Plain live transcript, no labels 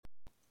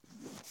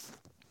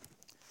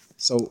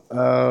So,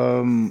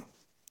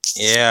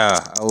 yeah,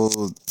 I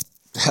will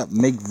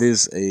make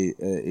this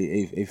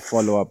a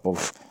follow up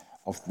of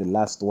the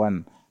last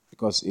one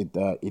because it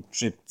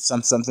tripped.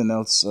 Something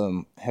else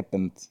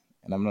happened,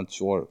 and I'm not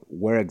sure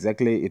where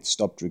exactly it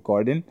stopped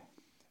recording.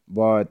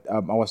 But I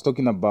was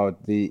talking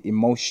about the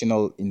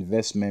emotional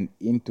investment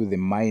into the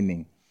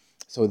mining.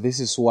 So this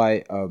is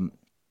why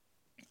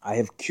I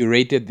have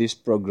curated this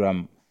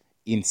program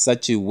in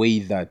such a way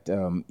that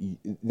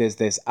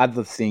there's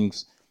other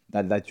things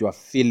that you are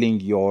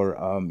filling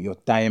your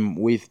time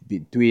with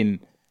between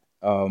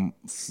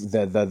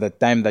the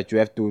time that you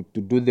have to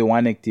do the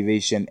one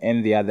activation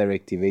and the other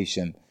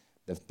activation,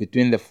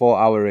 between the 4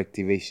 hour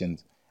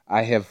activations.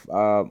 I have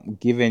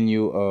given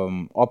you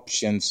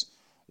options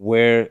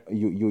where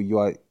you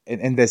are,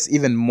 and there's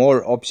even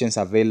more options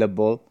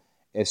available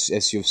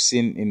as you've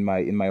seen in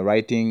my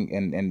writing,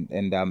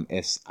 and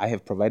as I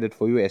have provided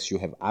for you, as you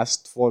have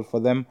asked for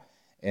them,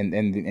 and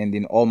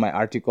in all my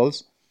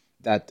articles,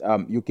 that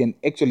you can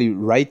actually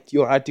write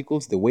your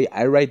articles the way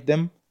I write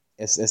them,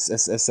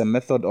 as a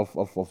method of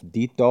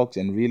detox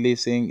and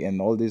releasing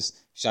and all this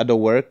shadow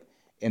work,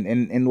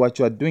 and what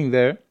you are doing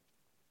there.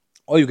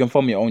 Or you can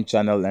form your own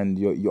channel, and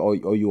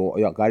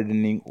your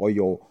gardening or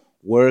your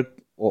work,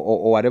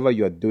 or whatever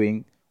you are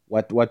doing.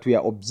 What we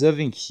are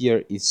observing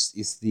here is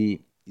the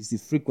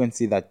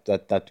frequency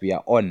that we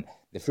are on,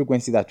 the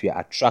frequency that we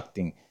are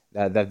attracting,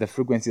 the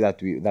frequency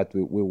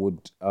we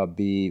would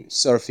be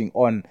surfing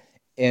on,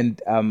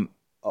 and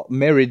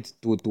married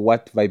to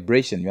what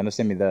vibration, you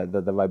understand me,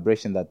 the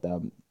vibration that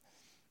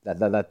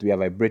we are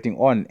vibrating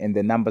on, and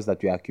the numbers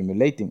that we are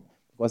accumulating,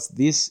 because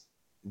this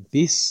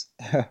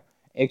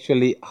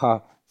actually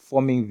are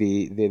forming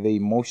the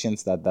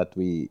emotions that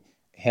we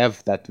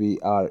have, that we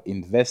are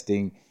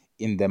investing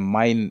in the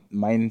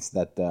mines,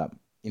 that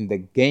in the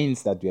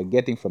gains that we are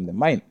getting from the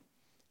mine.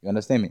 You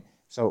understand me?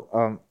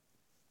 So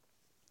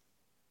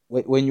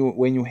when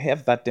you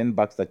have that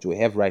 $10 that you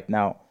have right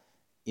now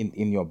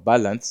in your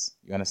balance,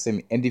 you understand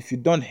me, and if you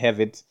don't have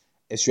it,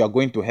 as you are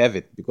going to have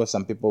it, because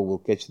some people will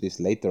catch this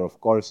later, of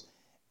course.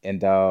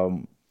 And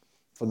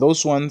for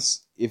those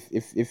ones,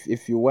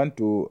 if you want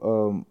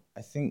to,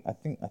 I think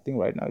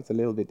right now it's a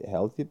little bit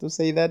healthy to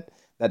say that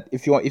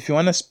if you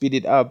want to speed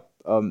it up,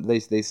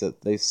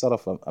 there's sort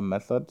of a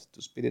method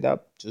to speed it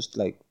up, just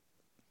like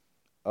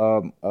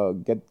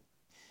get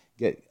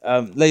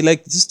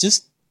like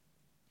just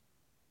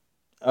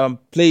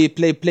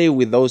play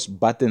with those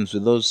buttons,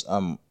 with those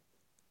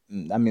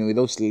I mean, with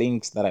those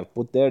links that I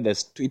put there.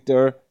 There's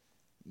Twitter.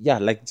 Yeah,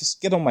 like just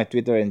get on my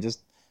Twitter and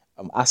just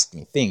ask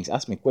me things,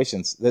 ask me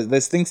questions.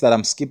 There's things that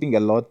I'm skipping a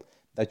lot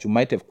that you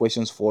might have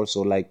questions for.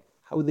 So, like,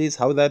 how this,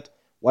 how that.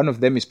 One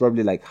of them is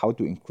probably like how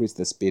to increase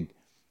the speed.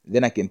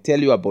 Then I can tell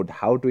you about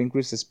how to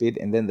increase the speed,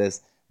 and then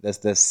there's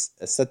a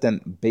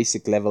certain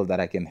basic level that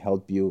I can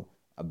help you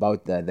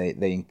about the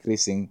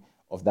increasing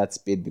of that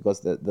speed, because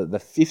the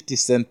 50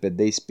 cent per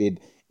day speed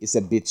is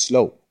a bit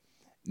slow.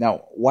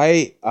 Now,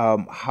 why,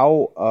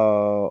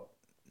 how,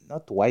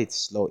 not why it's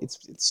slow. It's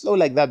slow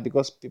like that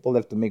because people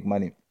have to make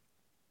money.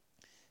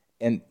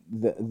 And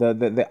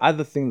the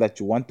other thing that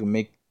you want to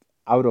make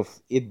out of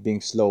it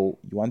being slow,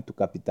 you want to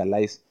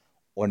capitalize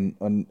on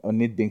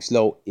it being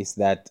slow, is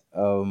that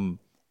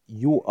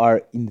you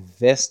are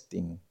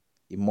investing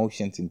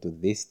emotions into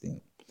this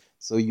thing.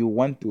 So you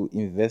want to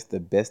invest the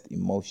best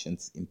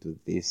emotions into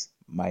these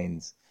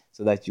minds,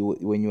 so that you,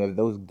 when you have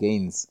those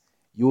gains,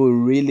 you will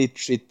really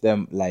treat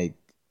them like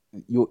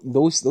you,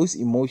 those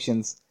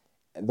emotions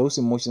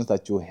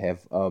that you have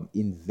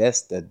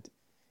invested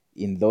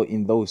in that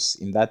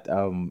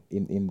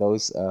in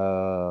those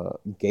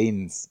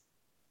gains,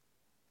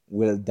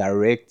 will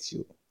direct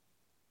you.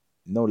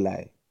 No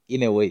lie,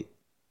 in a way,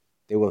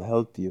 they will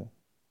help you,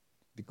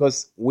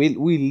 because we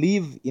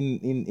live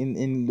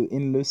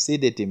in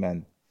lucidity,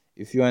 man.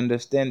 If you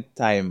understand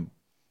time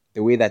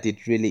the way that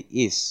it really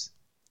is,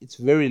 it's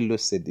very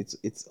lucid.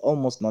 It's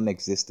almost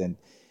non-existent.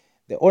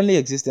 The only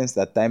existence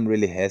that time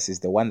really has is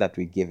the one that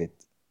we give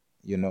it,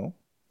 you know.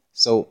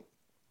 So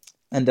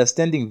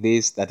understanding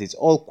this, that it's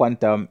all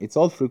quantum, it's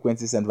all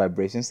frequencies and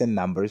vibrations and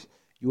numbers,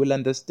 you will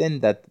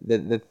understand that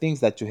the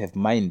things that you have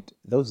mined,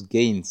 those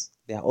gains,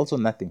 they are also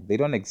nothing. They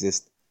don't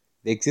exist.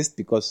 They exist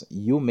because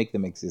you make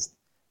them exist,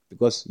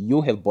 because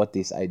you have bought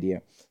this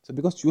idea. So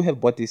because you have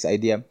bought this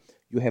idea,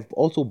 you have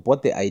also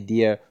bought the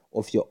idea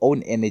of your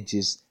own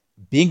energies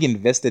being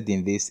invested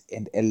in this,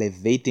 and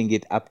elevating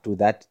it up to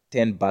that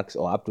 $10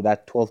 or up to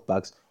that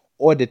 $12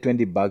 or the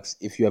 $20.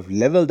 If you have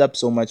leveled up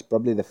so much,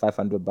 probably the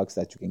 $500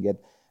 that you can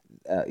get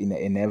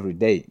in every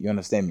day. You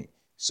understand me?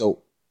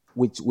 So,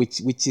 which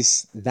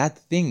is that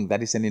thing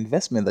that is an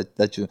investment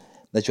that you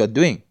are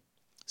doing.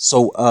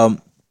 So,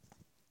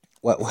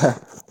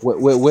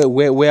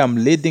 where where I'm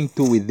leading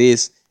to with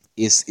this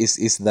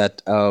is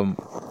that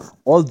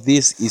all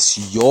this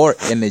is your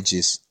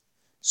energies.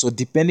 So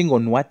depending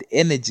on what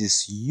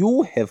energies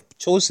you have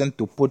chosen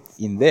to put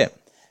in there,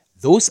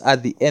 those are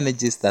the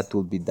energies that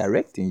will be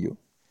directing you.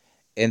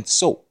 And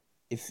so,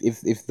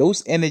 if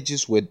those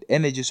energies were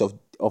energies of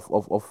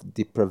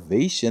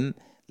deprivation,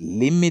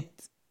 limit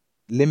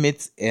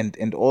limits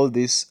and all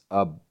this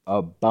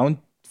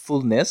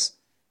bountifulness,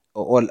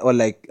 or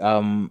like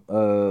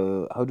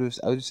how do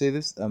you say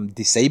this,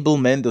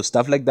 disablement or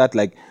stuff like that,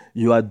 like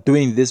you are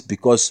doing this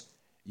because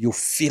you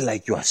feel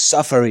like you are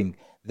suffering.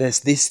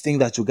 There's this thing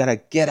that you gotta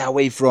get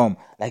away from,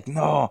 like,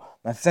 no,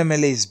 my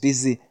family is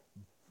busy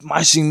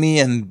mashing me,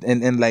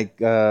 and like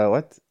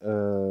what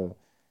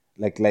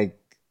like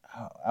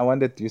I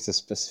wanted to use a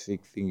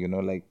specific thing,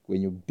 like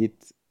when you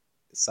beat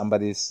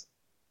somebody's,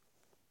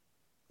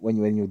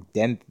 when you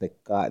dent the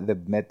car, the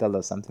metal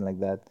or something like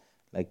that,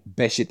 like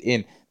bash it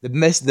in. The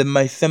mess that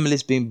my family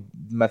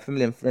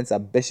and friends are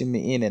bashing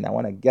me in, and I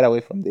want to get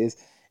away from this.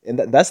 And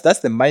that's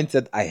the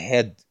mindset I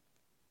had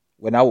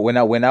when I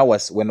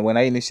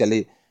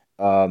initially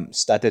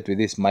started with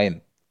this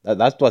mind.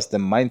 That was the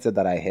mindset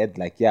that I had.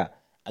 Like, yeah,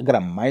 I got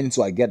a mind,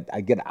 so I get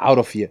out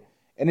of here.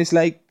 And it's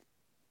like,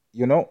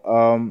 you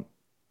know,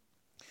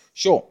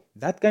 sure,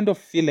 that kind of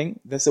feeling.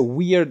 There's a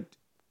weird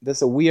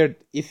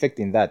effect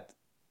in that,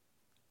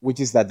 which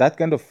is that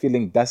kind of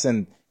feeling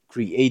doesn't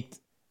create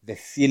the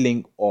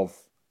feeling of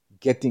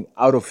getting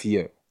out of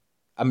here.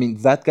 I mean,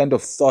 that kind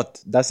of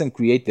thought doesn't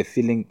create the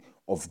feeling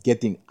of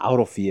getting out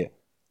of here.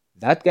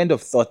 That kind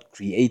of thought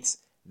creates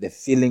the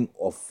feeling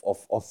of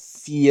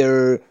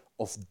fear,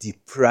 of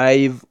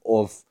deprive,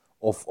 of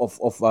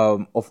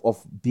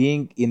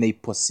being in a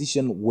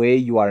position where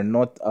you are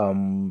not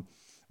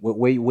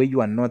where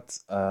you are not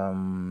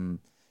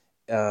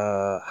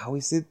how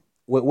is it,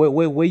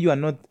 where you are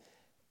not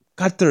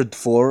catered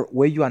for,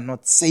 where you are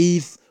not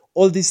safe,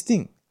 all these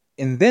things.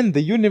 And then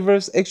the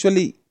universe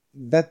actually,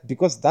 that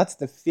because that's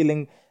the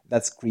feeling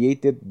that's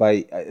created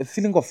by a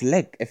feeling of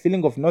lack, a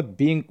feeling of not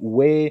being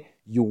where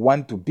you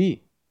want to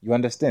be. You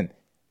understand?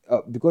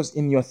 Because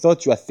in your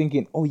thoughts you are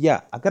thinking, oh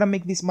yeah, I gotta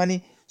make this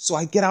money so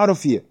I get out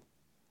of here.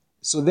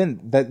 So then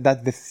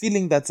that the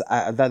feeling that's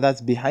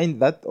behind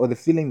that, or the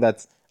feeling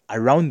that's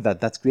around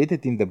that's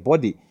created in the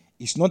body,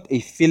 is not a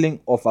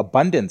feeling of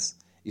abundance.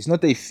 It's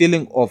not a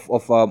feeling of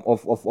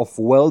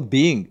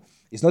well-being.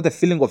 It's not a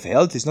feeling of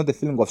health. It's not a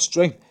feeling of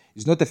strength.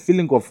 It's not a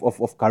feeling of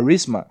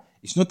charisma.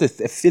 It's not a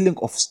feeling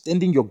of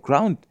standing your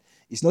ground.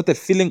 It's not a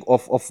feeling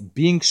of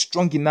being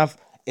strong enough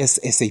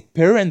as a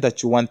parent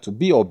that you want to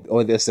be, or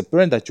as a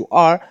parent that you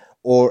are,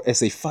 or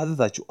as a father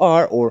that you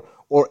are, or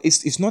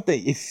it's not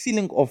a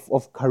feeling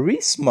of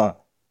charisma,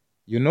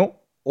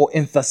 or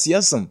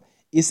enthusiasm.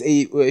 It's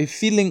a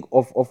feeling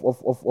of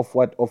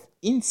what? Of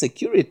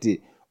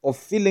insecurity, of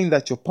feeling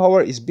that your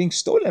power is being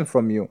stolen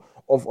from you,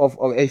 of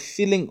a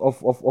feeling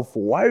of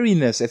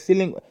weariness, a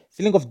feeling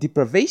of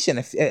deprivation,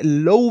 a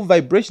low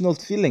vibrational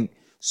feeling.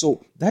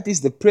 So that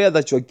is the prayer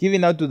that you're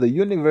giving out to the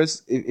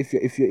universe,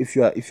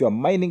 if you are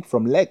mining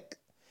from lack.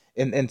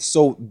 And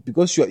so,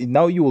 because you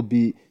will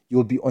be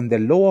on the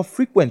lower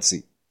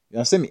frequency. You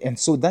understand me? And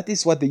so that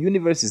is what the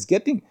universe is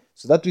getting.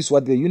 So that is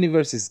what the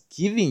universe is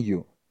giving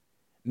you.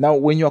 Now,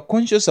 when you are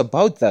conscious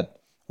about that,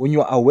 when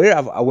you are aware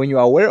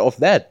of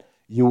that,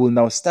 you'll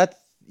now start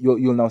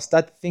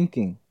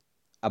thinking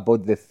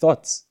about the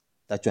thoughts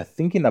that you are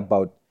thinking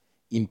about,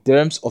 in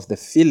terms of the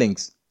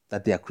feelings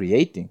that they are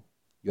creating.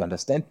 You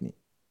understand me?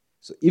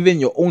 So even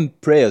your own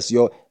prayers,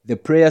 the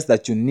prayers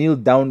that you kneel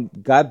down,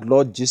 God,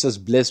 Lord Jesus,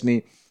 bless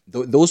me,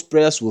 those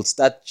prayers will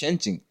start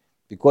changing,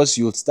 because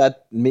you'll start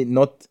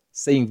not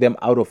saying them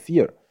out of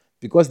fear,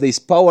 because there is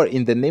power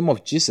in the name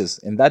of Jesus,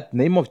 and that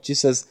name of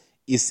Jesus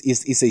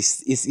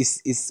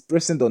is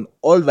present on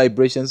all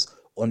vibrations,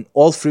 on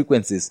all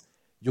frequencies.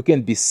 You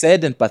can be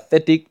sad and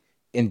pathetic,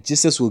 and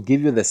Jesus will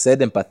give you the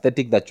sad and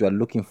pathetic that you are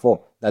looking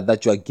for,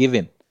 that you are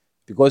given.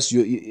 Because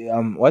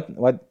what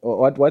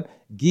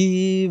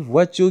give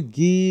what you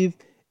give,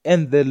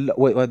 and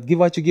give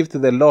what you give to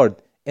the Lord,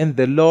 and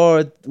the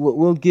Lord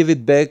will give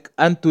it back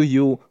unto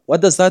you.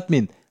 What does that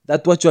mean?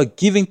 That what you are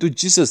giving to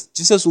Jesus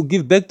will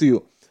give back to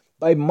you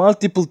by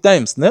multiple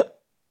times, no?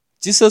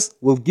 Jesus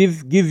will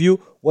give you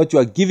what you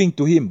are giving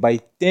to him by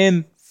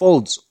 10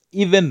 folds,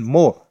 even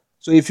more.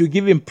 So if you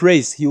give him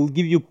praise, he will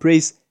give you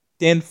praise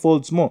 10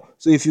 folds more.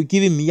 So if you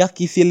give him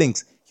yucky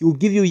feelings, he will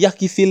give you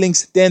yucky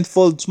feelings 10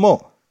 folds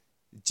more.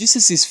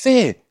 Jesus is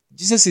fair.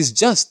 Jesus is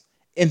just.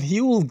 And he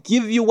will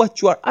give you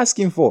what you are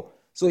asking for.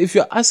 So if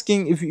you're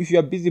asking, if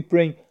you're busy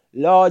praying,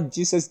 Lord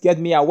Jesus, get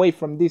me away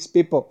from these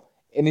people.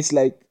 And it's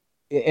like,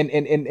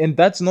 and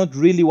that's not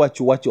really what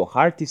your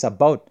heart is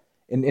about.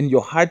 And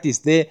your heart is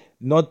there,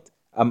 not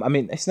I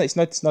mean,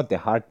 it's not the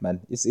heart,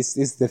 man. It's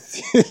the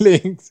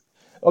feelings.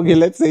 Okay,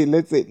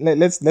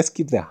 let's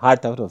keep the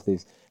heart out of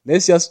this.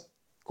 Let's just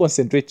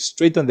concentrate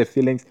straight on the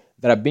feelings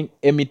that are being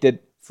emitted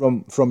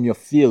from your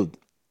field,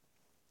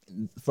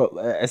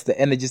 as the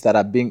energies that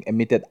are being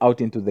emitted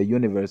out into the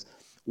universe,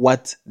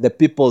 what the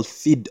people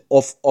feed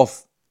off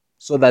of,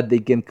 so that they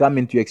can come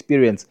into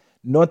experience,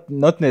 not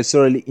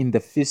necessarily in the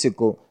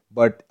physical,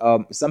 but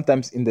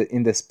sometimes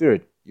in the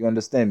spirit. You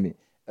understand me?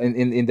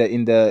 In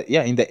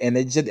the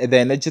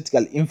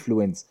energetical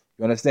influence.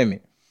 You understand me?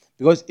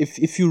 Because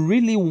if you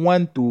really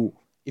want to,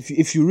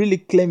 if you really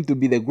claim to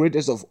be the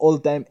greatest of all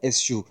time,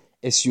 as you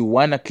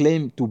wanna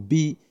claim to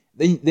be,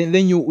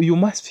 then you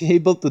must be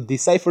able to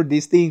decipher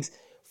these things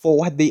for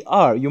what they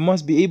are. You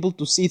must be able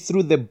to see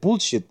through the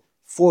bullshit,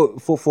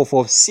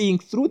 for seeing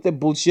through the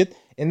bullshit,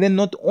 and then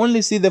not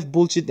only see the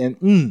bullshit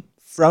and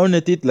frown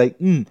at it like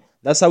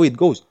that's how it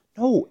goes.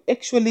 No,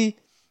 actually,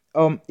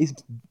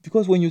 it's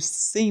because when you're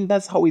saying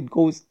that's how it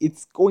goes,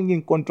 it's going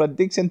in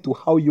contradiction to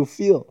how you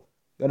feel.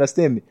 You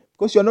understand me?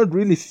 Because you're not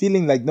really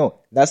feeling like, no,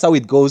 that's how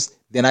it goes,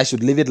 then I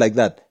should leave it like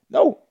that.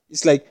 No,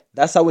 it's like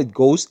that's how it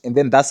goes, and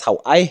then that's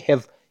how I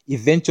have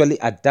eventually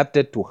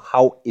adapted to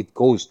how it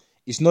goes.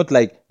 It's not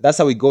like that's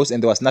how it goes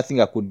and there was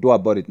nothing I could do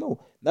about it. No,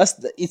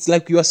 it's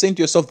like you are saying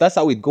to yourself, that's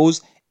how it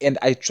goes, and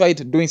I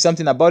tried doing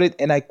something about it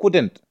and I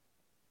couldn't.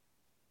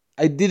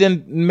 I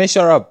didn't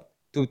measure up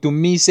to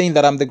me saying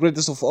that I'm the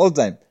greatest of all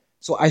time.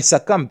 So I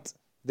succumbed.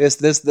 There's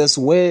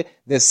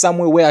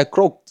somewhere where I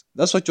croaked.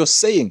 That's what you're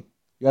saying.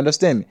 You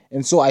understand me?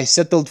 And so I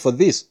settled for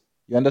this.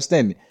 You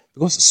understand me?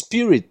 Because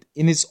spirit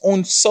in its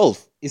own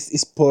self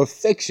is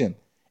perfection.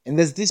 And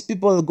there's these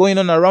people going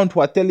on around who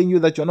are telling you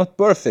that you're not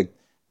perfect.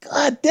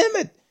 God damn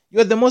it.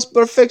 You're the most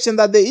perfection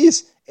that there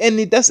is. And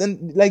it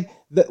doesn't like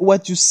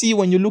what you see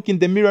when you look in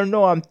the mirror.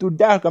 No, I'm too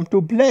dark. I'm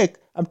too black.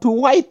 I'm too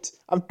white.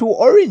 I'm too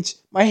orange.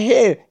 My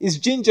hair is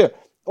ginger.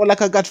 Or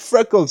like I got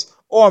freckles.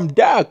 Or I'm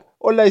dark.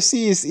 All I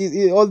see is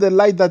all the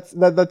light that's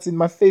in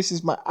my face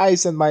is my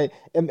eyes and my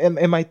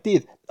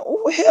teeth.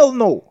 Oh, hell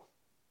no.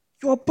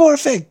 You are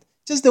perfect.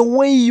 Just the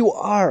way you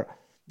are.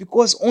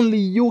 Because only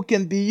you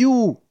can be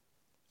you.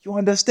 You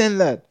understand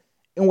that?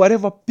 And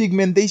whatever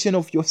pigmentation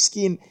of your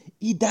skin,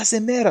 it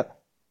doesn't matter.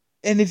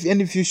 And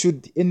if you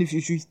should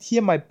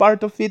hear my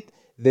part of it,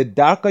 the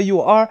darker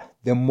you are,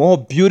 the more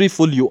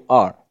beautiful you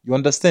are. You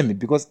understand me?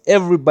 Because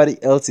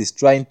everybody else is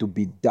trying to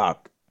be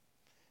dark.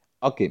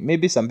 Okay,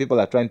 maybe some people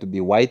are trying to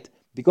be white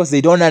because they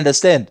don't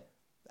understand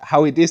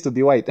how it is to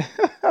be white.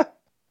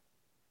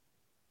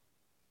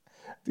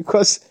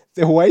 Because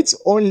the whites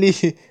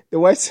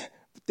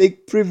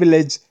take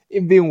privilege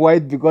in being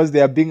white because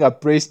they are being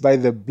appraised by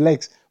the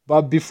blacks.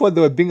 But before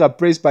they were being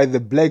appraised by the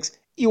blacks,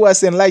 it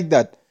wasn't like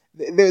that.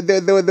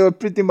 They were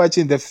pretty much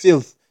in the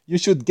filth. You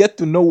should get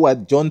to know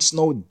what Jon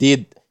Snow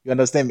did. You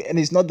understand me? And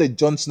it's not the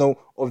Jon Snow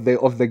of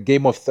the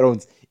Game of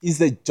Thrones. It's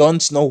the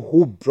Jon Snow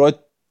who brought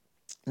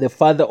the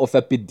father of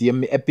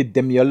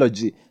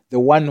epidemiology, the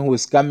one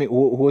who's coming,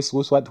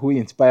 who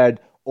inspired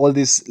all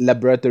these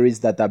laboratories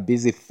that are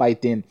busy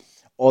fighting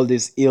all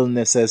these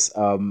illnesses,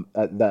 and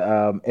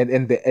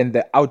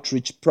the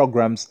outreach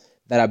programs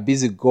that are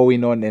busy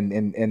going on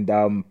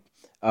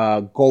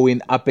and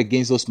going up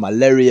against those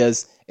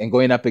malarias and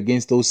going up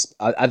against those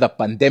other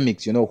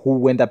pandemics. Who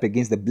went up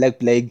against the Black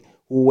Plague,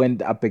 who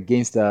went up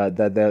against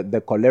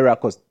the cholera,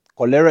 because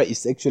cholera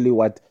is actually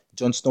what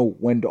Jon Snow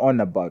went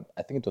on about.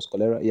 I think it was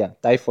cholera, yeah,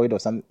 typhoid or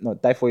something. No,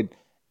 typhoid.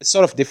 It's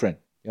sort of different.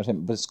 You know what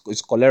I'm saying? But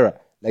it's cholera,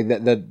 like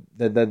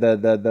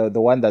the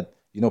one that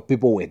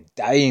people were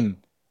dying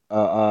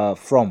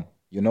from.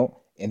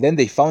 And then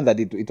they found that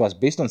it was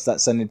based on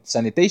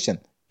sanitation.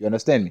 You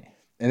understand me?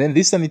 And then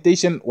this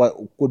sanitation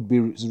could be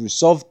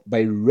resolved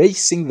by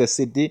raising the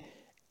city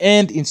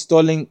and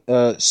installing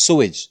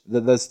sewage,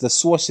 the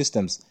sewer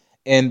systems.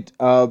 And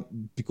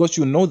because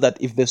you know that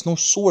if there's no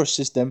sewer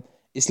system,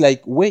 it's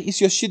like, where is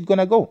your shit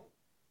gonna go?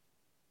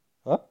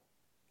 Huh?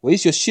 Where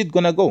is your shit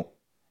gonna go?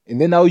 And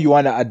then now you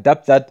wanna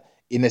adapt that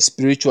in a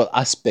spiritual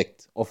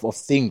aspect of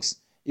things.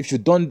 If you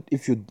don't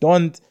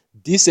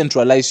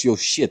decentralize your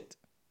shit,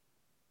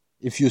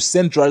 if you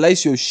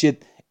centralize your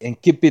shit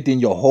and keep it in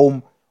your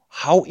home,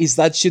 how is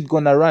that shit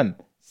gonna run?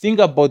 Think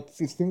about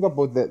the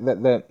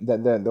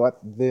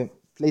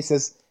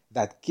places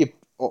that keep,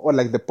 or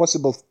like the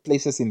possible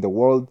places in the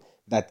world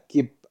that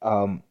keep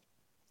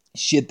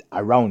shit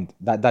around,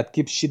 that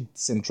keep shit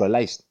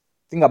centralized.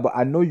 Think about,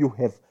 I know you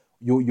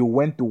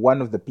went to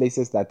one of the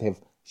places that have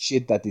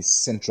shit that is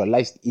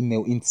centralized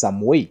in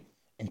some way,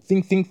 and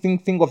think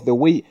of the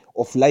way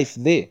of life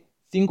there.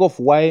 Think of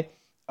why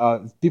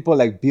people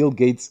like Bill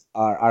Gates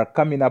are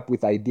coming up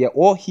with idea,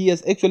 or he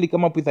has actually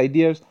come up with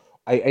ideas.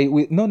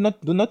 No,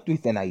 not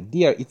with an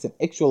idea. It's an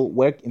actual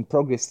work in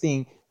progress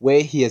thing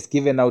where he has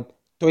given out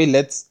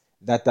toilets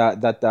that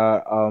are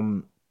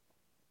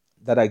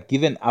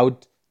given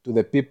out to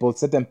the people,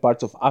 certain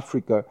parts of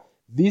Africa.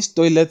 These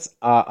toilets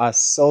are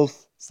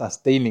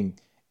self-sustaining,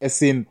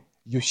 as in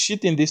you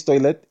shit in this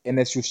toilet, and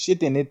as you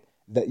shit in it,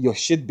 your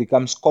shit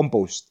becomes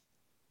compost.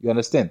 You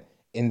understand?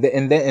 And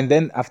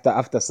then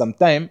after some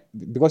time,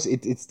 because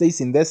it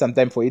stays in there some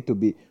time for it to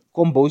be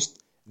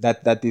compost,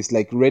 that is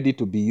like ready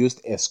to be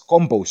used as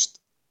compost.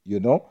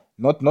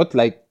 Not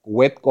like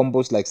wet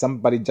compost, like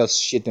somebody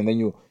just shit and then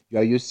you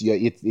are used to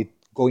it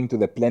going to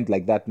the plant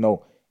like that.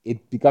 No,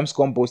 it becomes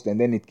compost, and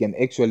then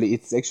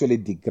it's actually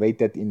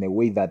degraded in a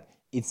way that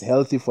it's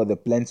healthy for the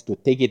plants to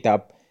take it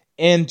up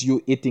and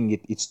you eating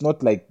it. It's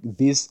not like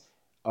this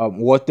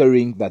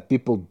watering that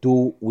people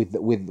do with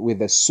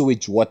the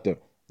sewage water.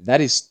 That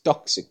is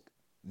toxic.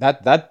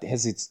 That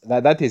has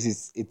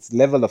its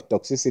level of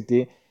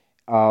toxicity,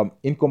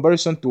 in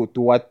comparison to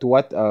what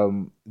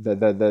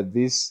the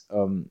these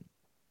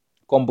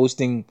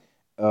composting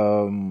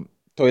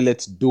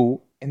toilets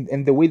do,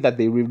 and the way that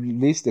they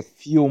release the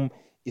fume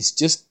It's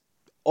just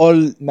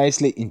all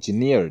nicely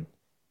engineered.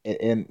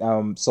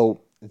 And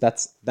so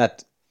that's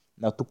that.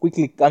 Now to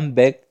quickly come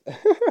back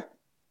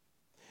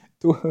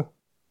to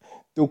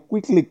to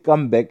quickly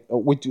come back,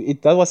 which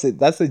it that was a,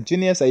 that's a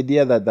genius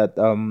idea that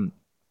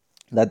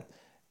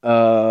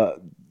uh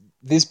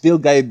this Bill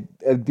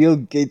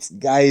Gates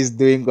guy is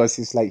doing, because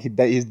he's like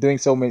he's doing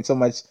so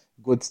much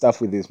good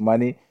stuff with his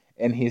money,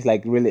 and he's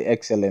like really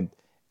excellent.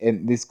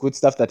 And this good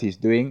stuff that he's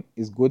doing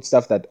is good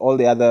stuff that all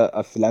the other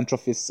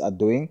philanthropists are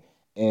doing.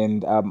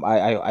 And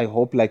I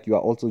hope like you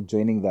are also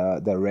joining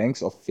the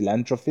ranks of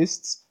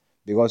philanthropists,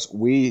 because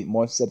we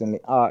most certainly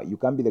are. You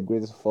can't be the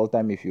greatest of all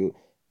time if you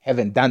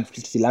haven't done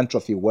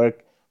philanthropy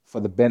work for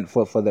the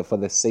for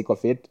the sake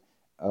of it.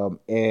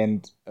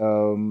 And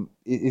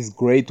it is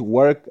great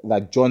work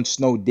that Jon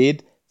Snow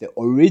did, the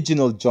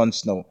original Jon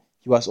Snow.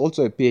 He was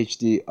also a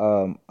PhD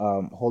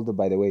holder,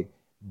 by the way,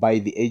 by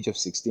the age of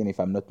 16, if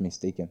I'm not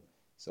mistaken.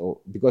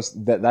 So because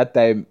that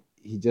time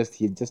he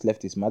just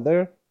left his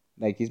mother,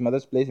 like his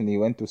mother's place, and he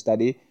went to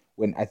study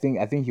when I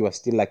think he was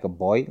still like a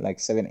boy, like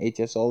 7 8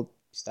 years old.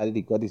 He studied,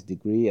 he got his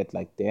degree at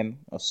like 10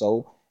 or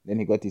so. Then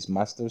he got his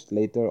master's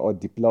later, or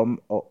diploma,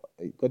 or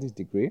he got his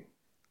degree,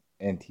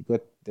 and he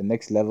got the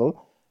next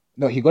level.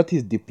 No, he got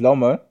his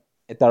diploma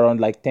at around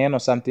like 10 or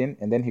something,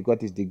 and then he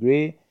got his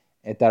degree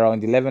at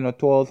around 11 or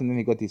 12, and then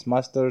he got his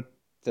master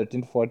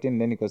 13, 14,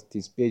 and then he got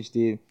his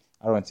PhD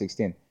around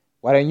 16.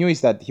 What I knew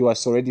is that he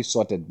was already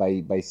sorted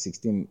by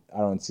 16,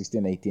 around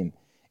 16, 18.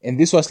 And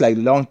this was like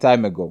long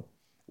time ago,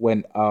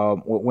 when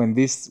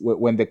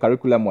the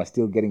curriculum was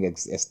still getting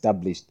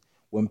established,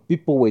 when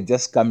people were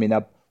just coming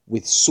up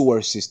with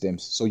sewer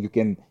systems. So you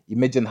can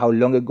imagine how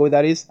long ago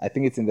that is. I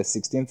think it's in the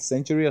 16th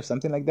century or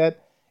something like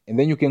that. And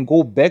then you can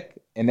go back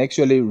and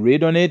actually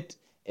read on it,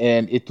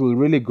 and it will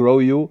really grow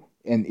you,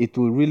 and it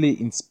will really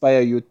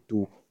inspire you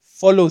to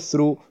follow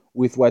through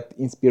with what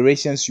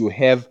inspirations you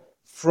have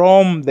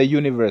from the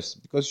universe,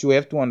 because you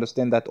have to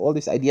understand that all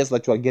these ideas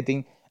that you are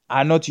getting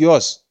are not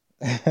yours.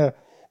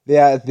 They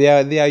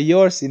are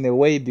yours in a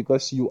way,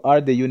 because you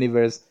are the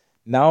universe.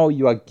 Now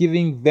you are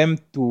giving them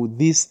to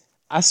this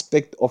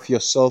aspect of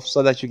yourself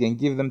so that you can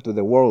give them to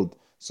the world.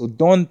 So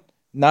don't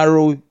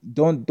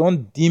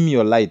dim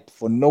your light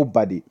for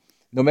nobody,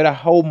 no matter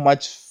how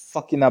much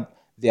fucking up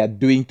they are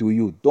doing to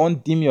you.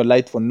 Don't dim your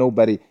light for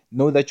nobody.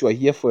 Know that you are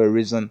here for a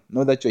reason,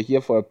 know that you're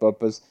here for a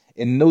purpose,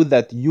 and know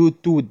that you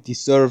too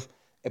deserve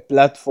a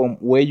platform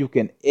where you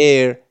can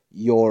air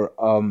your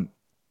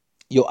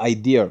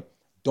idea.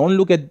 Don't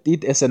look at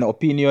it as an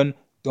opinion.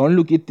 Don't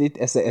look at it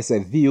as a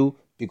view,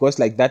 because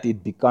like that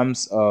it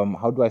becomes,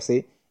 how do I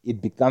say, it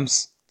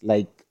becomes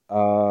like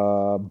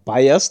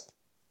biased.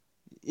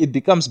 It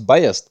becomes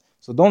biased.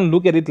 So don't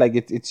look at it like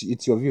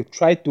it's your view.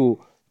 Try to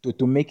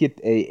make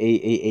it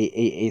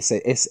as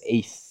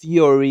a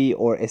theory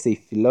or as a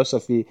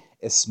philosophy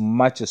as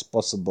much as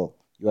possible.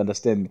 You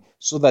understand me?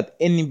 So that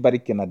anybody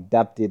can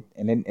adapt it,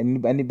 and then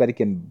anybody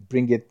can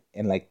bring it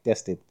and like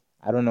test it.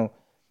 I don't know.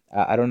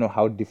 I don't know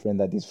how different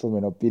that is from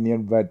an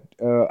opinion, but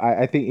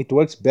I think it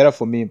works better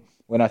for me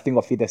when I think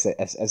of it as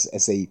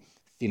a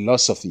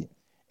philosophy,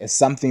 as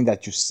something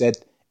that you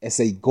set as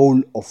a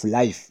goal of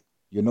life.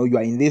 You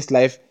are in this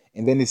life,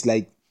 and then it's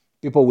like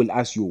people will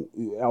ask you,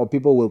 or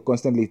people will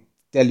constantly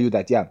tell you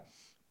that, yeah,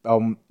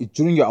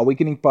 during your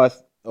awakening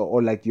path,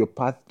 or like your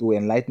path to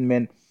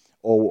enlightenment,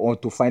 or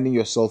to finding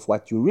yourself,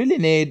 what you really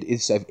need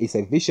is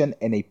a vision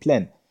and a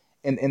plan.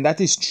 And that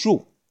is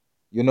true,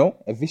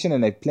 a vision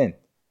and a plan.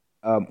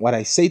 What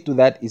I say to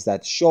that is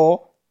that,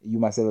 sure, you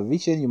must have a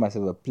vision, you must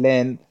have a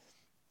plan,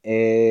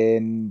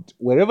 and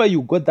wherever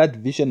you got that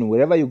vision,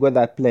 wherever you got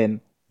that plan,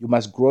 you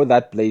must grow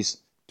that place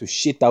to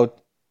shit out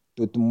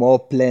to more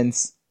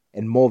plans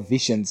and more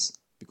visions,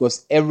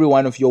 because every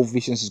one of your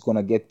visions is going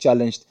to get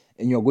challenged,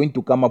 and you're going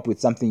to come up with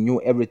something new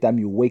every time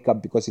you wake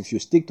up. Because if you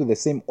stick to the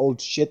same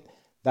old shit,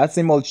 that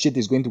same old shit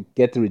is going to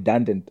get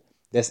redundant.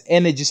 There's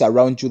energies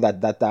around you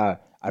that are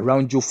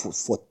around you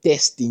for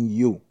testing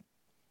you,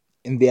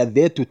 and they are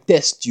there to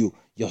test you,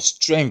 your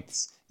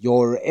strengths,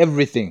 your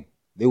everything.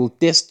 They will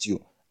test you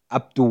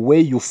up to where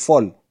you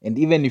fall. And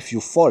even if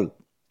you fall,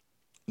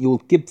 you will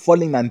keep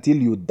falling until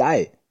you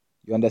die.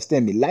 You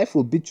understand me? Life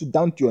will beat you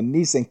down to your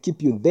knees and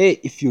keep you there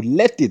if you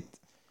let it.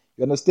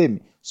 You understand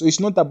me? So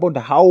it's not about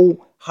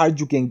how hard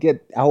you can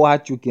get, how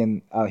hard you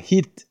can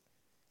hit,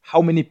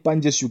 how many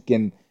punches you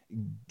can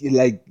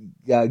like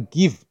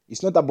give.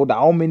 It's not about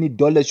how many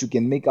dollars you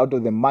can make out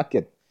of the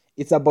market.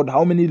 It's about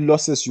how many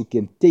losses you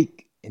can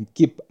take and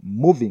keep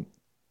moving.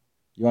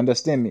 You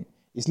understand me?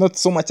 It's not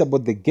so much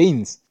about the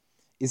gains.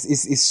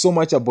 It's so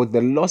much about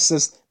the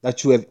losses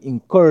that you have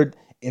incurred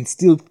and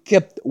still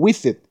kept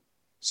with it.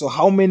 So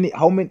how many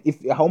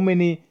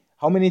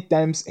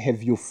times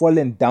have you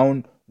fallen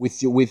down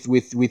with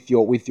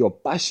your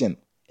passion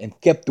and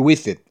kept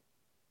with it,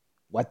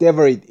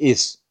 whatever it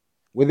is,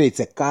 whether it's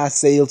a car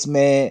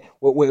salesman,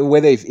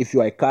 whether if you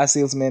are a car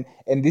salesman.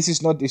 And this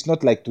is not, it's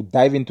not like to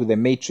dive into the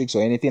matrix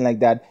or anything like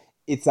that.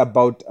 It's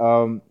about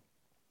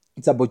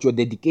your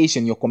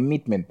dedication, your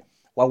commitment.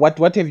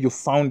 What have you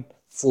found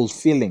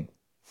fulfilling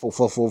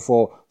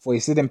for a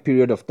certain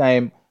period of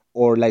time,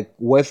 or like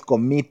worth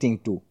committing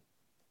to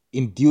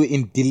in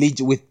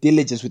diligence, with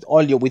diligence, with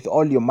all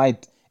your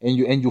might, and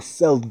you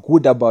felt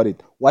good about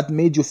it. What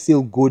made you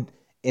feel good,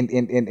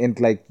 and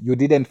like you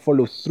didn't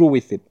follow through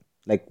with it?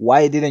 Like,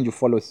 why didn't you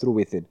follow through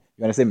with it?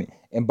 You understand me?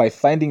 And by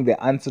finding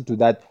the answer to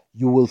that,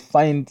 you will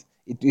find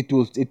it.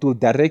 It will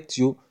direct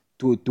you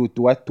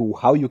to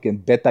how you can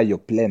better your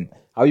plan,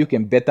 how you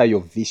can better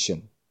your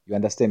vision. You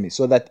understand me?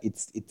 So that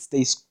it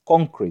stays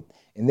concrete.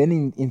 And then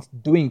in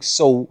doing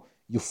so,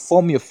 you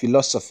form your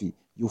philosophy,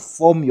 you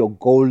form your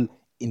goal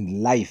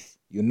in life.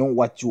 You know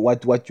what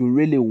you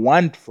really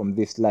want from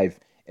this life.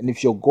 And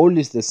if your goal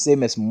is the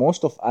same as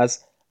most of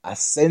us,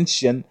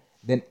 ascension,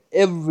 then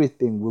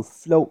everything will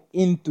flow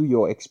into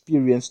your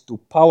experience to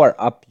power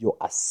up your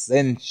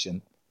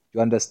ascension.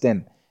 You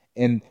understand?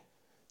 And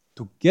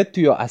to get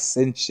to your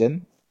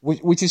ascension,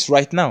 which is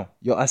right now,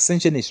 your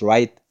ascension is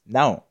right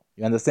now.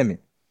 You understand me?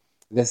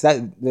 There's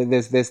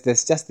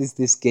just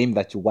this game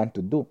that you want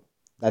to do,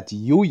 that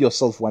you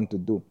yourself want to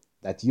do,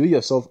 that you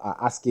yourself are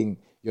asking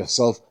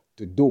yourself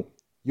to do.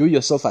 You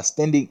yourself are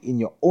standing in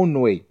your own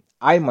way.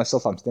 I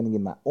myself am standing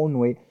in my own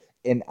way,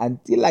 and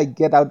until I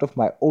get out of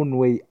my own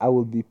way, I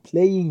will be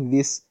playing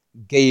this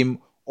game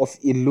of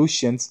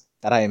illusions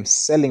that I am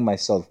selling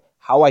myself.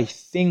 How I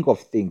think of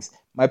things,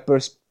 my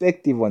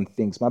perspective on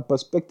things, my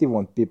perspective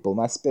on people,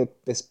 my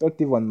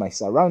perspective on my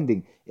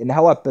surrounding, and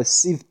how I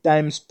perceive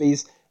time,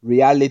 space,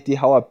 reality,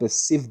 how I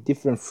perceive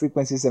different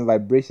frequencies and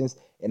vibrations,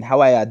 and how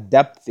I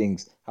adapt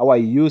things, how I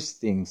use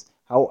things,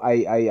 how I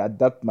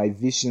adapt my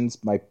visions,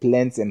 my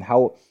plans, and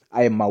how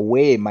I am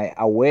aware, my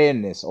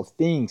awareness of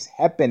things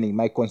happening,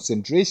 my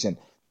concentration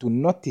to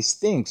notice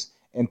things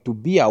and to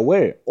be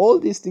aware. All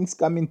these things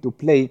come into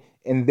play,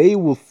 and they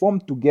will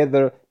form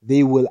together,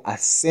 they will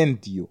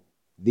ascend you.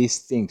 These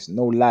things,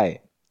 no lie.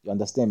 You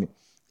understand me?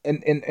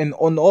 And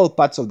on all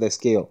parts of the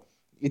scale,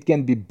 it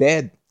can be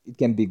bad, it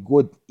can be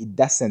good, it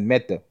doesn't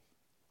matter.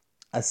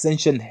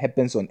 Ascension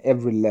happens on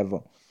every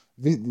level.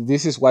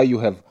 This is why you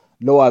have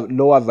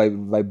lower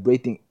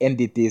vibrating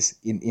entities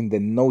in the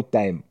no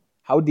time.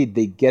 How did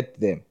they get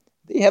there?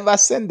 They have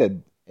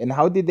ascended. And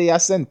how did they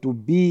ascend? To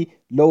be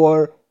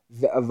lower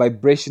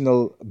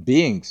vibrational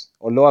beings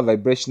or lower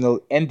vibrational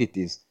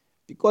entities,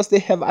 because they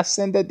have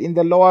ascended in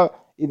the lower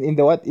in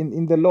the what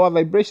in the lower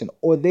vibration,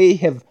 or they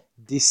have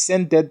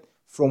descended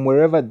from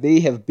wherever they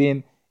have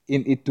been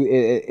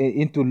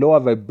into lower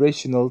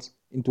vibrationals,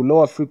 into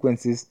lower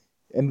frequencies,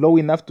 and low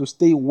enough to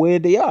stay where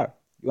they are.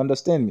 You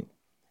understand me?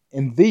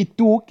 And they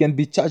too can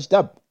be charged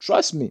up.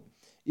 Trust me.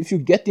 If you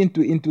get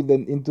into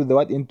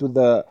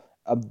the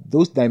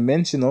those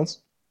dimensionals,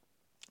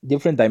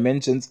 different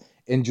dimensions,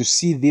 and you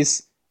see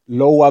this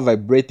lower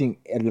vibrating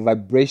and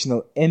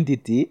vibrational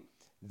entity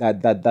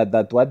that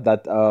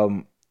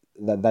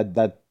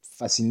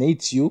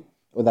fascinates you,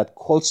 or that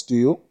calls to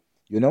you,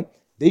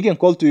 they can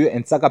call to you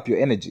and suck up your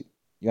energy.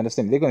 You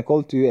understand? They can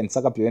call to you and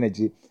suck up your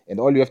energy, and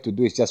all you have to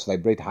do is just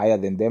vibrate higher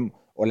than them,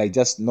 or like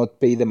just not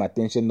pay them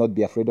attention, not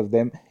be afraid of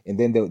them, and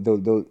then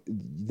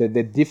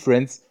the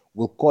difference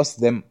will cause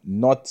them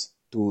not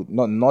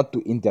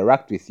to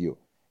interact with you.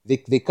 They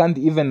can't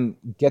even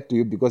get to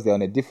you because they're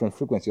on a different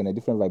frequency, on a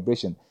different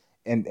vibration,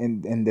 and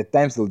the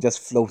times they'll just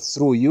flow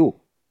through you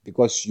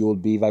because you'll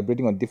be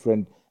vibrating on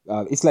different.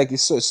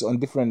 It's on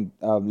different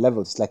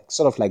levels. It's like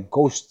sort of like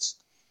ghosts.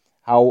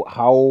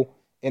 How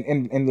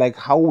and like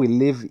how we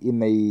live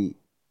in a.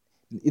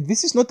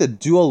 This is not a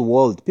dual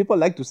world. People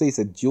like to say it's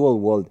a dual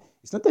world.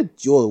 It's not a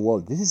dual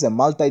world. This is a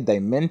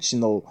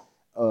multi-dimensional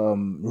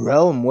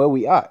realm where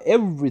we are.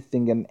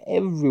 Everything and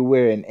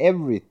everywhere and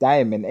every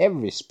time and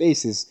every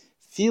space is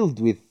filled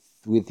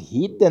with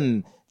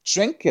hidden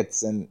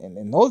trinkets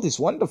and all these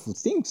wonderful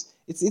things.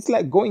 It's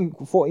like going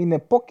for in a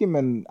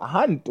Pokemon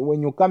hunt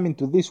when you come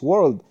into this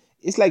world.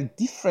 It's like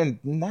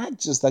different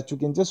nudges that you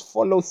can just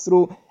follow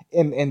through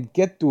and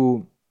get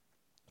to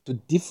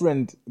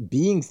different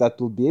beings that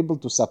will be able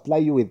to supply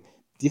you with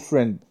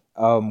different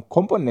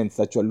components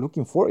that you're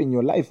looking for in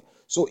your life.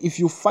 So if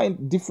you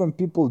find different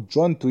people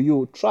drawn to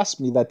you, trust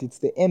me that it's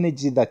the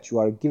energy that you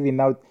are giving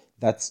out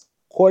that's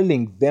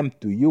calling them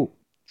to you.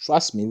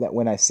 Trust me that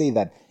when I say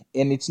that.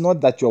 And it's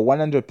not that you're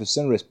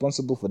 100%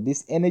 responsible for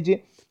this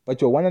energy,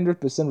 but you're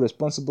 100%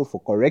 responsible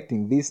for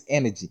correcting this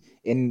energy.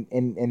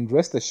 And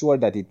rest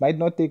assured that it might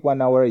not take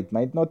 1 hour, it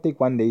might not take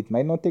 1 day, it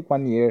might not take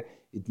 1 year,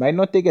 it might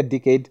not take a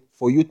decade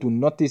for you to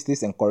notice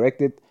this and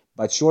correct it,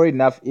 but sure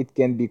enough, it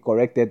can be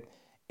corrected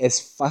as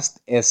fast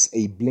as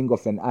a blink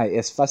of an eye,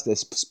 as fast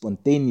as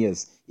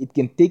spontaneous. It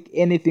can take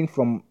anything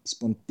from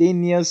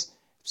spontaneity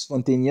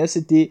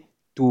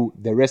to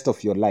the rest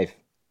of your life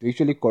to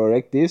actually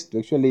correct this, to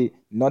actually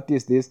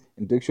notice this,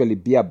 and to actually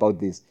be about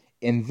this.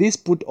 And this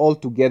put all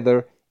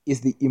together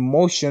is the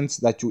emotions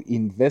that you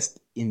invest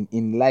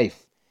in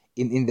life,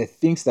 in the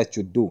things that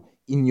you do,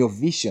 in your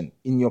vision,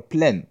 in your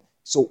plan.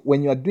 So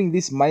when you are doing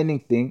this mining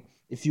thing,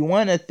 if you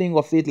want to think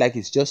of it like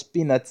it's just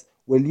peanuts,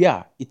 well,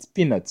 yeah, it's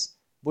peanuts.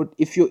 But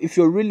if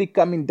you're really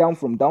coming down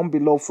from down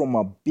below from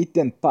a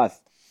beaten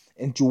path,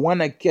 and you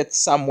want to get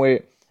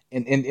somewhere,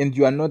 and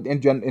you are not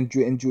and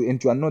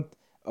you are not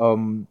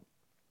um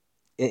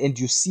and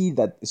you see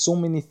that so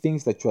many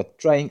things that you are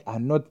trying are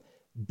not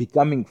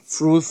becoming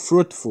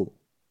fruitful.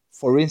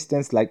 For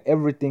instance, like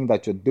everything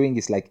that you're doing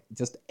is like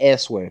just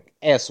s work,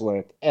 s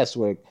work.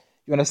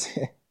 You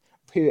understand?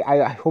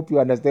 I hope you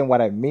understand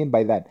what I mean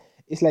by that.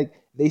 It's like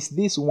there's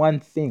this one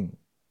thing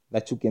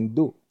that you can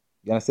do,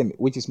 you understand me,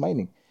 which is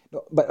mining.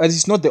 No, but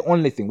it's not the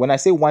only thing. When I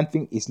say one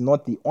thing, it's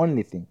not the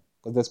only thing,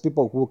 because there's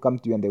people who will come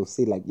to you and they'll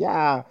say like,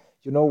 yeah,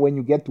 when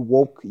you get to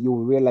woke, you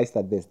will realize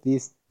that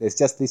there's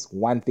just this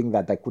one thing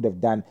that I could have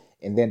done,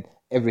 and then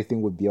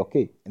everything would be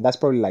okay. And that's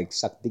probably like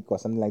suck dick or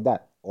something like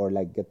that, or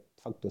like get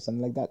fucked or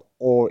something like that.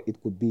 Or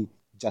it could be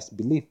just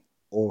believe,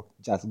 or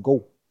just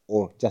go,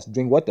 or just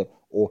drink water,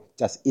 or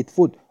just eat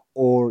food,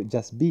 or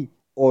just be,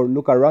 or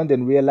look around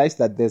and realize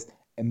that there's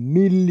a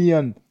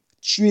million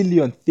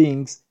trillion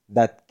things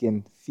that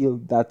can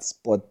fill that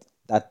spot,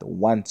 that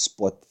one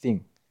spot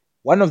thing.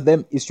 One of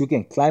them is you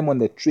can climb on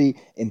the tree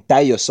and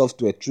tie yourself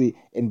to a tree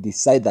and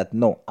decide that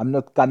no, I'm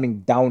not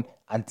coming down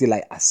until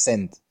I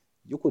ascend.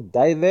 You could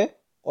die there,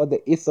 or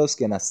the ethos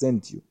can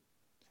ascend you.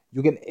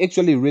 You can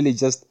actually really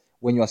just,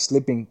 when you are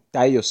sleeping,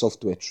 tie yourself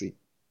to a tree.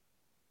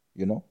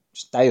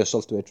 Just tie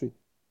yourself to a tree.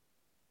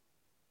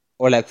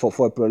 Or like for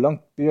a prolonged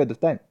period of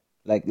time.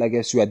 Like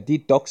as you are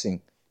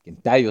detoxing, you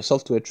can tie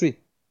yourself to a tree.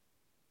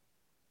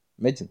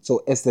 Imagine.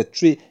 So as the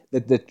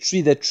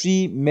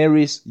tree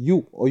marries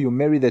you, or you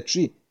marry the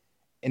tree.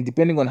 And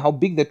depending on how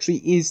big the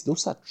tree is,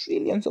 those are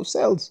trillions of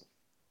cells.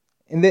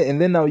 And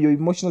then now your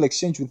emotional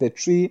exchange with the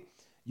tree,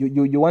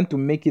 you want to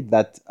make it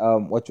that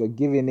what you're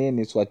giving in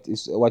is what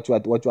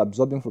you're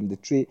absorbing from the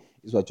tree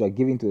is what you're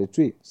giving to the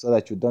tree, so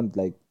that you don't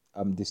like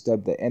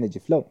disturb the energy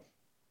flow.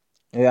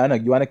 You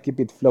want to keep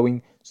it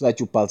flowing so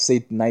that you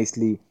pulsate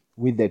nicely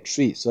with the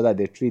tree, so that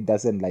the tree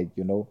doesn't like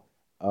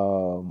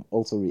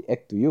also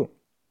react to you.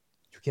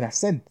 You can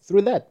ascend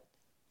through that.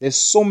 There's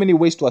so many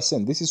ways to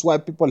ascend. This is why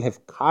people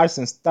have cars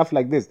and stuff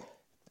like this.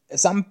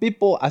 Some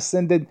people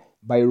ascended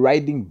by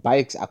riding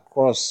bikes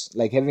across,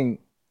 like having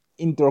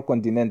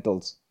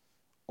intercontinentals,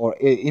 or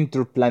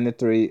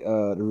interplanetary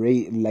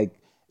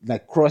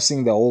like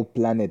crossing the whole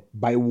planet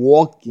by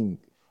walking,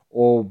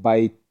 or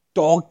by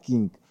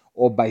talking,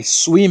 or by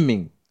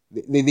swimming.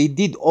 They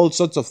did all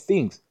sorts of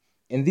things,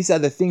 and these are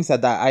the things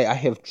that I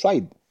have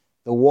tried: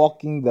 the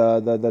walking,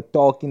 the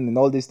talking, and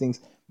all these things.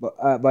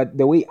 But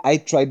the way I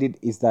tried it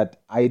is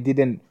that I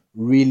didn't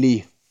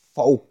really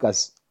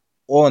focus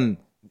on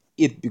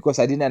it, because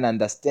I didn't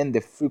understand the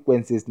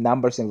frequencies,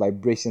 numbers, and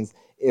vibrations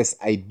as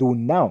I do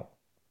now.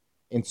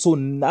 And so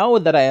now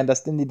that I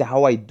understand it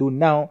how I do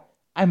now,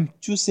 I'm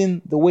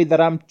choosing the way that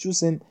I'm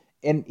choosing.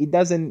 And it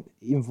doesn't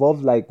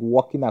involve like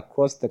walking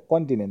across the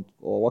continent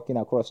or walking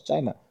across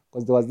China.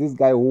 Because there was this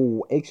guy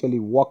who actually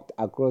walked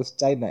across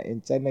China,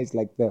 and China is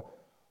like the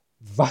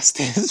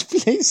vastest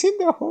place in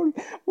the whole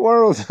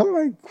world. Oh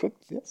my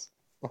goodness.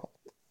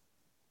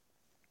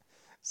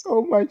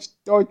 So much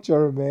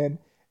torture, man.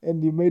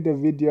 And you made a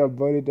video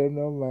about it, and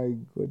oh my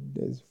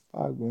goodness,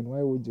 fuck, man,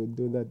 why would you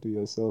do that to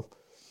yourself?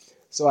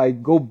 So I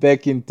go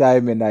back in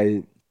time and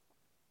I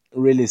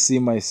really see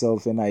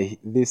myself, and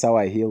this how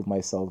I healed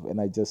myself, and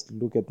I just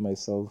look at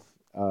myself,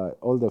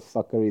 all the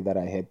fuckery that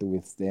I had to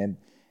withstand,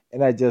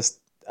 and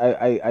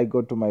I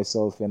go to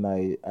myself, and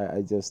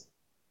I just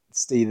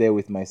stay there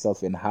with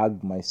myself and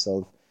hug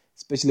myself,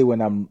 especially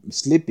when I'm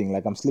sleeping,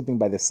 like I'm sleeping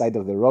by the side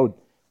of the road,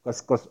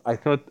 because I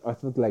thought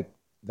like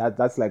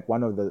that's like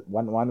one of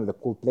the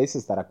cool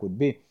places that I could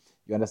be.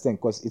 You understand?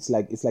 Because it's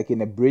like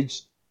in a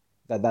bridge,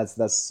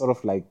 that's sort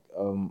of like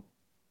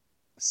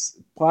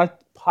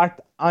part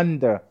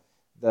under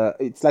the,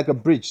 it's like a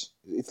bridge,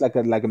 it's like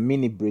a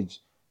mini bridge.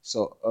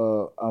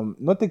 So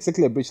not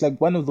exactly a bridge, like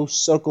one of those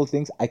circle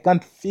things. I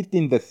can't fit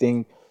in the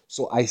thing,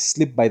 so I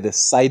sleep by the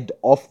side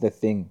of the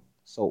thing.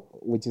 So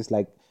which is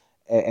like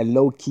a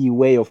low-key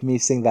way of me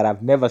saying that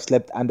I've never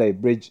slept under a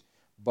bridge,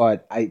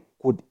 but I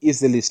could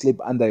easily sleep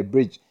under a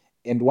bridge.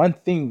 And one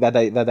thing that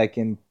I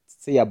can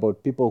say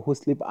about people who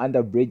sleep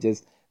under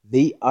bridges,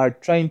 they are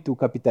trying to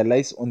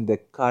capitalize on the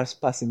cars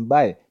passing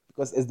by,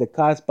 because as the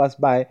cars pass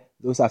by,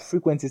 those are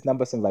frequencies,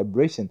 numbers, and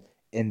vibration,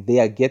 and they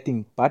are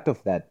getting part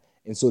of that.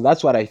 And so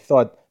that's what I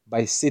thought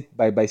by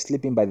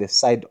sleeping by the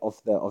side of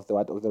the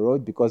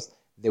road, because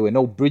there were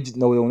no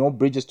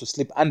bridges to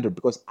sleep under,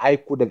 because I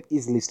could have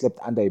easily slept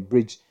under a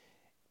bridge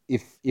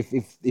if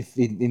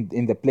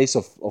in the place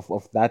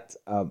of that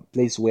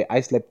place where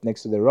I slept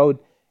next to the road,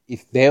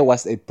 if there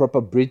was a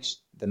proper bridge,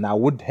 then I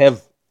would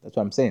have. That's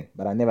what I'm saying.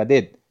 But I never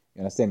did.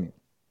 You understand me?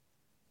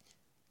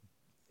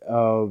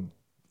 Uh,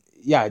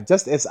 yeah,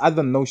 just as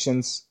other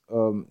notions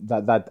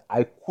that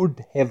I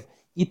could have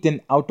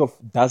eaten out of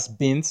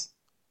dustbins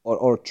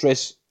or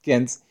trash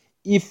cans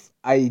if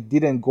I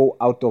didn't go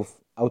out of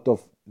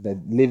the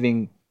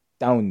living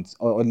towns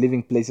or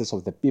living places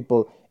of the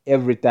people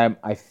every time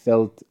I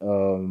felt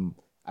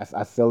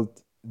I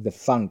felt the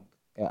funk.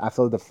 I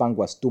felt the funk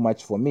was too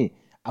much for me.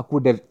 I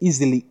could have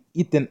easily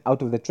eaten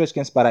out of the trash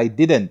cans, but I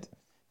didn't,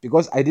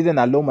 because I didn't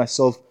allow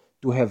myself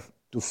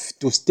to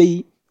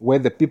stay where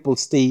the people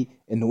stay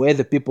and where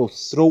the people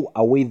throw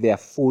away their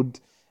food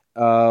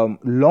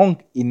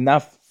long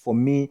enough for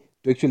me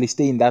to actually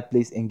stay in that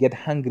place and get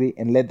hungry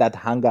and let that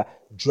hunger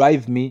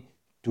drive me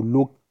to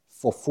look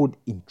for food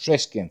in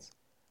trash cans.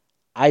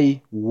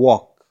 I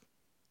walk,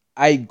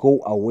 I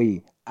go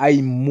away,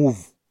 I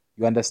move.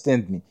 You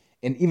understand me?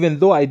 And even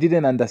though I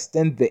didn't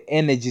understand the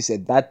energies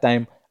at that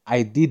time,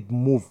 I did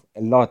move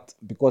a lot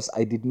because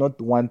I did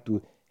not want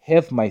to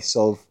have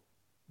myself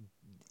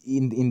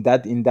in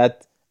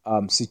that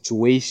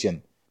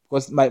situation,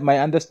 because my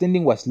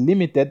understanding was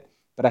limited,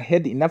 but I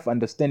had enough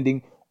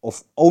understanding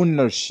of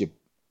ownership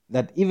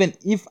that even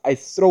if I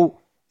throw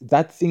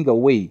that thing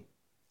away,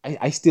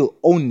 I still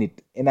own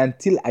it. And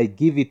until I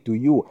give it to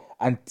you,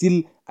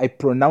 until I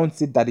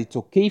pronounce it that it's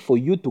okay for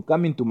you to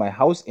come into my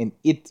house and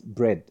eat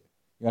bread,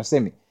 you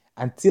understand me?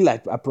 Until I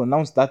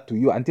pronounce that to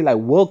you, until I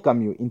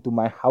welcome you into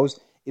my house,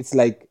 it's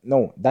like,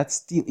 no,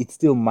 it's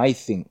still my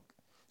thing.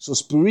 So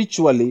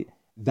spiritually,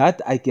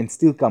 that I can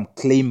still come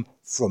claim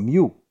from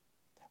you.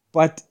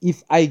 But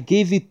if I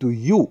gave it to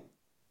you,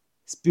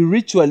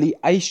 spiritually,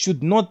 I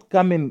should not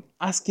come and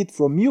ask it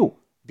from you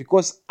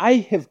because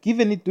I have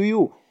given it to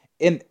you.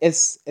 And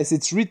as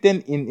it's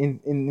written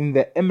in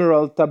the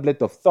Emerald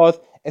Tablet of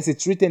Thoth, as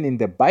it's written in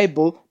the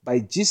Bible by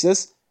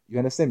Jesus, you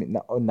understand me?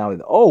 Now,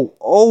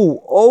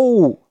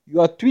 you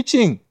are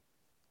twitching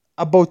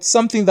about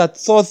something that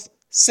Thoth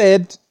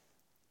said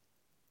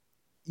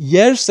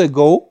years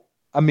ago.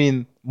 I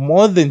mean,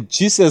 more than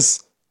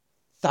Jesus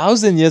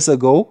 1,000 years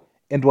ago,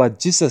 and what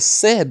Jesus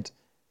said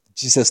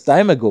Jesus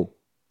time ago.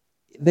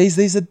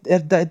 There's a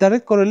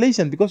direct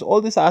correlation because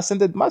all these are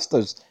ascended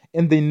masters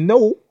and they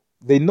know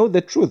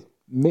the truth.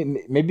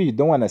 Maybe you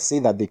don't want to say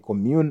that they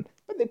commune,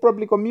 but they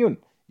probably commune.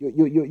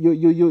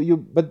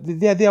 But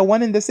they are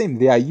one and the same.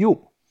 They are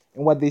you,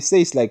 and what they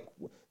say is like,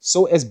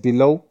 so as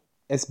below,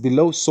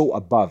 so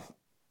above.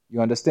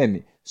 You understand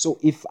me? So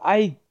if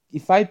I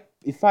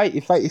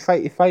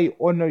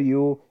honor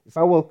you, if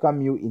I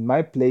welcome you in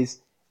my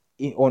place,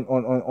 on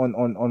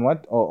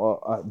what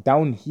or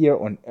down here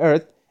on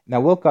earth, and I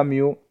welcome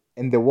you,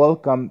 and the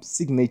welcome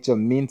signature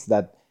means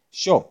that,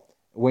 sure,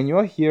 when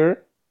you're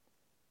here,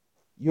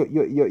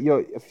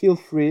 you feel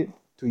free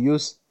to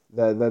use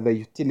the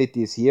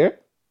utilities here.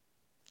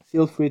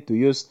 Feel free to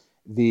use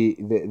the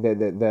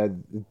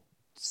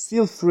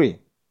feel free,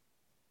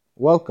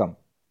 welcome.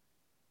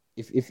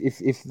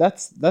 If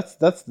that's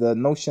the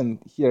notion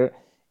here,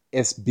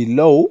 as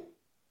below,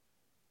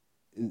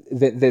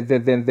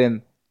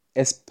 then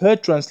as per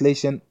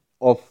translation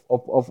of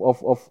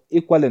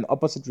equal and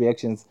opposite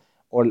reactions,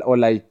 or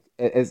like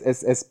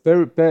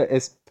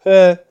as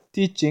per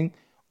teaching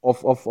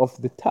of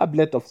the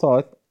tablet of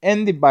thought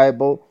and the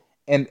Bible,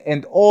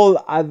 and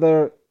all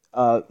other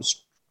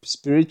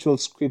spiritual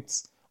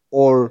scripts,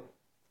 or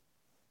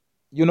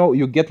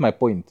you get my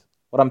point.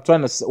 What I'm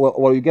trying to say,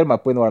 or you get my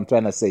point. What I'm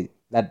trying to say,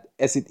 that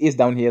as it is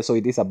down here, so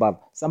it is above.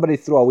 Somebody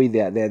threw away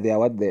their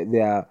what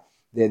their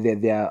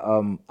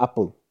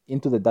apple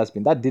into the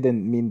dustbin. That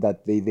didn't mean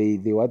that they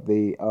what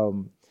they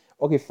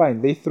okay,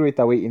 fine, they threw it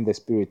away in the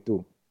spirit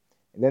too.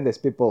 And then there's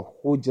people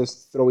who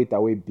just throw it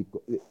away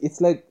because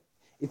it's like,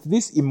 it's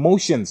these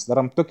emotions that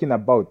I'm talking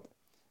about.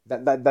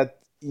 That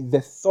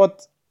the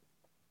thought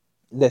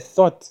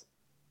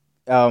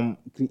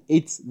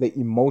creates the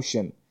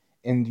emotion,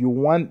 and you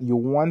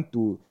want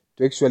to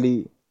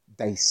actually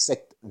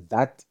dissect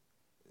that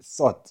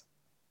thought.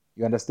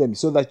 You understand me?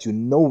 So that you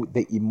know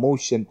the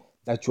emotion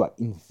that you are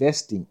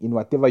investing in,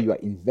 whatever you are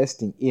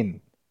investing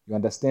in. You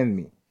understand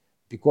me?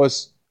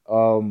 Because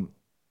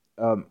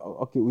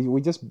okay,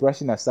 we just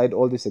brushing aside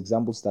all these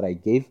examples that I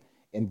gave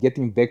and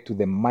getting back to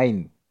the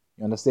mind.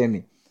 You understand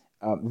me?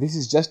 This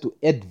is just to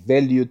add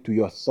value to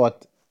your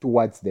thought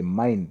towards the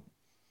mind,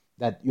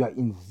 that you are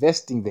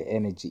investing the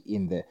energy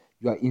in there.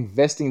 You are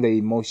investing the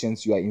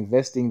emotions. You are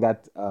investing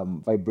that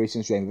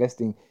vibrations. You are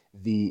investing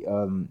the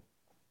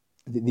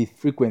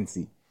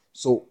frequency.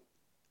 So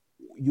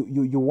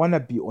you want to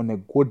be on a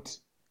good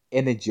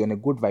energy, on a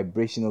good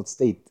vibrational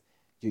state.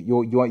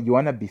 You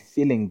want to be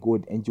feeling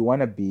good, and you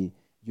want to be,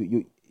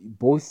 you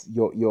both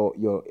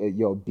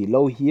your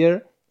below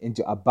here and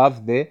your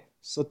above there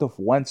sort of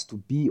wants to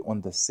be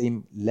on the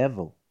same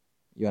level.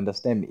 You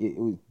understand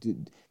me?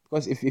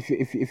 Because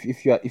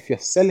if you're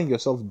selling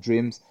yourself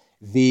dreams,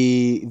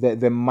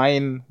 the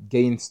mind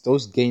gains,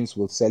 those gains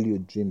will sell you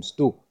dreams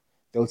too.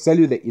 They'll sell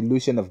you the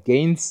illusion of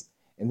gains,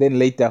 and then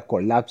later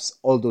collapse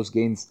all those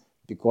gains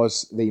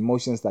because the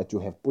emotions that you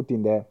have put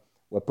in there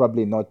were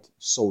probably not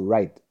so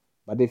right.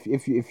 But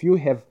if you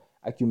have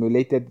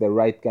accumulated the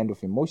right kind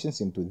of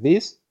emotions into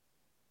this,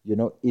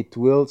 it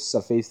will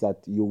suffice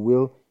that you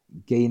will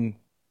gain,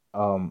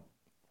 um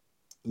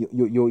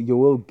you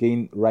will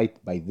gain right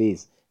by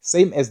this,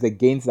 same as the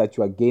gains that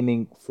you are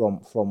gaining from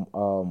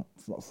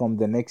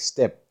the next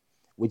step,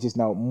 which is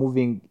now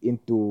moving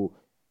into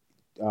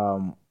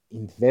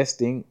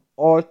investing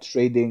or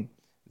trading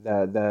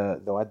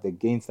the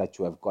gains that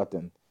you have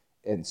gotten.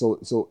 And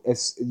so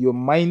as your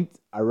mind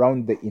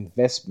around the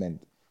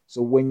investment,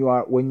 so when you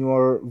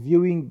are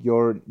viewing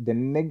the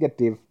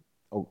negative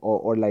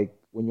or like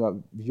when you are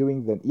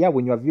viewing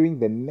when you are viewing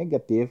the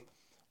negative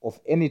of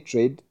any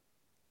trade,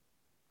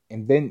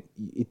 and then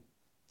it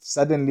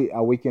suddenly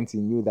awakens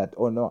in you that,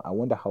 oh no, I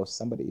wonder how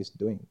somebody is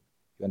doing.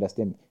 You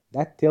understand me?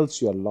 That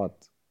tells you a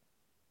lot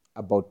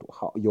about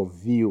how your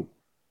view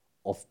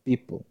of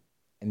people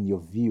and your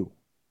view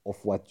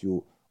of what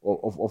you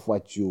of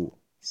what you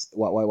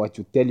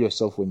tell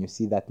yourself when you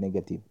see that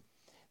negative.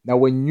 Now,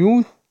 when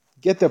you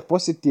get a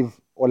positive,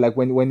 or like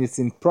when it's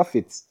in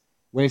profits,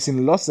 when it's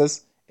in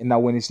losses, and now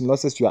when it's in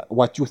losses,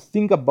 what you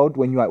think about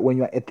when you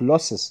are at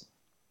losses,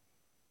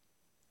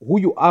 who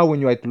you are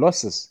when you're at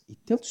losses, it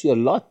tells you a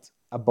lot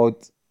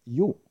about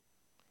you.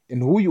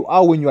 And who you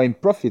are when you are in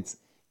profits,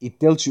 it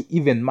tells you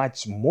even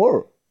much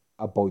more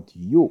about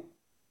you.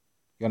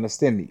 You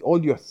understand me?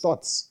 All your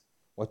thoughts,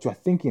 what you are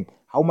thinking,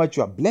 how much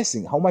you are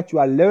blessing, how much you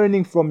are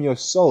learning from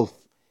yourself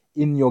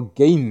in your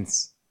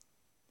gains,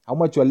 how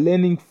much you are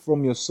learning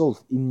from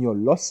yourself in your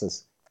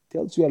losses,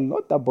 tells you a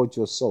lot about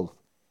yourself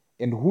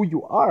and who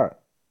you are,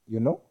 you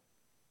know?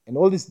 And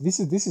all this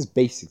is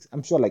basics.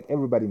 I'm sure like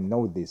everybody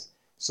know this.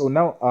 So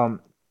now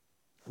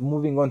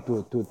moving on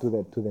to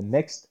the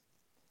next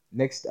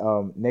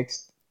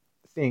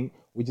thing,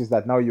 which is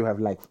that now you have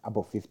like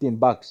about 15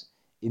 bucks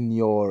in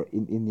your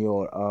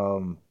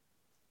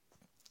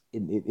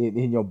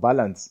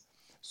balance.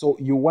 So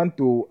you want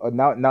to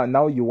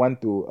now you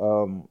want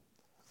to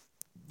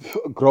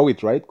grow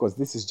it, right? Because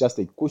this is just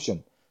a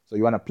cushion, so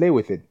you want to play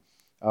with it.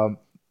 um,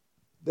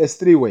 there's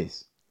three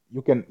ways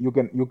you can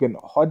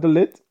hodl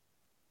it.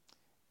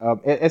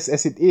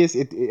 As it is,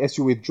 as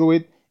you withdraw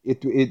it,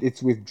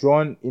 it's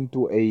withdrawn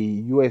into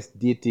a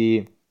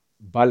USDT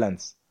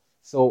balance.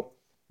 So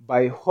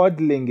by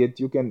hodling it,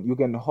 you can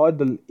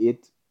hodl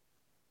it.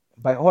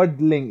 By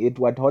hodling it,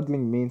 what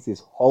hodling means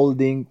is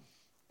holding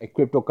a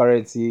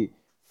cryptocurrency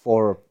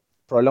for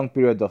prolonged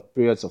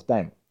periods of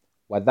time.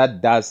 What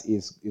that does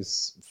is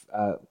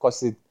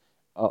cause it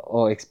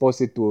or expose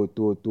it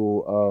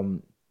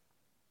to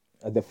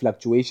the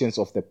fluctuations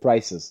of the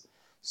prices.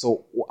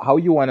 So how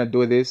you want to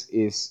do this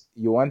is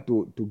you want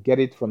to get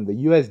it from the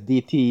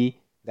USDT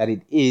that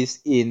it is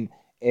in,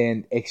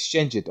 and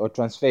exchange it or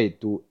transfer it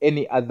to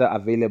any other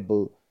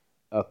available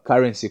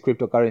currency,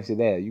 cryptocurrency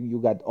there. You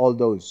got all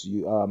those.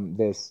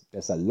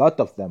 There's a lot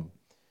of them.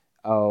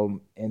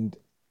 And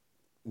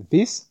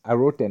this I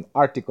wrote an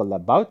article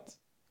about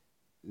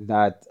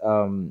that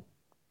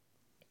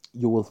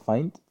you will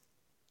find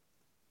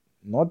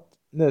not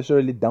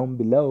necessarily down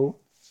below,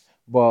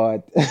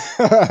 but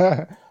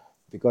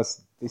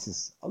because this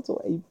is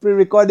also a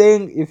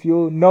pre-recording, if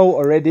you know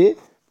already,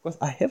 because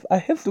I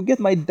have to get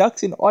my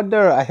ducks in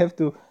order. I have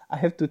to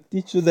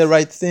teach you the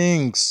right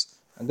things.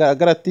 I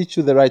gotta teach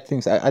you the right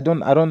things. I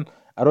don't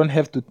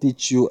have to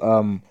teach you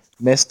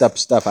messed up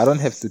stuff. I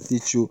don't have to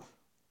teach you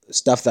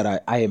stuff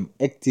that I am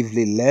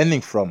actively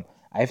learning from.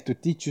 I have to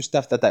teach you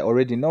stuff that I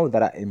already know,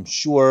 that I am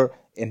sure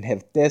and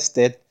have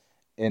tested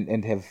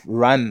and have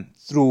run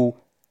through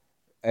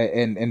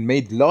and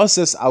made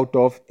losses out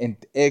of, and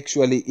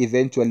actually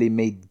eventually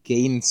made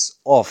gains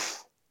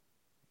of,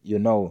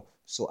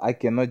 so I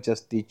cannot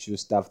just teach you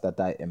stuff that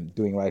I am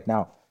doing right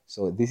now.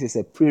 So this is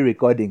a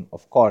pre-recording,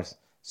 of course.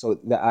 So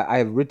I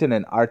have written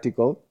an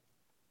article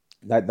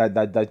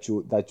that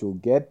you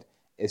get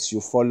as you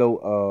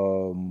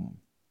follow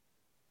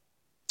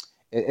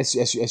as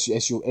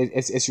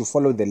you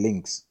follow the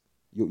links.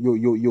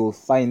 You'll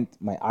find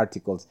my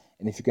articles.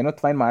 And if you cannot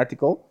find my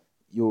article,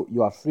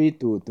 you are free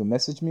to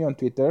message me on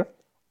Twitter,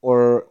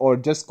 or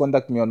just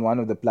contact me on one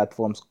of the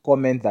platforms.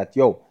 Comment that,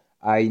 yo,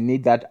 I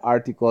need that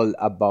article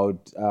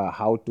about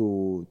how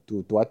to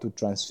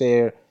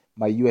transfer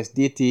my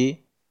USDT,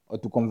 or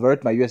to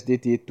convert my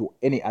USDT to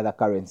any other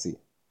currency,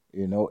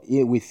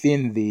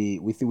 within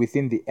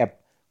the app.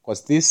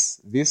 Because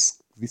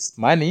this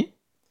money,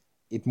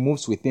 it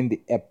moves within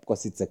the app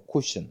because it's a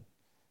cushion.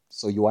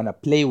 So you want to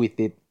play with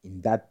it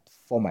in that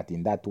format,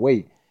 in that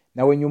way.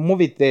 Now, when you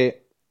move it there,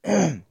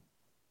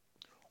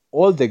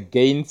 all the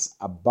gains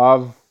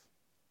above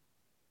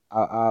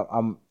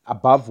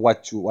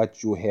what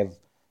you have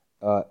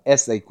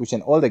as a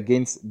cushion, all the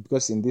gains,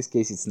 because in this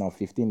case it's now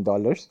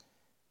 $15.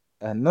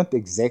 Not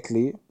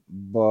exactly,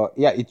 but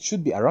yeah, it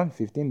should be around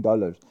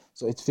 $15.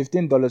 So it's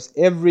 $15.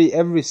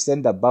 Every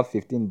cent above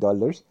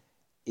 $15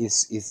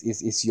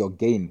 is your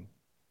gain.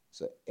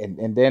 So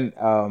and then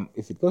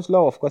if it goes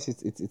low, of course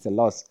it's a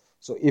loss.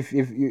 So if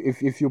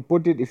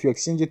you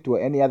exchange it to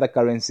any other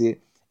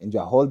currency, and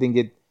you're holding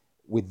it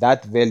with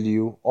that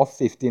value of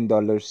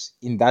 $15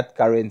 in that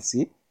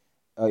currency,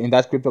 in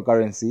that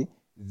cryptocurrency,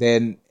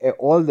 then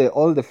all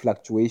the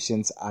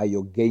fluctuations are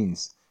your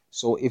gains.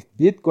 So if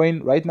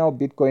Bitcoin right now,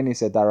 Bitcoin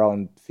is at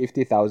around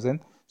 50,000.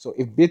 So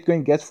if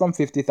Bitcoin gets from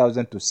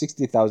 50,000 to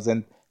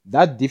 60,000,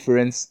 that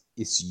difference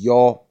is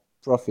your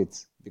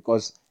profits,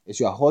 because as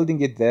you are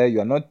holding it there, you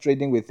are not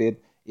trading with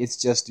it. It's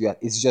just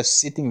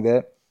sitting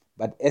there.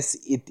 But as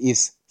it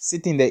is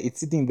sitting there, it's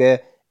sitting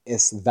there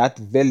as that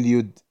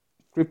valued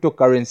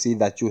cryptocurrency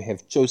that you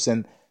have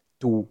chosen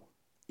to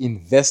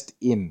invest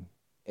in.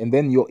 And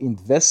then your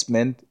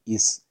investment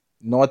is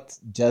not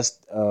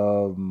just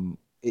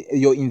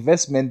your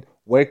investment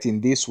works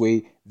in this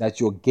way, that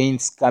your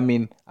gains come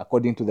in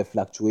according to the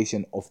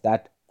fluctuation of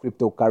that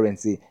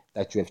cryptocurrency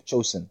that you have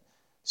chosen.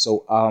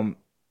 So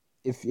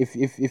if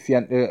you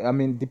I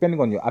mean, depending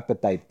on your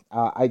appetite,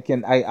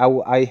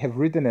 I have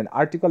written an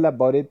article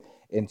about it,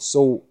 and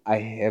so I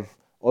have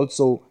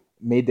also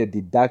made a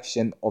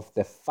deduction of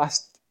the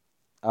fast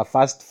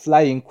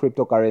flying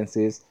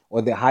cryptocurrencies,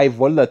 or the high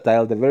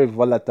volatile, the very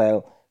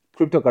volatile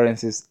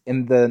cryptocurrencies,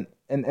 and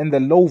the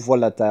low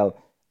volatile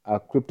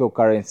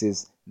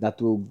cryptocurrencies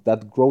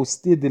that grow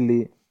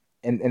steadily,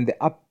 and the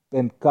up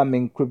and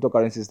coming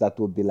cryptocurrencies that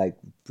will be like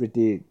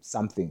pretty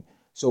something.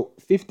 So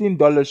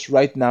 $15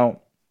 right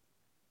now,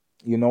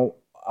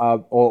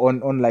 or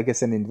on like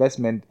as an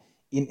investment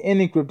in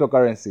any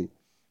cryptocurrency,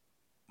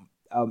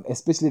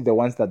 especially the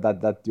ones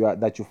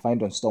that you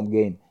find on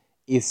StormGain,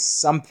 is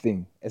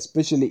something,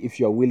 especially if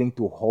you are willing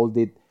to hold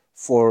it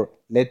for,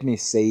 let me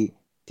say,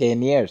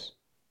 10 years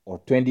or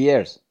 20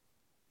 years.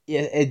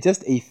 It's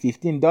just a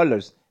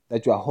 $15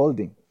 that you are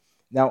holding.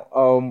 Now,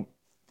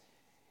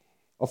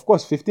 of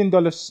course,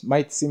 $15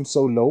 might seem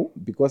so low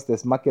because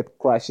there's market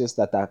crashes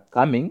that are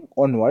coming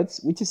onwards,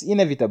 which is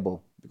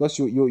inevitable because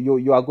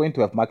you are going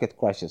to have market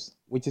crashes,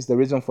 which is the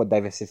reason for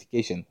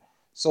diversification.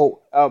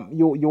 So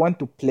you want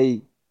to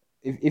play,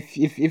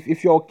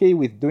 if you're okay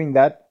with doing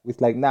that, with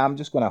like, nah, I'm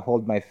just gonna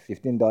hold my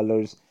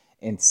 $15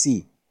 and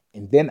see,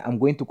 and then I'm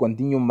going to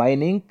continue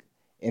mining,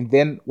 and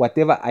then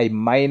whatever I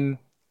mine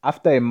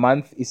after a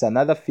month is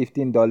another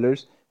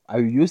 $15. I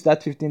will use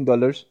that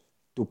 $15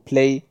 to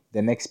play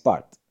the next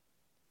part,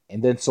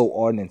 and then so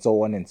on and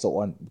so on and so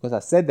on. Because I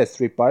said there's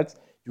three parts.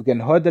 You can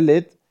hodl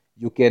it,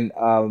 you can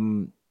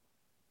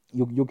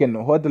you can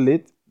hodl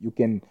it, you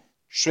can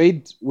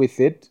trade with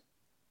it,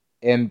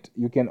 and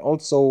you can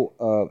also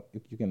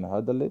you can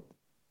hodl it,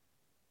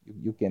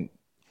 you can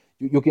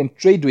you can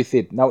trade with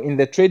it. Now in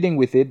the trading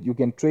with it, you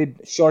can trade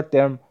short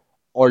term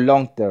or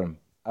long term.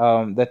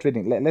 The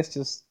trading. Let's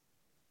just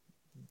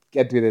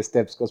get with the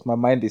steps because my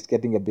mind is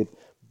getting a bit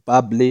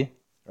bubbly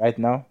right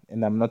now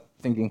and I'm not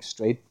thinking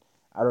straight.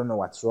 I don't know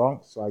what's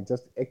wrong. So I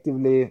just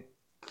actively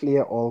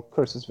clear all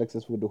curses,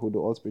 vexes, hoodoo,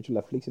 all spiritual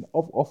affliction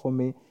off of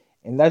me.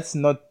 And that's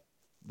not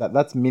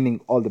that's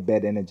meaning all the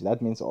bad energy.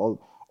 That means all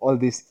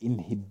these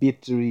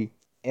inhibitory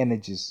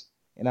energies.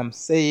 And I'm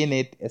saying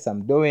it as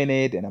I'm doing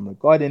it and I'm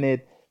recording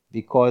it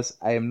because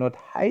I am not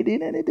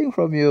hiding anything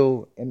from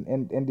you.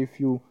 And if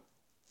you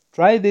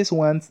try this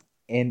once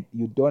and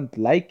you don't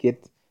like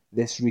it,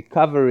 there's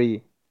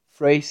recovery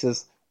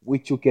phrases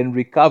which you can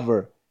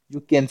recover. You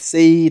can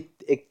say it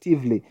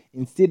actively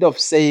instead of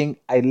saying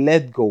I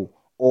let go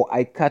or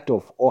I cut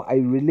off or I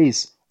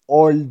release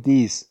all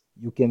these.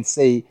 You can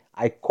say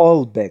I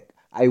call back,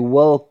 I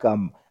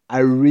welcome,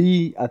 I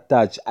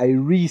reattach, I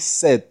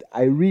reset,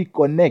 I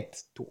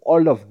reconnect to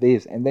all of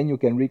this, and then you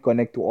can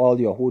reconnect to all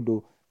your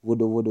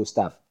voodoo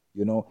stuff.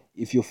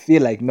 If you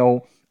feel like,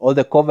 no, all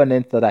the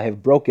covenants that I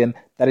have broken,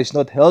 that is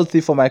not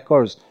healthy for my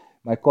cause,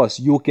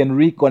 you can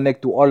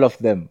reconnect to all of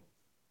them.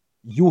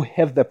 You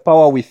have the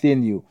power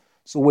within you.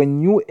 So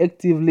when you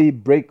actively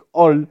break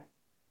all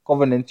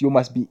covenants, you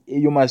must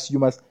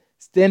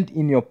stand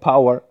in your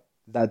power,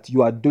 that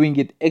you are doing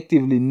it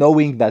actively,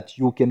 knowing that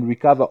you can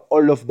recover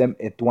all of them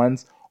at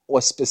once,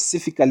 or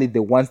specifically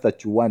the ones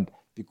that you want,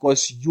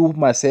 because you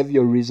must have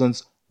your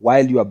reasons why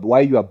you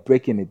are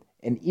breaking it.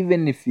 And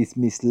even if it's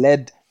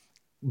misled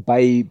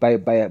by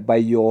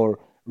your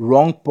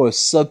wrong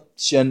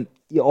perception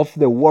of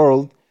the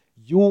world,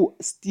 you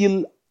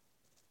still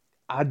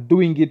are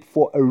doing it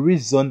for a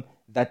reason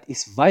that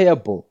is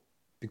viable,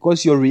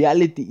 because your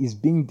reality is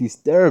being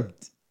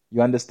disturbed.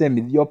 You understand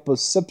me? Your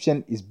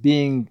perception is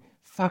being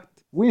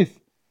fucked with.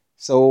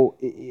 So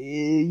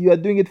you are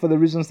doing it for the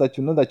reasons that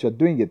you know that you're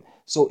doing it.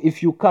 So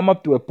if you come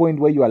up to a point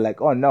where you are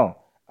like, oh no,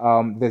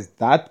 there's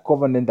that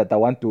covenant that I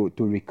want to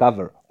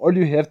recover, all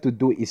you have to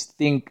do is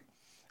think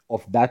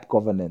of that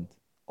covenant,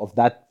 of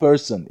that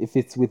person. If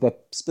it's with a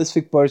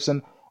specific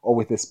person or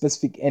with a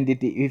specific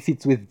entity, if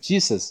it's with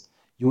Jesus,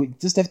 you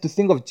just have to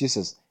think of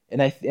Jesus.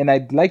 And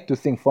I'd like to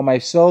think for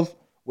myself,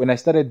 when I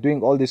started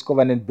doing all this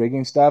covenant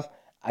breaking stuff,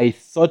 I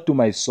thought to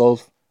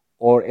myself,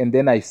 and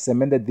then I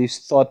cemented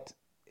this thought,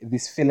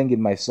 this feeling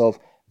in myself,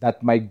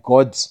 that my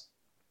gods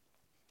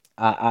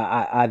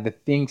are the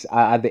things,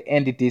 are the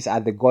entities,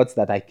 are the gods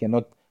that I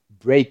cannot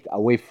break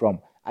away from.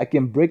 I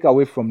can break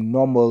away from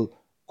normal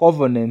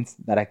covenants,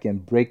 that I can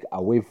break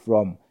away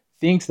from.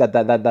 Things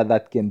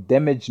that can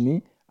damage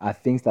me are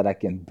things that I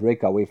can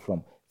break away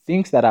from.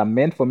 Things that are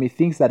meant for me,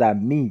 things that are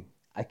me,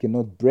 I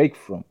cannot break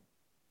from.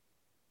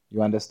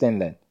 You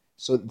understand that?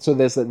 So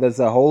there's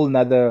a whole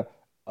nother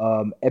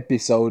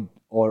episode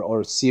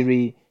or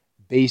series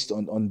based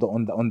on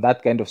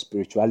that kind of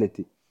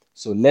spirituality.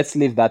 So let's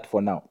leave that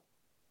for now.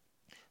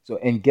 So,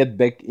 and get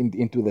back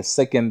into the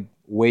second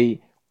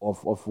way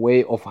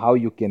of how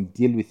you can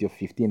deal with your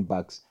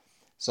 $15.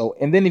 So,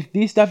 and then if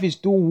this stuff is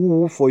too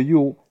woo for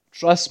you,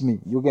 trust me,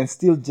 you can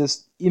still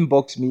just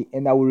inbox me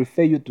and I will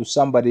refer you to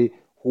somebody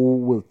who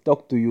will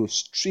talk to you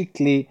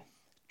strictly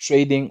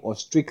trading or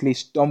strictly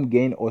storm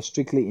gain or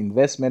strictly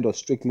investment or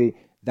strictly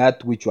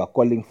that which you are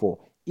calling for.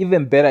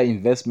 Even better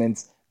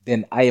investments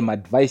than I am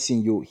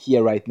advising you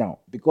here right now.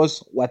 Because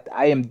what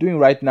I am doing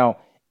right now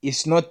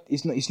is not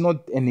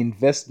an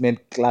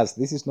investment class.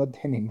 This is not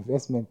an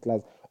investment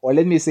class. Or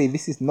let me say,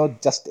 this is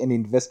not just an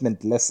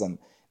investment lesson.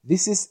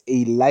 This is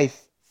a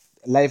life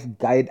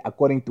guide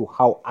according to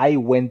how I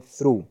went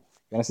through.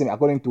 You understand me?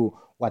 According to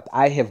what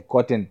I have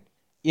gotten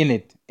in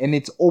it. And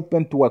it's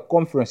open to a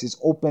conference, it's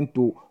open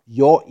to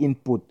your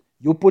input.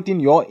 You put in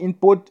your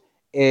input,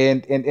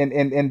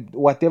 and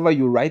whatever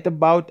you write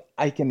about,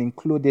 I can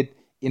include it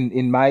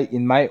in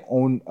my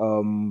own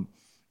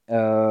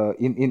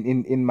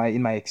in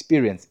my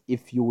experience.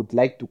 If you would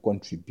like to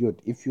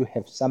contribute, if you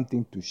have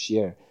something to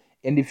share,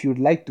 and if you'd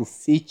like to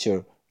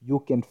feature, you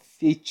can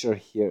feature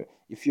here.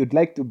 If you'd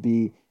like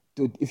me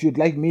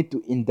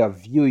to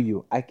interview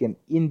you, I can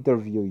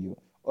interview you.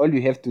 All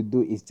you have to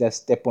do is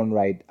just step on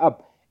right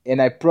up,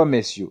 and I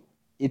promise you,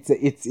 it's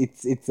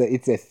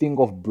a thing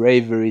of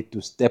bravery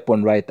to step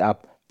on right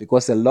up,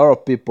 because a lot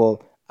of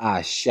people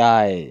are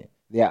shy.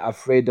 They are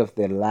afraid of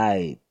the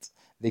light.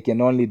 They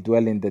can only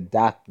dwell in the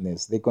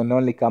darkness. They can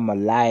only come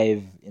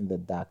alive in the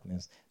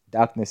darkness.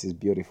 Darkness is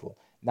beautiful.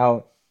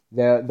 Now,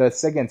 the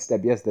second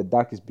step, yes, the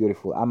dark is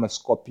beautiful. I'm a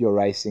Scorpio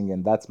rising,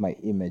 and that's my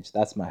image.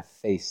 That's my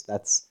face.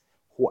 That's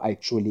who I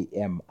truly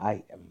am.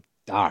 I am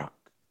dark.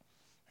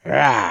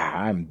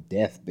 I'm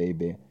death,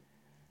 baby.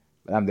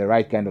 But I'm the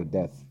right kind of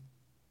death.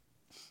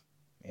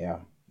 Yeah.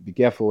 Be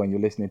careful when you're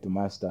listening to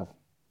my stuff.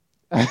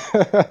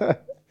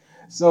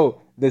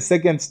 So the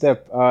second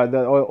step,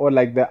 or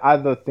like the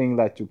other thing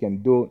that you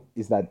can do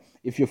is that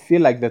if you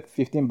feel like that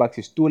 $15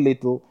 is too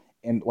little,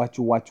 and what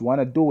you want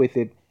to do with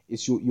it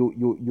is you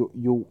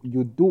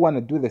do want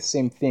to do the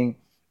same thing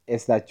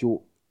as that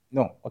you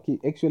no okay,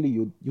 actually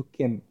you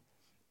can.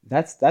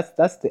 That's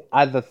the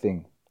other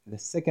thing. The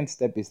second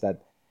step is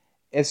that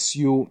as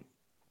you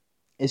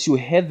as you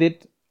have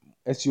it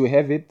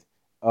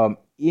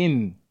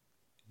in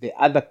the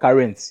other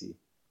currency,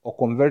 or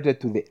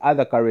converted to the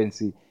other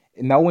currency.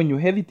 And now, when you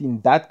have it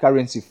in that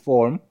currency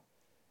form,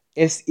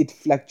 as it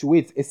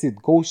fluctuates, as it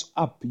goes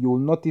up, you will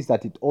notice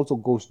that it also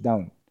goes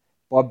down.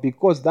 But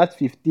because that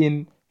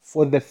 15,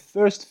 for the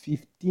first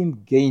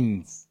 15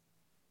 gains,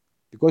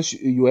 because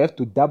you have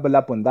to double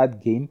up on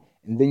that gain,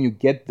 and then you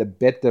get the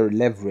better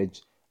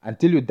leverage.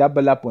 Until you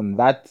double up on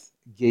that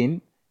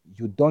gain,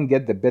 you don't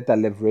get the better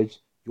leverage.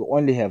 You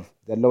only have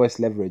the lowest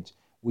leverage,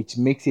 which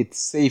makes it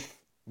safe,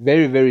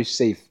 very, very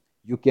safe.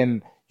 You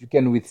can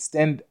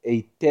withstand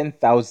a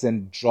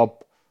 10,000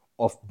 drop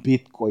of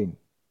Bitcoin.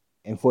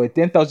 And for a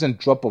 10,000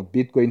 drop of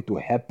Bitcoin to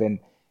happen,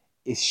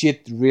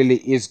 shit really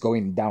is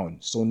going down.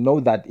 So know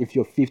that if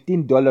your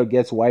 $15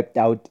 gets wiped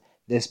out,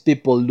 there's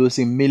people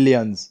losing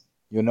millions.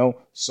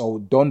 So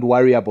don't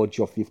worry about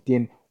your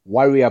 15.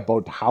 Worry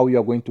about how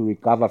you're going to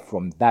recover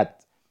from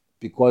that,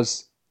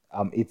 because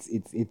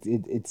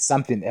it's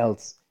something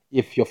else.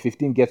 If your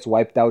 15 gets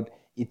wiped out,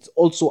 it's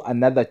also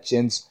another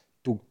chance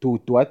to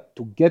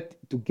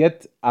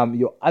get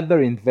your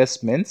other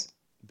investments,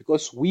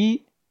 because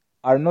we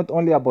are not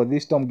only about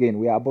this term gain,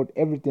 we are about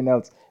everything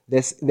else.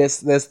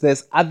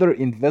 There's other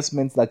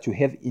investments that you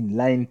have in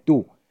line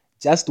too,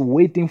 just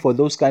waiting for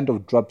those kind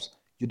of drops.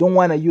 You don't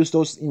want to use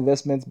those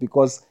investments,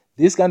 because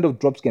these kind of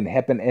drops can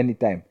happen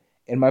anytime.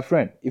 And my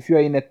friend, if you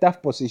are in a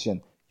tough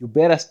position, you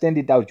better stand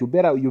it out. You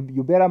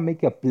better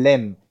make a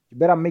plan. You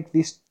better make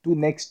this two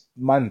next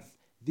month,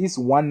 this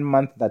 1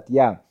 month, that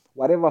yeah,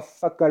 whatever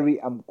fuckery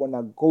I'm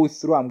gonna go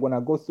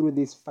through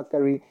this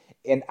fuckery,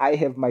 and I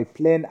have my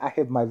plan, I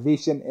have my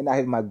vision, and I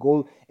have my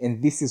goal,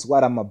 and this is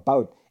what I'm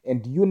about.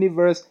 And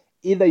universe,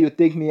 either you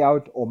take me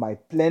out, or my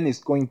plan is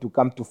going to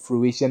come to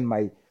fruition.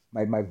 My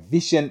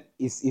vision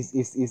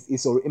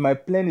my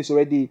plan is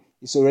already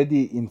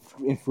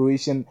in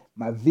fruition.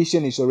 My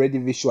vision is already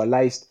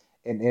visualized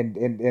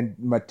and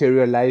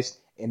materialized,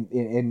 and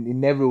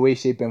in every way,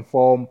 shape, and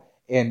form.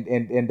 And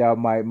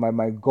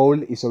my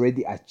goal is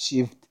already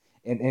achieved.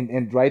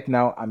 And right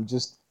now, I'm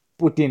just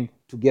putting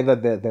together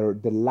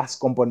the last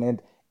component,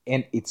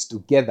 and it's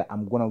together.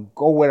 I'm gonna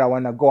go where I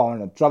wanna go. I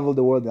wanna travel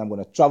the world. And I'm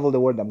gonna travel the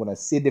world. I'm gonna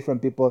see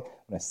different people.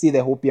 I'm gonna see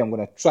the Hopi. I'm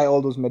gonna try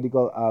all those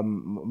medical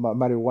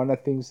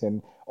marijuana things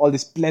and all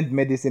this plant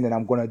medicine, and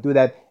I'm gonna do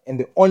that. And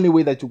the only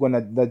way that you're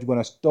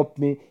gonna stop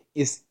me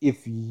is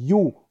if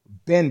you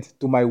bend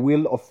to my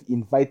will of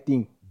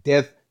inviting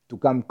death to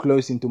come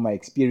close into my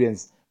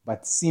experience.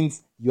 But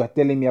since you are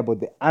telling me about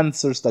the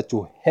answers that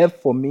you have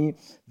for me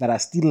that are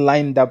still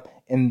lined up,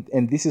 and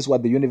this is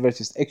what the universe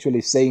is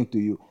actually saying to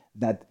you,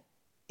 that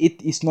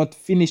it is not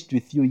finished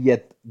with you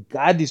yet.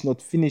 God is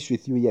not finished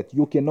with you yet.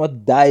 You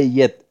cannot die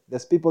yet.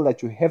 There's people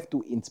that you have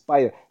to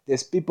inspire.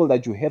 There's people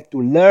that you have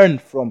to learn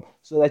from,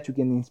 so that you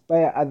can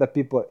inspire other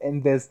people.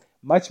 And there's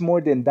much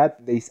more than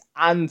that. There's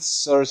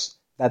answers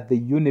that the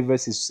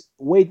universe is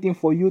waiting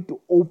for you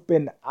to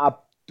open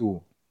up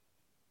to.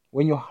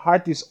 When your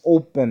heart is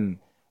open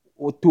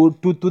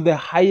to the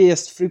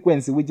highest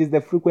frequency, which is the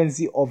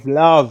frequency of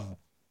love.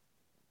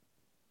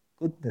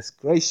 Goodness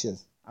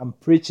gracious, I'm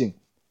preaching.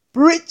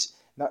 Preach!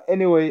 Now,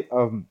 anyway,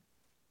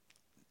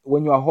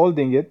 when you are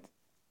holding it,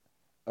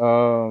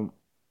 um,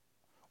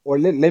 or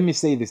let me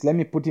say this, let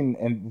me put in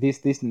and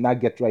this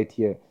nugget right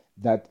here,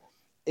 that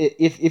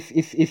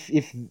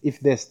if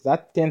there's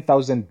that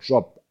 10,000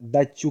 drop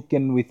that you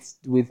can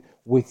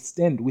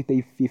withstand with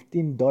a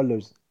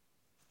 $15,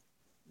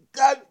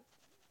 God,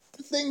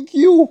 thank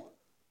you.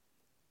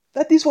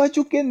 That is what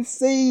you can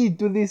say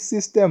to this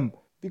system,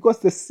 because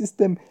the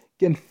system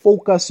can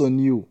focus on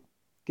you,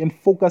 can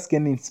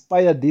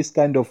inspire this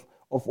kind of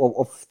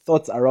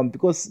thoughts around,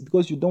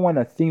 because you don't want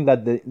to think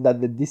that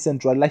the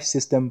decentralized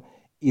system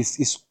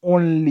is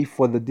only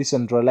for the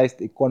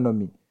decentralized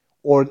economy,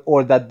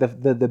 or that the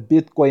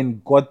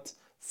Bitcoin got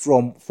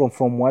from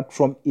what,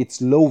 from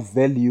its low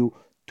value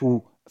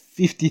to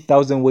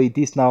 50,000 where it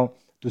is now,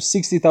 to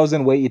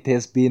 60,000 where it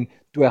has been,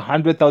 to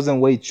 100,000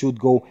 where it should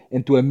go,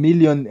 and to a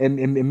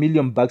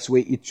million bucks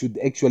where it should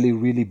actually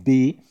really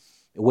be,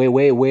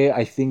 where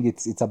I think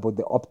it's about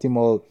the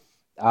optimal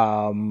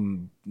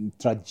um,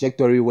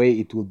 trajectory where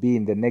it will be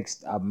in the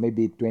next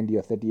maybe 20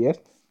 or 30 years.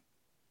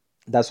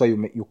 That's why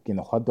you can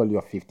hodl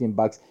your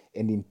 $15,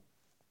 and in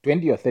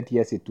 20 or 30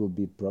 years it will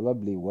be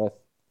probably worth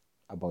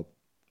about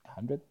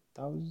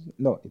 100,000.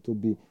 No, it will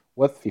be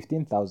worth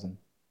 15,000.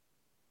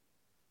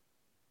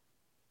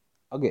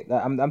 Okay,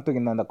 I'm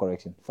taking another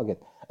correction.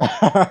 Forget.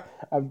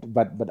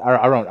 But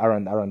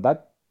around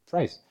that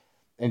price,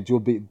 and you'll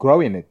be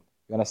growing it.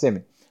 You understand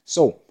me?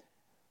 So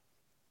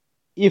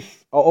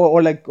if,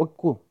 or like, oh,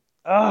 cool,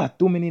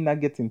 too many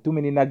nuggets and too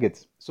many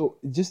nuggets. So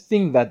just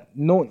think that,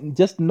 no,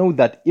 just know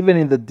that even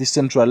in the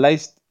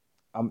decentralized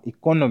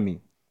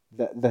economy,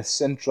 the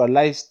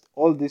centralized,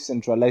 all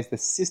decentralized, the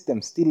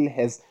system still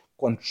has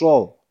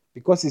control,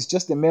 because it's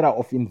just a matter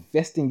of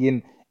investing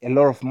in a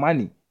lot of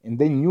money, and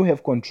then you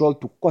have control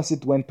to cause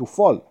it when to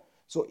fall.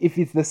 So if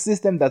it's the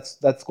system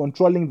that's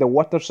controlling the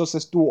water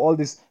sources too, all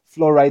this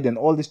fluoride and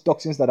all these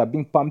toxins that are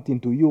being pumped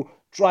into you,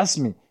 trust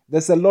me,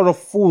 there's a lot of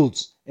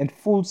fools, and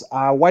fools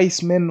are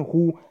wise men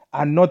who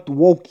are not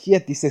woke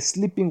yet. It's a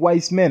sleeping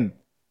wise man.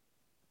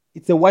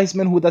 It's a wise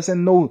man who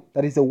doesn't know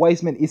that he's a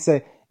wise man. It's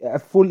a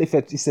fool if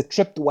it's a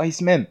trapped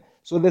wise man.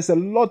 So there's a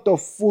lot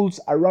of fools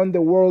around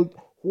the world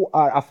who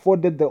are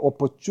afforded the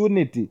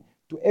opportunity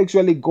to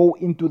actually go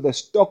into the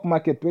stock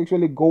market, to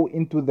actually go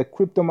into the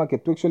crypto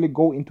market, to actually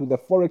go into the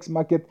forex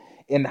market.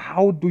 And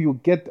how do you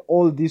get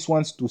all these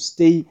ones to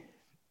stay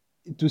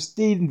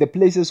in the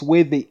places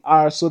where they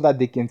are, so that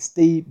they can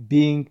stay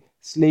being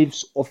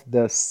slaves of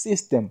the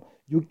system?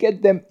 You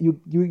get them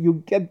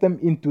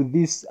into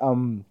these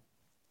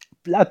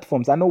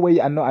platforms. I know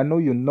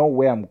you know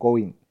where I'm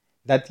going.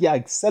 That,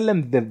 yeah, sell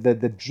them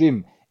the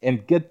dream,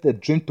 and get the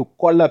dream to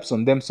collapse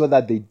on them, so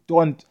that they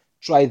don't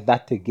try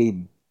that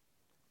again,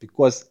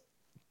 because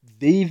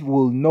they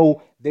will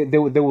know, they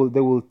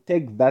will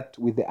take that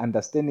with the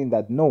understanding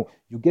that, no,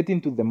 you get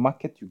into the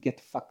market, you get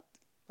fucked.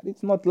 But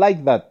it's not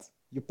like that.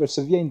 You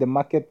persevere in the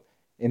market,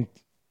 and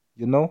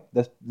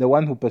the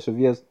one who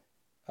perseveres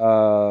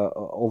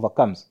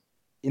overcomes,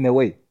 in a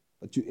way.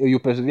 But you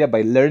persevere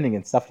by learning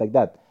and stuff like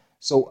that.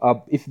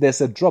 So if there's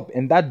a drop,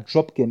 and that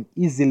drop can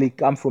easily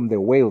come from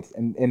the whales,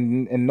 and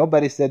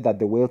nobody said that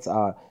the whales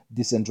are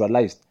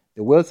decentralized.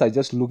 The whales are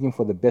just looking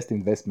for the best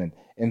investment.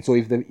 And so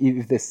if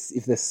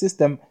the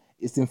system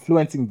is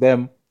influencing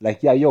them,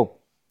 like, yeah, yo,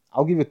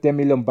 I'll give you 10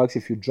 million bucks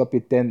if you drop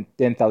it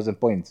 10,000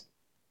 points.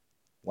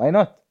 Why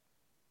not?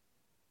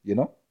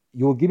 You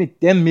will give me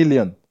 10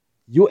 million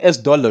US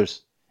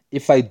dollars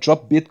if I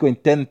drop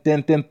Bitcoin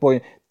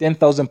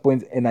 10,000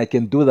 points, and I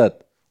can do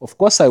that. Of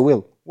course I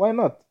will. Why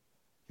not?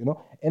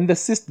 And the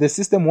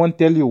system won't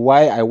tell you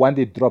why I want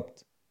it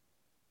dropped.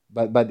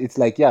 But it's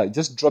like, yeah,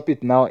 just drop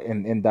it now,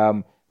 and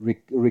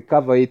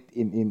recover it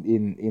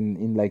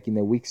in like in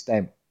a week's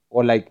time.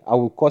 Or like, I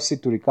will cause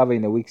it to recover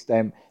in a week's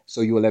time,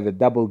 so you will have a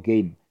double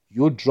gain.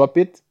 You drop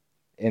it,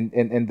 and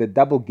the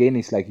double gain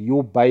is like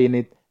you buying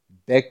it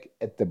back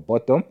at the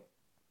bottom.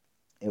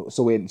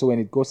 So when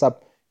it goes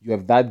up, you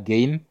have that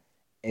gain.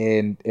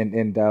 And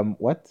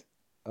what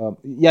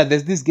yeah,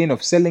 there's this gain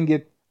of selling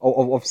it,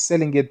 of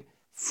selling it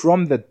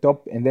from the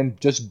top, and then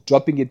just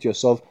dropping it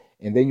yourself,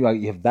 and then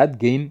you have that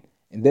gain,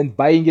 and then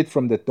buying it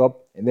from the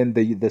top, and then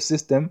the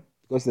system,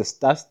 because the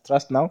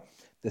trust now,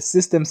 the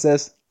system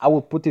says, I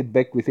will put it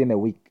back within a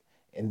week,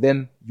 and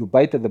then you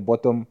buy it at the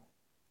bottom.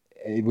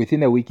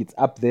 Within a week it's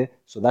up there,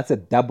 so that's a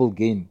double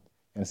gain.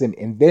 You understand?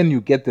 And then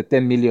you get the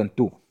 10 million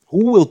too.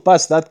 Who will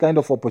pass that kind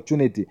of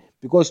opportunity?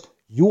 Because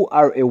you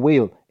are a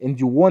whale, and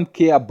you won't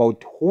care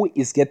about who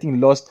is getting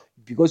lost,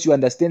 because you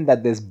understand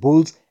that there's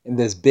bulls and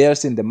there's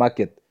bears in the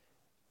market.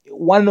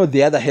 One or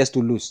the other has to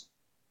lose.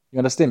 You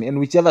understand me? And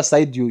whichever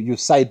side you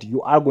side,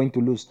 you are going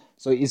to lose.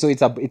 So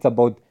it's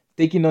about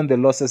taking on the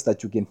losses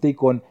that you can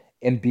take on,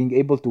 and being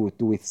able to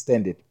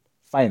withstand it.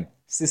 Fine.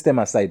 System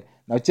aside.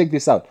 Now check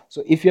this out.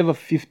 So if you have a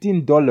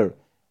 $15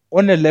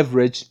 on a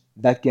leverage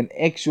that can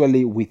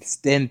actually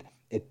withstand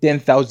a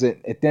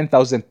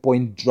 10,000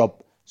 point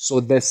drop, so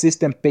the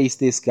system pays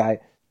this guy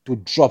to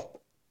drop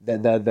the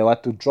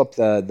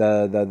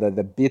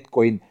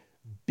Bitcoin,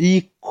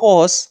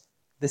 because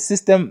The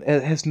system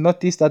has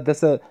noticed that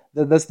there's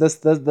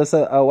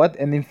a what,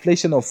 an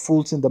inflation of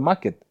fools in the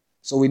market.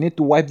 So we need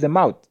to wipe them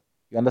out.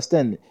 You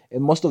understand?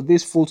 And most of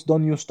these fools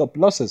don't use stop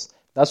losses.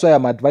 That's why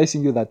I'm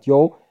advising you that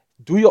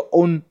do your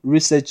own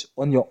research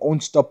on your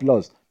own stop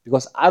loss.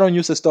 Because I don't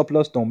use a stop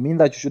loss don't mean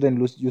that you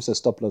shouldn't use a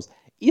stop loss.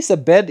 It's a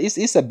bad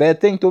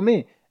thing to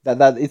me.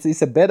 That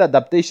it's a bad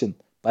adaptation,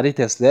 but it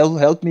has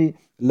helped me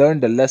learn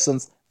the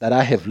lessons that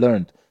I have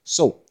learned.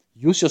 So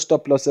use your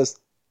stop losses,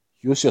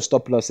 use your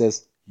stop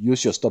losses,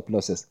 use your stop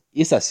losses.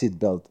 It's a seat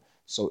belt.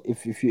 So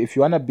if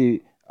you wanna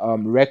be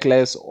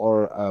reckless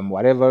or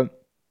whatever,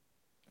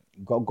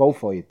 go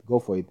for it, go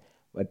for it.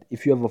 But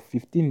if you have a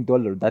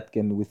 $15 that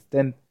can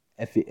withstand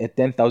a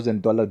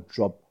 $10,000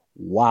 drop,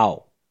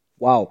 wow,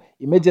 wow!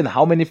 Imagine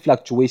how many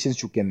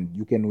fluctuations you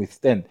can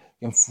withstand.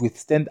 You can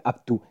withstand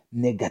up to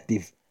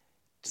negative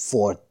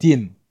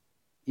 14.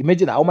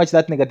 Imagine how much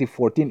that negative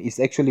 14 is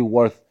actually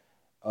worth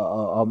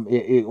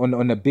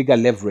on a bigger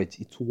leverage.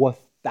 It's worth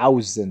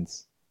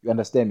thousands. You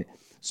understand me?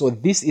 So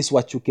this is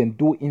what you can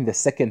do in the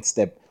second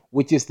step,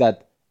 which is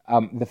that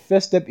the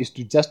first step is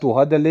to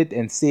huddle it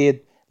and see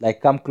it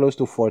like come close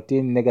to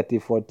 14,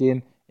 negative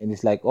 14, and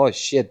it's like, oh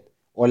shit,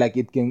 or like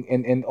it can,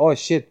 and oh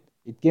shit,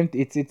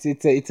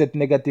 it's at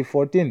negative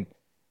 14.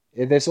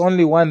 There's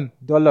only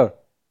 $1.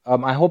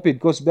 I hope it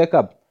goes back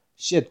up.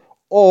 Shit.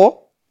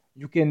 Or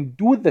you can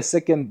do the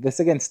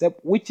second step,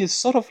 which is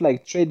sort of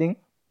like trading,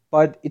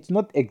 but it's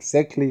not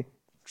exactly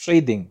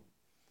trading,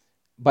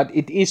 but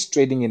it is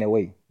trading in a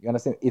way. You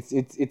understand?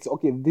 It's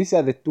okay. These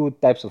are the two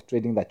types of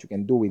trading that you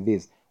can do with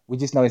this,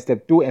 which is now in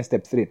step 2 and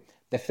step 3.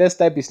 The first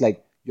type is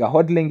like you are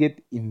hodling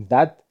it in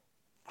that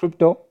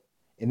crypto,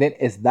 and then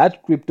as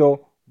that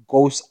crypto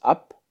goes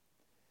up,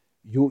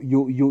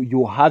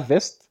 you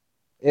harvest.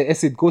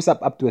 As it goes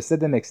up to a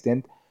certain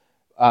extent,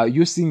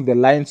 using the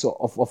lines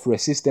of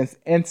resistance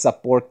and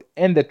support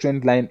and the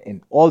trend line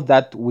and all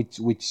that which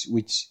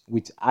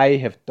I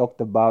have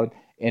talked about,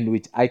 and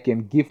which I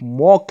can give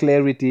more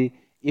clarity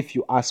if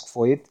you ask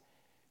for it.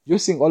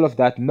 Using all of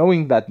that,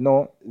 knowing that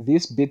no,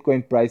 this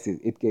Bitcoin price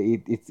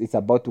it's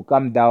about to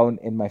come down,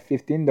 and my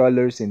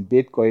 $15 in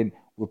Bitcoin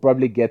will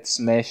probably get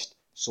smashed.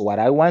 So what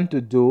I want to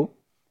do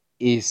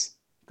is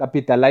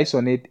capitalize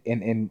on it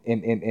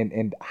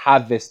and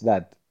harvest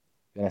that.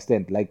 You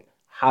understand? Like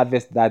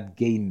harvest that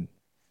gain.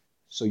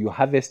 So you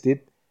harvest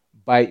it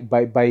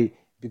by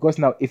because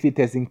now if it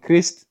has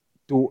increased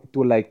to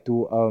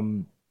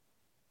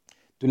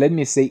let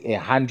me say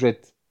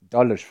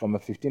 $100, from a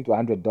 15 to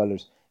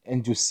 $100,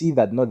 and you see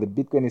that no, the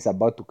Bitcoin is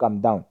about to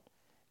come down,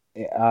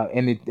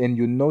 and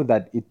you know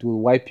that it will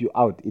wipe you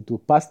out, it will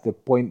pass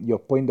your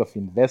point of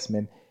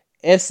investment,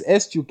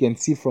 as you can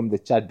see from the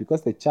chart,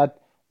 because the chart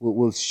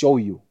will show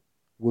you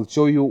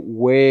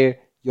where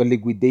your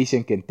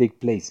liquidation can take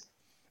place,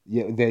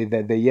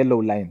 the yellow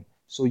line.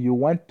 So you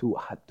want to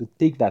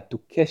take that to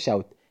cash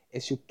out.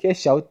 As you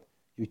cash out,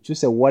 you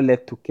choose a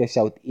wallet to cash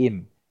out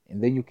in,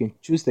 and then you can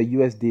choose the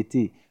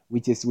USDT,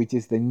 which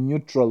is the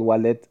neutral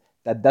wallet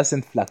that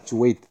doesn't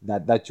fluctuate,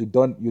 that you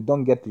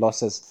don't get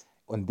losses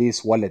on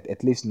this wallet,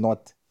 at least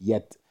not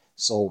yet.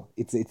 So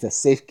it's a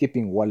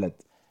safekeeping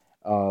wallet.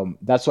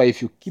 That's why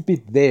if you keep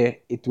it there,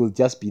 it will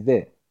just be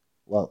there.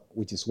 Well,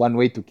 which is one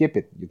way to keep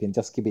it. You can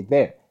just keep it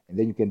there, and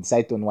then you can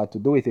decide on what to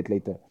do with it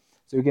later.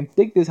 So you can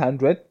take this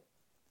 100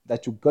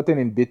 that you've gotten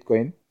in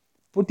Bitcoin,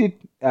 put it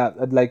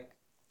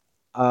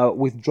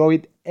withdraw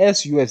it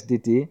as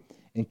USDT,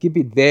 and keep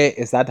it there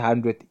as that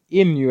 100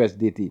 in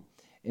USDT.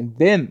 And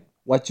then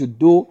what you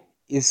do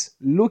is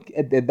look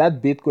at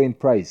that Bitcoin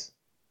price,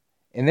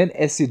 and then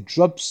as it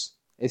drops,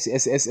 as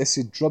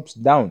it drops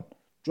down,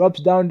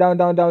 down, down, down,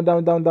 down,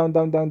 down, down,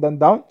 down, down, down,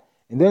 down,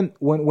 and then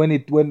when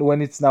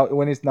it's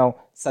now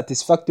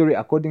satisfactory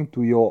according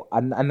to your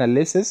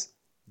analysis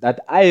that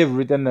I have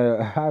written,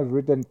 I've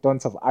written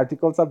tons of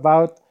articles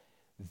about.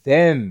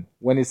 Then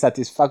when it's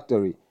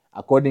satisfactory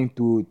according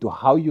to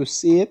how you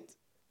see it,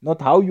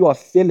 not how you are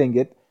feeling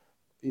it,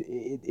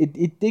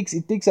 it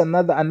takes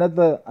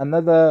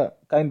another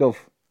kind of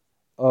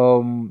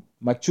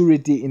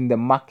maturity in the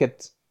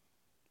market,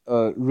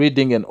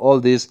 reading and all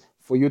this,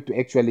 for you to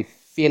actually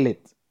feel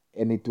it,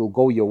 and it will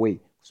go your way.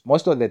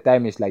 Most of the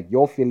time it's like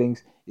your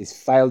feelings is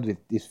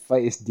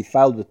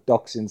defiled with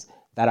toxins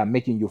that are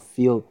making you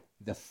feel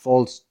the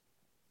false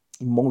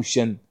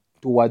emotion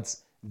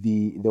towards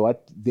the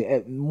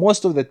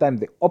most of the time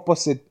the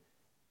opposite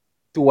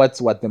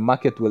towards what the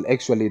market will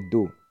actually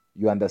do.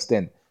 You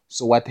understand?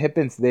 So what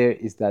happens there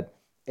is that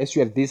as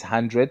you have this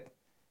 100,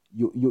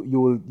 you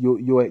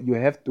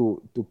have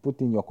to put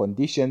in your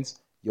conditions,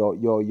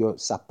 your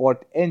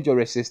support and your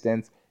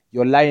resistance,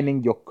 your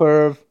lining, your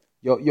curve,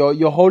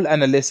 your whole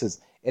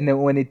analysis. And then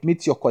when it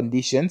meets your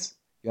conditions,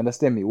 you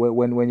understand me?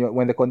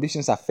 When the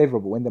conditions are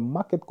favorable, when the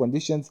market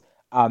conditions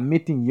are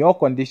meeting your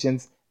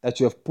conditions that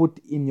you have put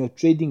in your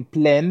trading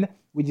plan,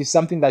 which is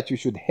something that you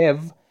should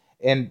have,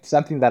 and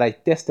something that I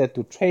tested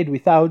to trade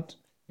without.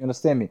 You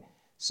understand me?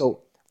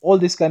 So all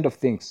these kind of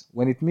things,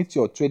 when it meets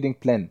your trading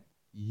plan,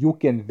 you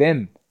can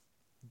then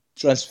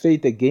transfer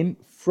it again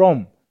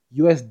from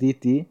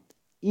USDT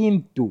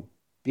into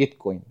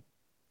Bitcoin.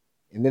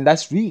 And then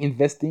that's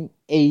reinvesting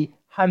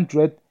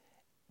 100,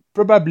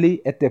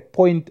 probably at a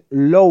point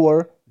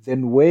lower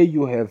than where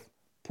you have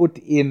put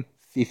in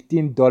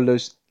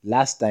 $15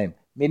 last time,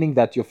 meaning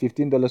that your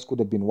 $15 could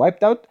have been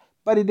wiped out,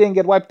 but it didn't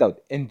get wiped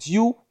out, and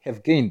you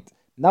have gained.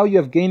 Now you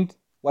have gained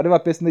whatever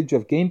percentage you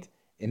have gained,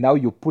 and now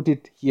you put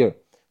it here.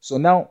 So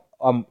now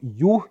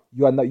you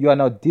are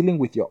now dealing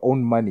with your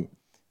own money.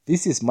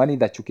 This is money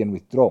that you can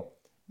withdraw.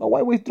 But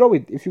why withdraw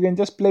it if you can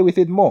just play with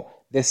it more?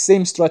 The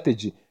same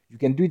strategy. You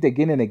can do it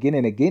again and again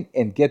and again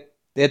and get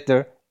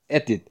better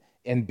at it.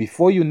 And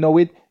before you know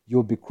it,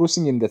 you'll be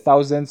cruising in the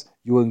thousands.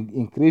 You will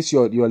increase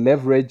your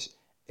leverage,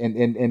 and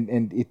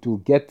it will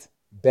get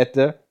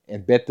better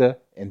and better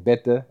and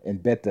better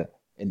and better.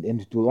 And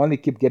it will only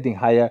keep getting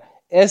higher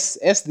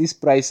as these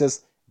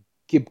prices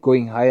keep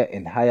going higher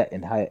and higher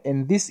and higher.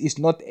 And this is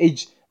not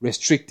age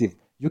restrictive.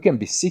 You can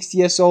be 60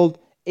 years old,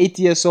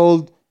 80 years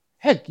old.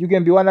 Heck, you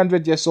can be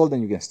 100 years old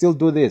and you can still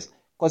do this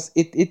because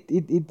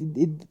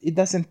it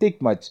doesn't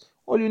take much.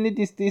 All you need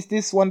is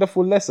this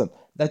wonderful lesson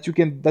that you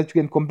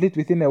can complete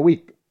within a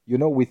week.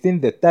 Within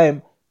the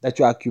time that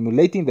you are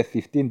accumulating the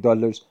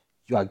 $15,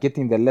 you are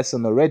getting the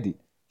lesson already.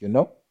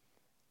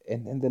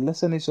 And the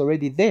lesson is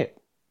already there.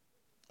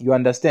 You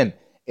understand?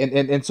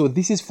 And so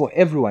this is for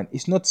everyone.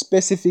 It's not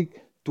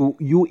specific to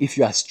you if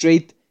you are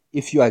straight,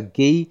 if you are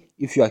gay,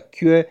 if you are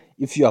queer,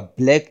 if you are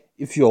black,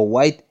 if you are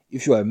white,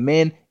 if you are a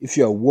man, if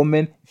you are a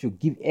woman, if you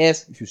give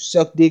ass, if you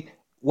suck dick,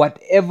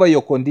 whatever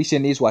your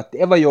condition is,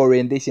 whatever your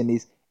orientation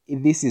is,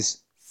 this is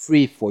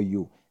free for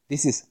you.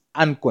 This is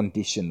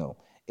unconditional.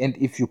 And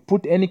if you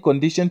put any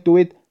condition to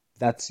it,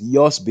 that's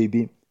yours,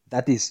 baby.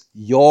 That is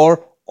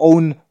your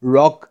own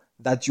rock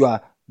that you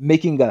are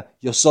making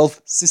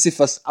yourself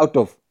Sisyphus out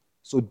of.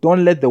 So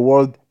don't let the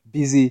world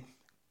busy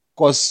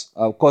cause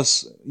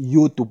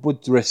you to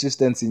put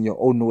resistance in your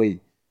own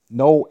way.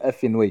 No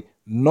effing way.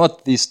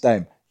 Not this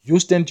time. You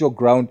stand your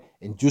ground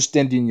and you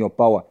stand in your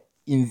power.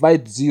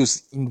 Invite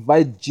Zeus,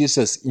 invite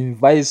Jesus,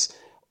 invite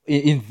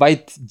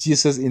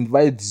Jesus,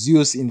 invite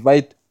Zeus,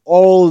 invite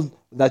all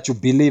that you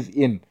believe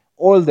in,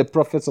 all the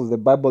prophets of the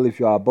Bible if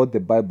you are about the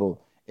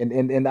Bible,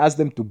 and ask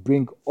them to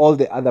bring all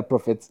the other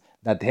prophets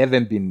that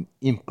haven't been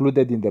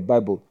included in the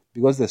Bible,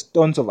 because there's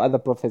tons of other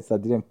prophets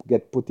that didn't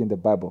get put in the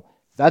Bible.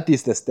 That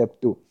is the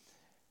step 2.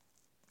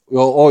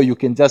 Or you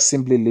can just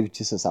simply leave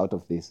Jesus out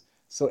of this.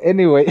 So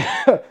anyway,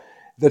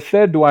 the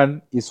third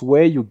one is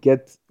where you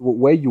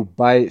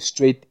buy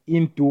straight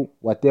into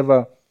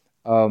whatever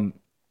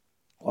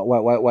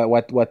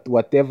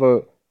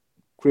whatever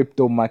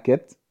crypto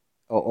market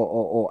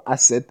or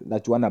asset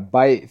that you want to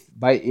buy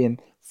in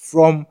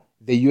from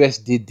the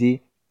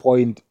USDD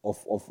point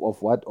of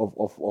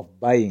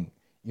buying,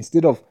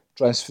 instead of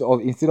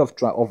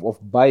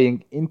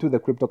buying into the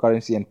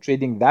cryptocurrency and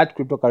trading that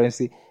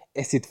cryptocurrency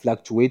as it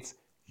fluctuates.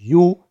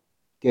 You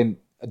can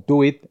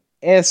do it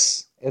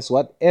as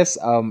what as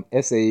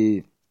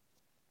a,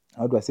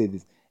 how do I say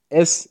this,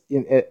 as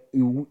in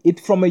it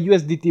from a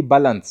USDT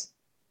balance.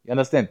 You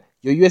understand?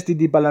 Your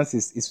USDT balance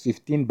is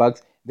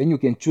 $15. Then you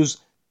can choose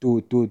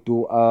to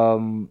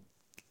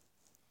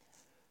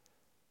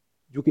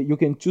you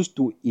can choose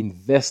to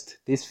invest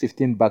this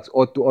 $15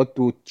 or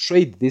to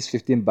trade this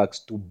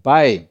 $15 to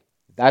buy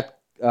that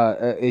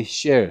a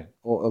share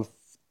or of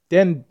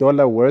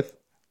 $10 worth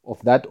of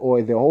that,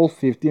 or the whole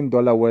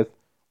 $15 worth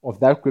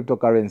of that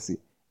cryptocurrency.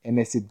 And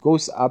as it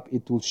goes up,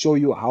 it will show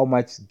you how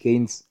much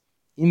gains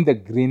in the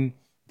green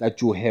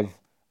that you have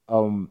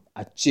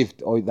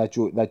achieved, or that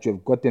you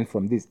have gotten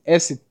from this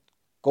as it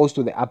goes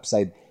to the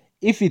upside.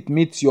 If it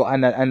meets your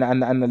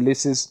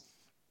analysis,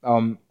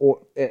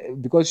 or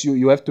because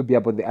you have to be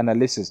about the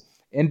analysis.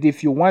 And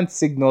if you want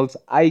signals,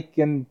 I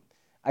can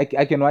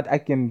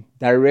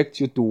direct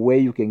you to where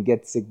you can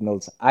get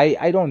signals.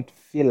 I don't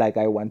feel like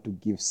I want to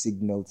give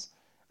signals.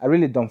 I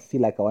really don't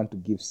feel like I want to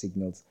give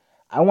signals.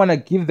 I want to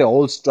give the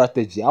whole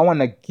strategy. I want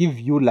to give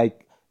you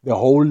like the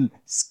whole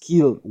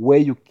skill where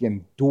you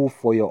can do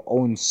for your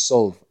own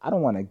self. I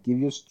don't want to give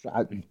you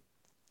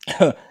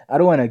I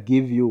don't want to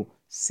give you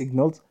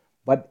signals.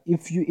 But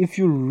if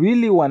you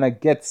really want to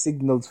get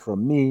signals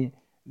from me,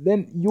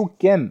 then you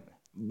can.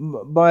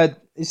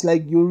 But it's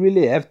like you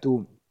really have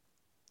to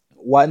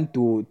want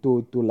to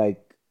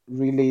like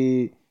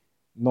really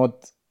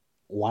not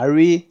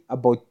worry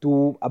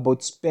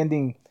about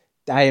spending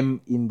time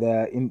in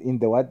the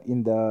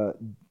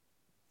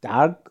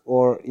dark,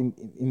 or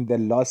in the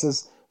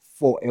losses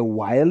for a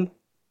while,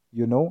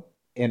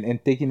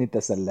 and taking it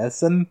as a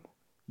lesson,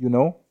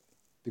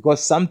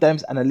 because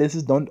sometimes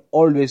analysis don't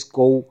always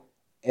go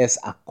as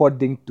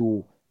according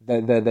to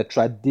the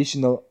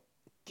traditional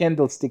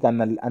candlestick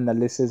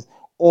analysis,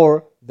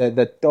 or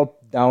the top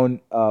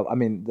down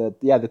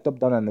the top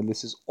down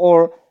analysis,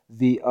 or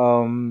the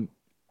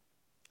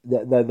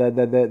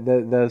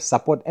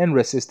support and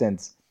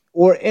resistance,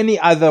 or any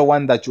other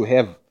one that you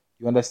have.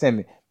 You understand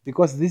me?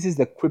 Because this is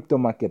the crypto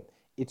market.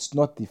 It's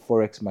not the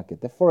forex market.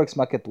 The forex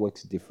market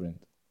works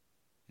different.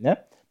 Yeah?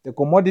 The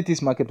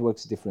commodities market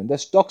works different. The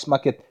stocks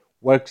market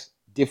works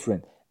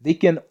different. They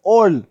can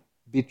all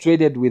be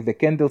traded with the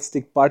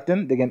candlestick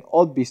pattern. They can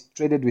all be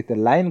traded with a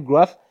line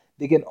graph.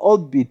 They can all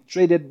be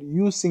traded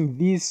using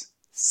these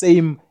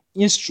same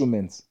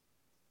instruments.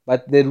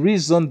 But the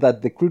reason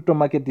that the crypto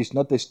market is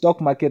not a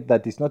stock market,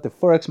 that is not a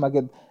forex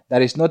market,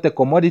 that is not a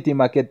commodity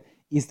market,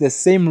 is the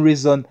same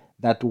reason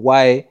that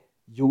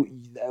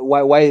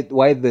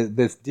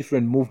there's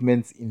different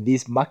movements in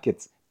these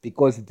markets,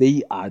 because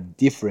they are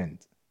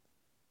different.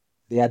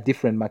 They are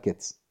different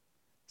markets.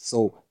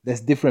 So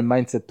there's different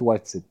mindset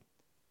towards it,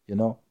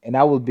 And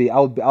I will be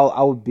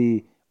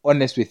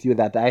honest with you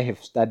that I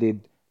have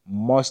studied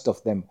most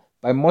of them.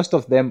 By most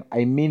of them,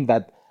 I mean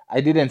that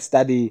I didn't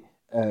study.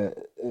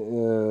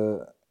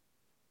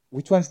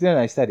 Which ones didn't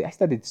I study? I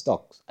studied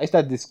stocks. I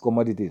studied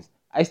commodities.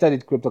 I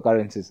studied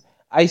cryptocurrencies.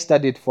 I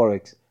studied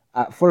forex.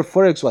 For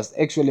forex was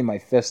actually my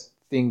first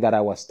thing that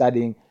I was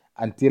studying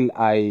and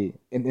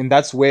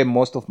that's where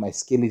most of my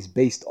skill is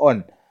based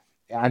on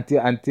until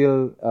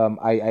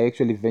I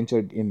actually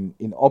ventured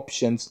in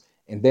options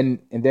and then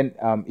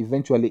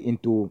eventually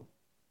into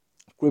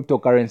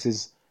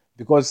cryptocurrencies,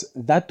 because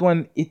that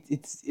one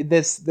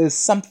there's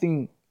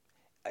something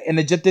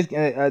energetic.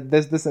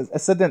 There's a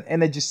certain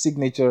energy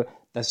signature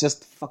that's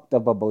just fucked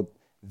up about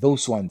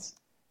those ones.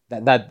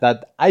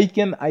 That I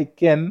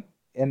can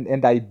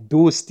and I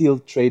do still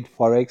trade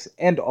forex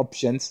and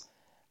options.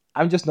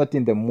 I'm just not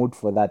in the mood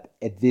for that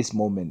at this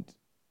moment.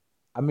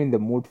 I'm in the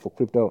mood for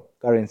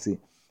cryptocurrency,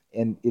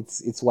 and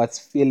it's what's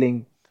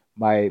feeling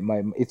my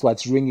it's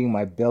what's ringing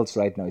my bells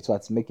right now. It's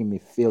what's making me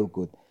feel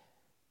good.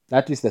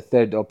 That is the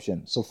third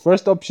option. So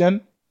first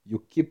option,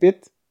 you keep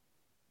it.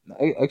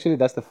 Actually,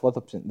 that's the fourth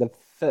option.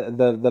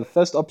 The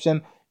first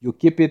option, you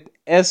keep it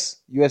as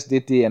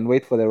USDT and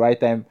wait for the right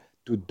time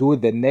to do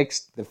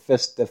these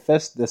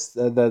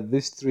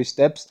three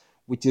steps,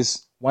 which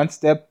is one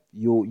step,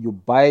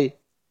 you buy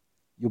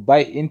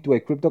into a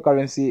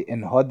cryptocurrency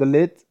and hodl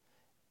it,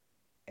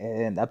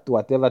 and up to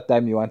whatever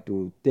time you want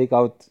to take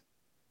out,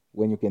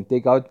 when you can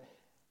take out.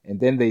 And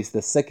then there is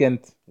the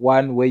second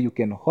one where you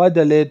can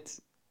hodl it,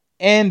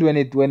 and when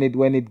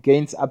it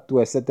gains up to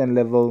a certain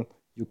level,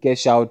 you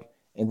cash out,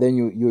 and then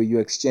you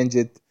exchange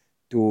it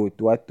to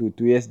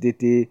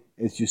USDT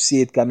as you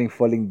see it coming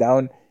falling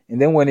down. And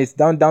then when it's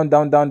down down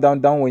down down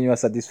down down, when you are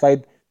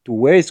satisfied to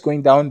where it's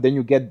going down, then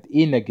you get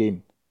in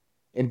again.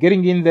 And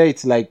getting in there,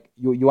 it's like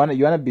you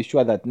wanna be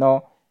sure that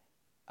no,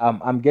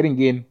 I'm getting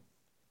in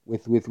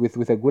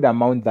with a good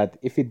amount, that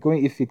if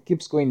it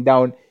keeps going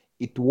down,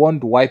 it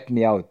won't wipe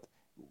me out.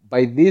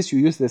 By this, you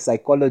use the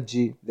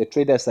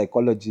trader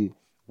psychology,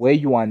 where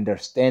you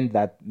understand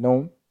that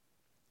no,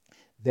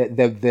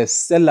 the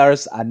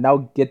sellers are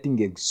now getting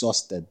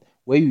exhausted,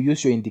 where you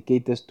use your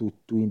indicators to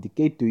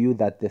indicate to you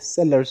that the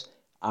sellers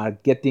are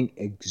getting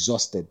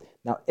exhausted.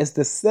 Now, as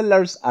the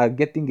sellers are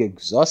getting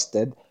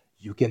exhausted,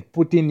 you can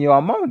put in your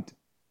amount.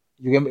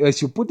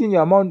 As you put in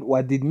your amount,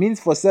 what it means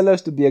for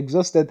sellers to be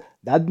exhausted,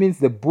 that means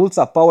the bulls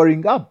are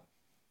powering up,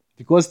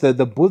 because the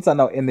bulls are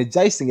now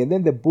energizing, and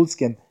then the bulls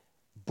can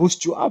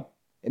boost you up.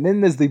 And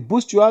then as they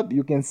boost you up,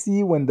 you can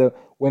see when the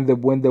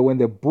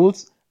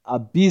bulls are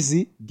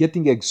busy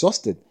getting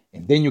exhausted,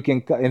 and then you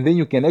can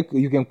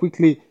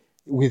quickly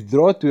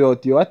withdraw to your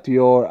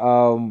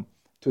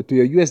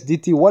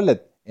USDT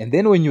wallet. And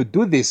then when you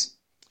do this,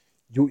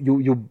 you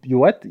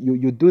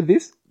do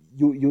this,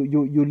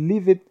 you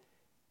leave it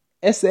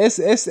as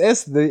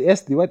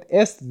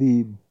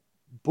the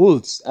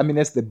bulls, I mean,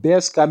 as the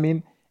bears come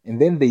in, and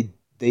then they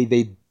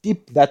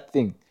dip that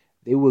thing.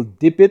 They will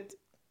dip it,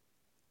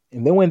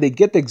 and then when they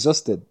get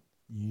exhausted,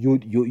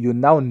 you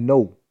now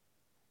know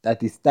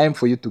that it's time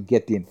for you to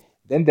get in.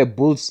 Then the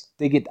bulls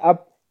take it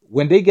up.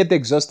 When they get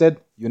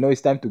exhausted, you know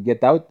it's time to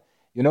get out.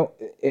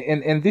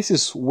 And this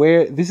is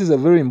a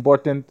very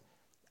important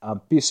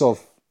piece of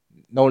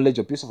knowledge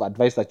or piece of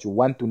advice that you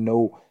want to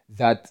know,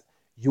 that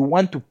you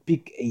want to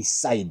pick a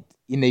side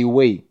in a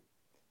way.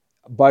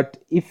 But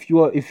if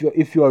you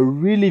are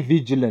really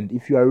vigilant,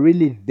 if you are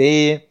really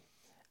there,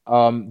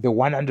 the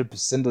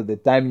 100% of the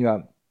time,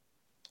 you're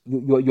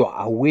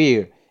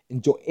aware,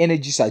 and your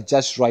energies are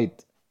just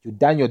right. You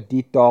done your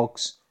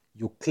detox,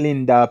 you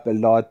cleaned up a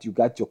lot, you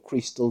got your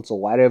crystals or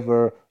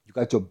whatever, you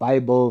got your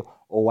Bible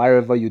or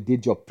wherever, you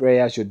did your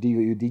prayers, you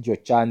did your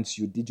chants,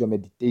 you did your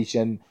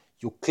meditation,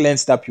 you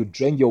cleansed up, you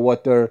drank your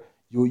water,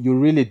 you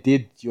really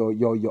did you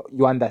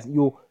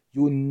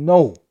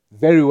know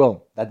very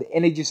well that the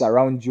energies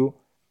around you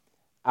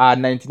are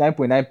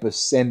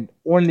 99.9%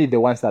 only the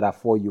ones that are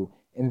for you,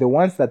 and the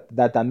ones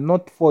that are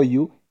not for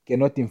you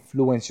cannot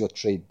influence your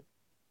trade.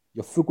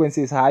 Your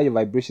frequency is high, your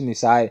vibration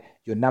is high,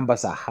 your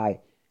numbers are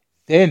high.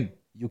 Then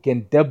you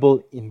can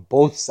double in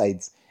both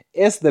sides.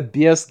 As the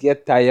bears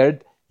get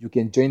tired, you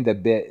can join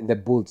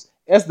the bulls.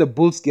 As the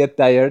bulls get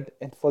tired,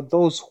 and for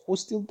those who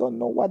still don't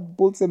know what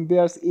bulls and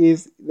bears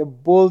is, the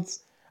bulls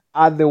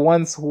are the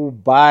ones who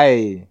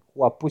buy,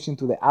 who are pushing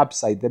to the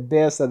upside. The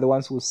bears are the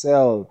ones who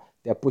sell,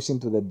 they're pushing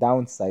to the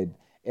downside.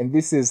 And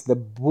this is the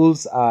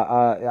bulls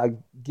are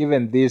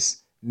given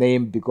this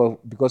name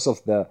because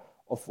of the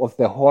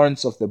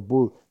horns of the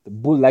bull. The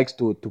bull likes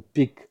to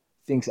pick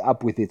things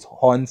up with its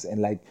horns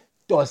and like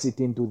toss it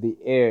into the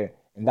air,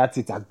 and that's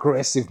its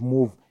aggressive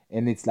move,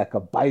 and it's like a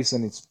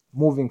bison, it's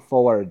moving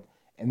forward.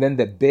 And then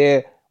the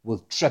bear will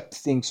trap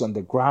things on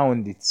the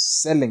ground, it's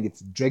selling,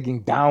 it's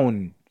dragging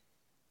down.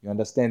 You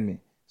understand me?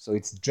 So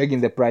it's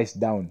dragging the price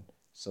down.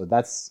 So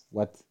that's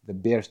what the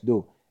bears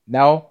do.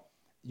 Now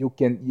you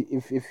can,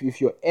 if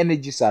your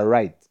energies are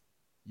right,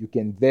 you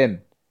can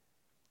then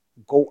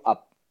go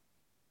up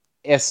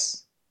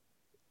as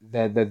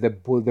the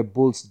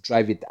bulls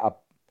drive it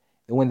up.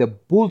 And when the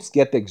bulls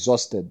get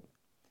exhausted,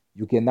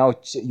 you can now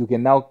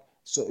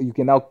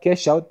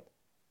cash out,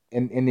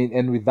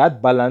 and with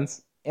that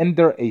balance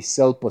enter a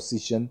sell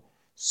position,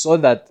 so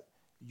that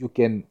you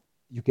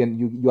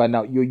are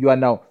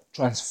now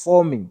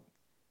transforming,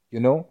 you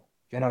know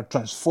you're now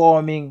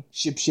transforming,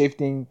 ship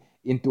shifting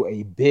into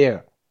a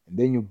bear, and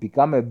then you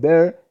become a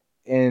bear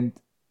and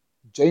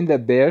join the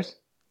bears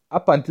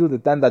up until the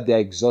time that they are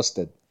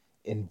exhausted,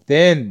 and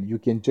then you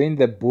can join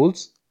the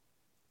bulls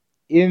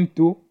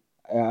into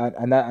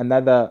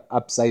another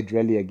upside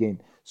rally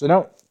again. So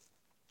now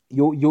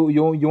you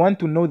want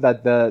to know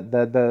that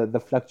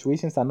the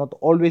fluctuations are not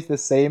always the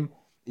same.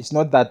 It's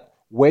not that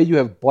where you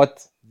have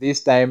bought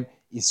this time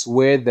is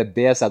where the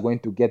bears are going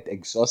to get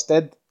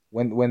exhausted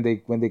when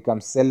they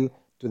come sell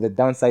to the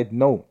downside.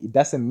 No, it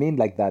doesn't mean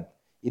like that.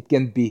 It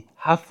can be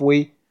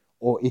halfway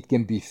or it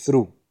can be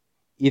through.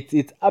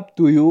 It's up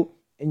to you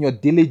and your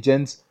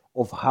diligence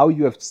of how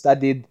you have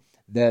studied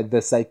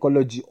the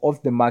psychology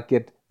of the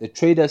market, the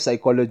trader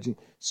psychology,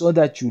 so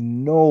that you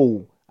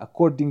know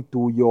according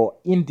to your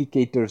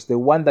indicators, the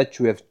one that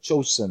you have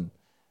chosen.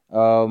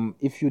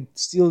 If you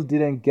still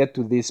didn't get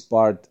to this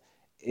part,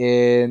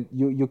 and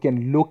you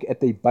can look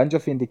at a bunch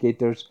of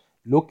indicators,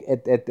 look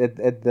at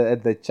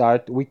the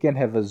chart. We can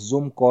have a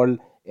Zoom call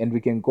and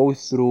we can go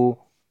through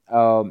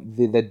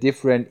the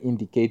different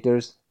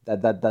indicators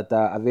that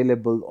are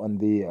available on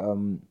the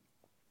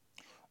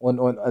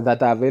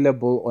that are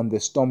available on the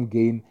Storm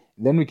Gain.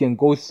 Then we can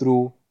go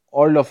through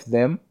all of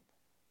them.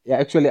 Yeah,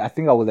 actually, I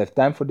think I will have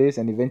time for this,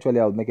 and eventually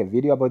I'll make a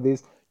video about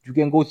this. You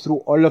can go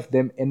through all of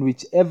them, and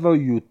whichever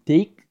you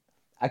take,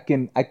 I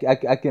can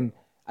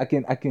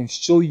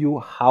show you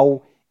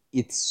how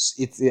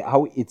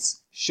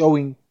it's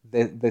showing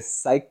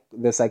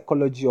the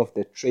psychology of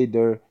the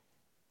trader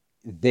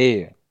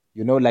there.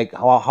 Like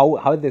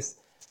how this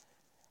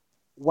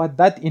what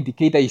that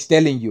indicator is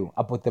telling you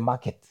about the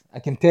market. I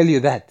can tell you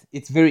that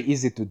it's very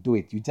easy to do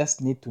it. You just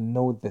need to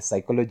know the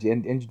psychology,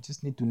 and you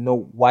just need to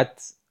know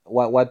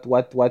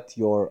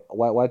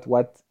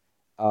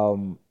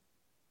um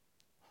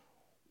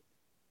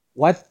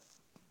what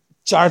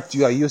chart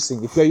you are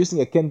using. If you are using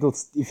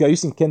if you are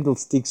using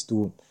candlesticks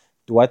to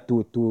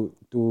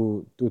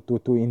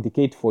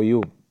indicate for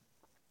you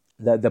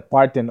the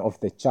pattern of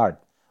the chart,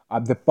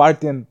 the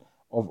pattern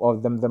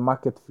of the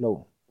market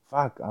flow.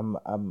 Fuck, I'm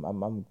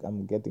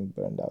getting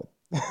burned out.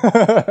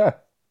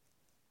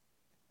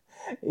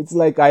 It's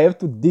like I have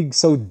to dig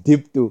so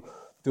deep to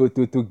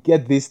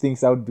get these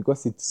things out,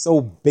 because it's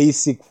so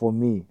basic for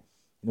me.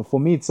 For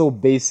me, it's so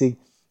basic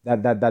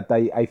that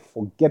I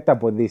forget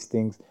about these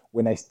things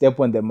when I step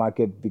on the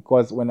market,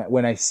 because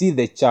when I see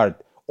the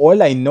chart,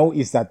 all I know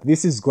is that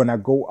this is gonna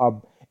go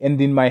up, and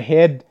in my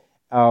head,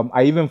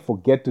 I even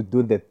forget to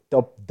do the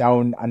top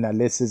down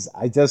analysis.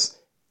 I just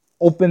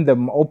open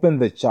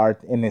the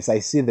chart, and as I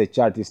see the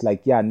chart, it's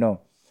like, yeah, no,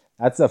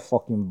 that's a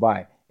fucking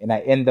buy, and I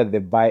enter the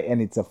buy,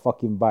 and it's a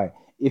fucking buy.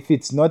 If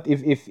it's not,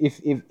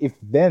 if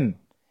then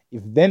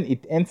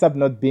it ends up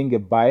not being a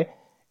buy,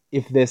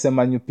 if there's a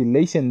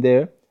manipulation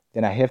there,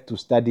 then I have to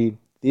study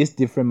these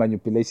different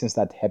manipulations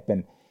that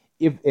happen.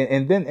 If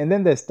and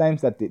then there's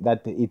times that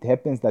it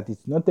happens that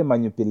it's not a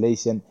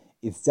manipulation,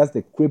 it's just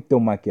the crypto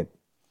market,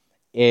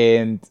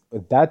 and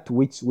that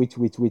which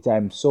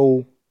I'm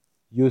so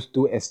used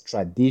to as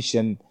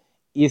tradition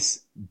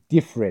is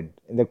different.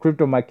 In the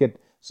crypto market,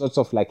 sorts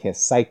of like has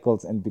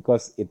cycles, and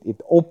because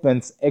it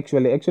opens,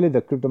 actually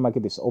the crypto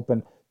market is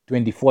open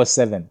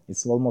 24/7.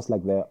 It's almost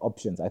like the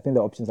options. I think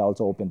the options are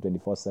also open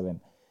 24/7,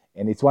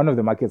 and it's one of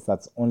the markets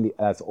that's open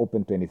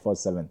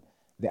 24/7.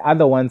 The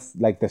other ones,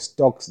 like the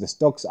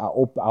stocks are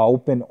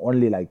open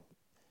only like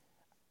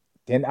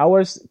 10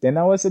 hours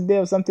a day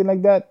or something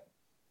like that,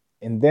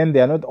 and then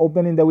they are not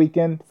open in the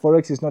weekend.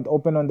 Forex is not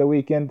open on the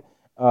weekend.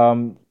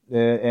 And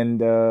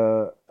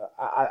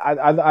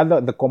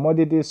other the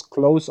commodities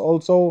close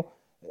also.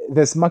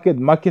 This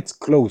markets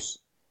close,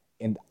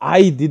 and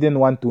I didn't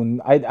want to.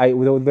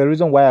 The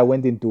reason why I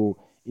went into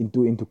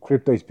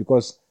crypto is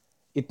because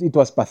it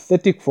was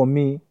pathetic for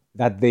me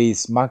that there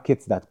is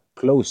markets that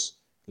close.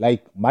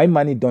 Like, my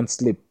money don't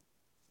sleep.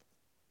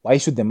 Why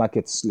should the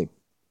market sleep?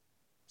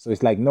 So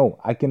it's like, no,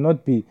 I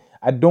cannot be.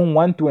 I don't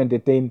want to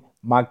entertain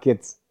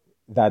markets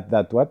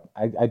that what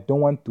I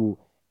don't want to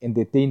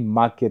entertain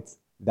markets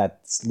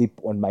that sleep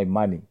on my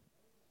money.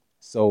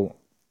 So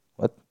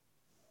what?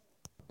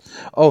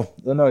 Oh,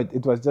 no,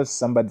 it was just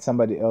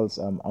somebody else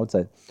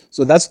outside.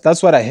 So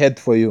that's what I had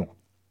for you.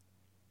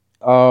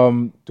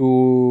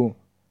 To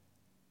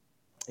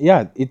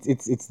Yeah,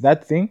 it's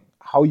that thing,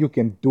 how you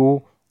can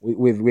do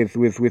with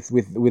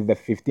the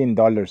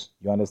 $15.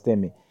 You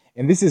understand me?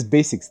 And this is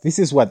basics. This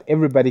is what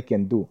everybody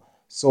can do.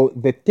 So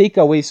the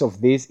takeaways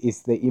of this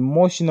is the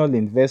emotional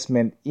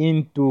investment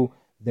into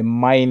the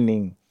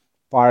mining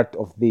part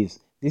of this.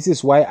 This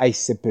is why I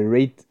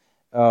separate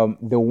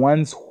the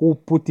ones who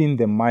put in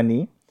the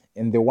money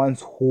and the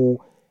ones who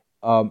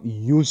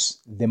use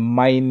the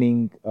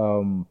mining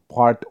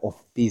part of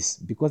this,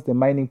 because the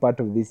mining part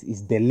of this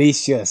is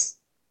delicious.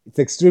 It's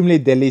extremely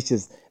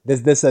delicious.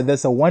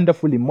 There's a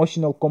wonderful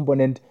emotional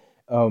component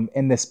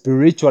and a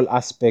spiritual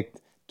aspect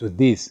to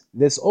this.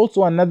 There's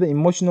also another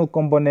emotional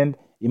component,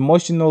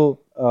 emotional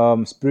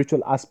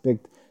spiritual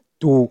aspect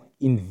to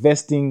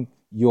investing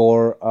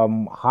your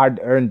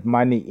hard-earned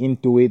money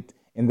into it,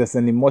 and there's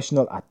an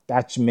emotional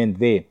attachment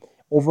there.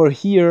 Over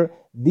here,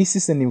 this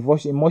is an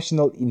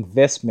emotional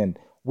investment,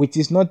 which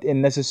is not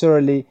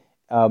necessarily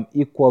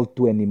equal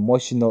to an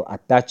emotional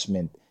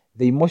attachment.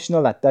 The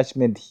emotional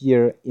attachment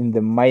here in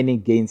the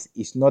mining gains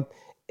is not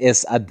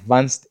as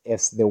advanced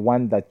as the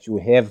one that you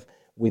have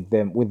with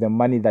the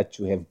money that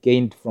you have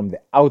gained from the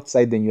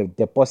outside and you have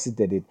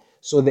deposited it.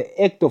 So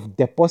the act of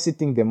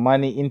depositing the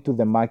money into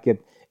the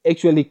market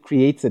actually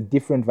creates a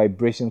different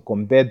vibration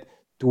compared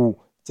to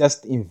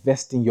just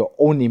investing your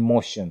own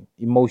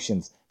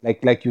emotions.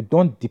 Like you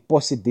don't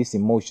deposit these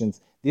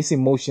emotions. These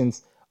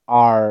emotions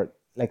are,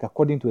 like,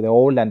 according to the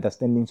old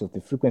understandings of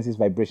the frequencies,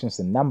 vibrations,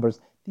 and numbers,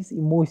 these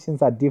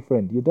emotions are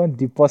different. You don't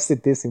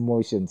deposit these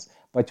emotions,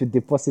 but you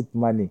deposit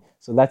money.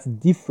 So that's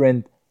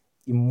different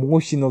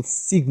emotional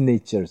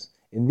signatures.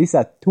 And these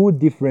are two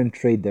different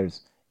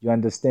traders. You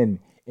understand me?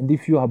 And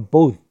if you are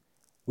both,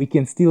 we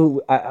can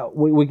still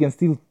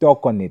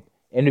talk on it.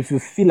 And if you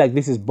feel like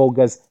this is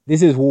bogus,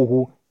 this is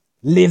woo,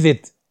 leave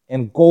it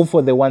and go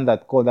for the one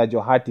that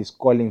your heart is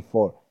calling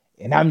for.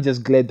 And I'm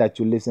just glad that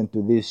you listened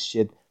to this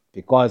shit,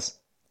 because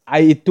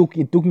it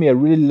took me a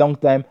really long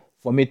time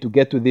for me to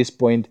get to this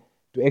point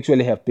to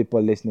actually have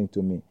people listening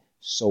to me.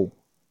 So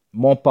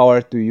more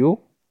power to you,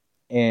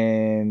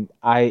 and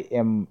I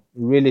am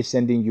really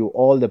sending you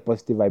all the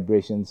positive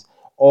vibrations,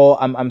 or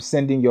I'm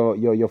sending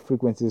your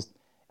frequencies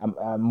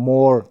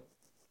more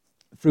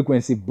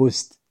frequency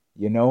boost,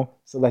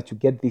 so that you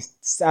get these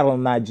subtle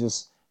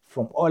nudges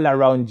from all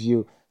around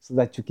you, so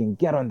that you can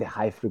get on the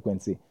high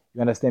frequency.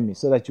 You understand me?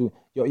 So that your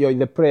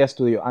the prayers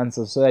to your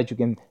answers, so that you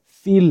can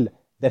feel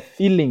the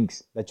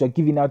feelings that you're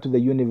giving out to the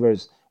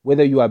universe,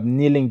 whether you are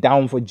kneeling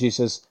down for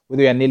Jesus,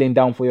 whether you are kneeling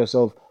down for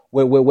yourself,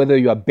 whether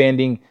you are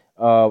bending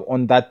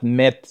on that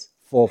mat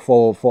for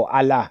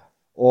Allah,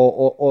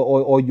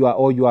 or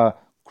you are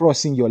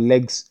crossing your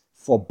legs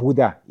for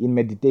Buddha in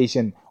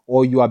meditation,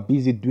 or you are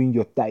busy doing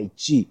your Tai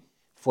Chi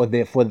for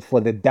the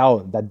Tao,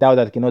 the Tao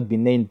that cannot be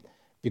named,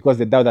 because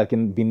the Tao that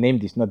can be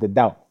named is not the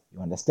Tao.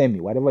 You understand me?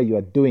 Whatever you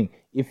are doing,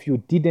 if you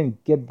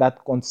didn't get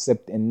that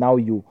concept and now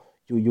you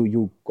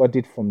got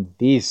it from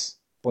this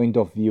point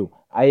of view,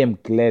 I am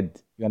glad.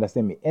 You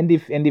understand me? And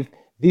if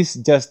this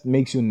just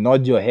makes you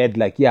nod your head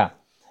like, yeah,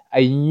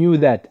 I knew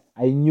that,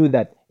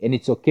 and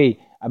it's okay.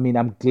 I mean,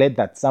 I'm glad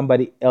that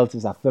somebody else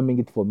is affirming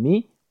it for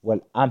me.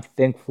 Well, I'm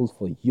thankful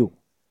for you.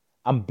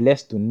 I'm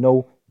blessed to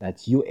know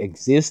that you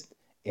exist,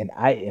 and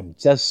I am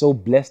just so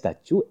blessed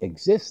that you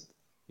exist.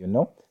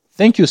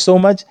 Thank you so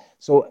much.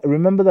 So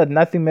remember that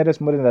nothing matters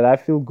more than that I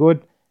feel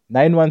good.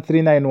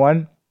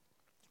 91391.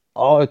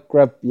 Oh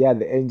crap, yeah,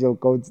 the angel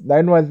codes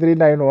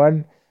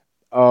 91391.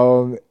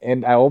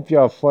 And I hope you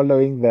are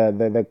following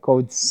the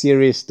code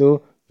series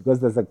too, because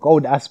there's a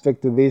code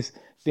aspect to this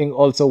thing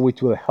also,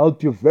 which will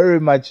help you very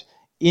much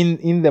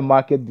in the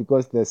market,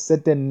 because there's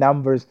certain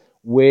numbers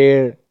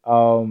where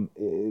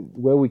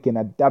we can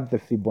adapt the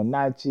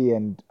Fibonacci,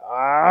 and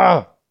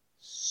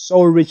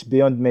so rich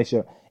beyond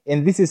measure.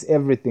 And this is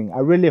everything. I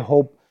really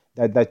hope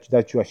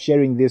that you are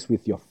sharing this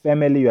with your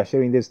family, you are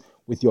sharing this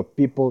with your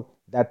people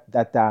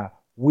that are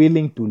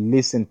willing to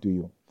listen to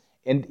you.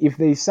 And if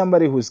there is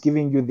somebody who's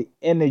giving you the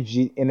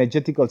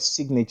energetical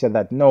signature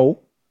that, no,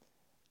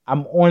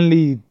 I'm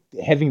only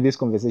having this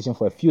conversation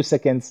for a few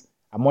seconds,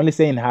 I'm only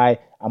saying hi,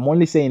 I'm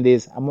only saying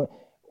this,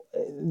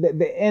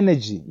 the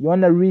energy, you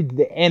want to read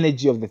the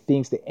energy of the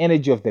things, the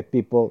energy of the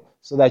people,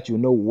 so that you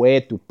know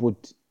where to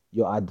put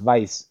your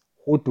advice,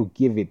 who to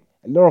give it.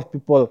 A lot of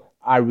people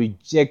are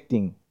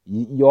rejecting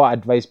your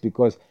advice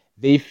because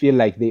they feel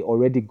like they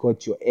already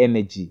got your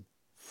energy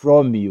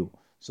from you,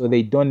 so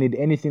they don't need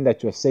anything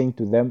that you're saying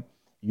to them.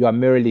 You are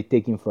merely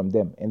taking from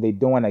them, and they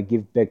don't want to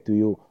give back to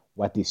you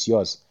what is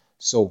yours.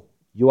 So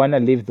you want to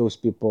leave those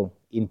people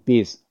in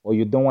peace, or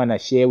you don't want to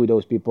share with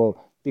those people,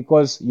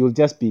 because you'll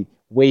just be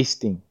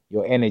wasting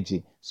your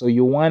energy. So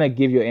you want to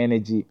give your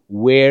energy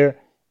where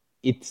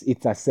it's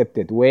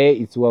accepted, where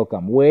it's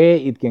welcome, where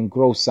it can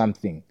grow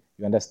something.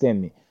 You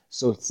understand me?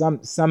 So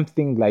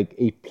something like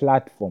a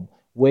platform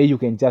where you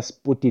can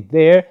just put it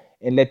there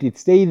and let it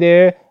stay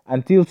there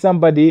until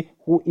somebody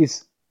who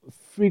is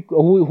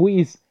who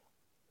is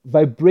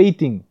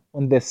vibrating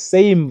on the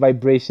same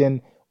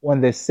vibration,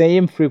 on the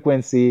same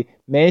frequency,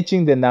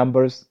 matching the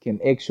numbers, can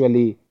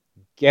actually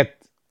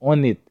get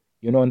on it,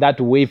 on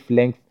that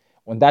wavelength,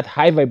 on that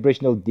high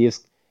vibrational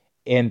disc,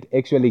 and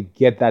actually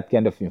get that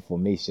kind of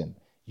information.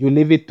 You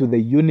leave it to the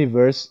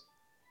universe.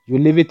 You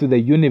leave it to the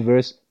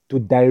universe to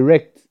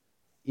direct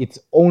its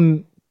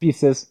own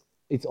pieces,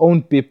 its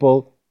own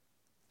people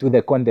to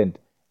the content.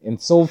 And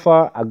so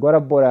far, I got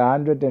about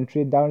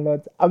 103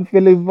 downloads. I'm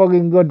feeling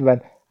fucking good,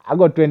 man. I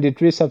got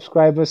 23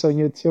 subscribers on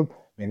YouTube.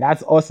 Man,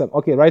 that's awesome.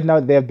 Okay, right now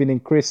they have been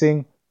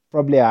increasing,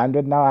 probably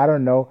 100 now. I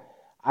don't know.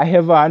 I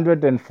have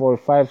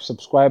 145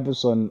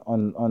 subscribers on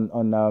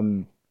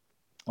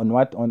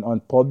what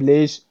on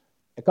Publish,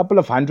 a couple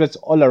of hundreds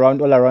all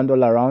around,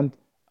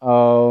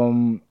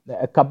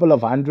 a couple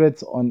of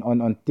hundreds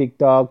on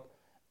TikTok,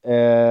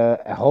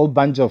 a whole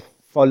bunch of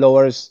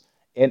followers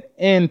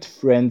and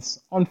friends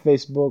on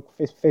Facebook.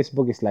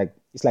 Facebook is like,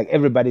 it's like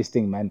everybody's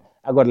thing, man.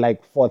 I got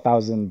like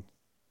 4,000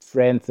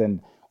 friends and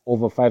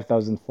over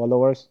 5,000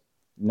 followers.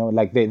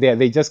 Like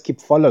they just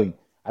keep following.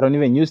 I don't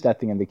even use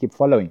that thing and they keep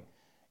following.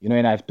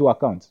 And I have two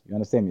accounts. You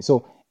understand me?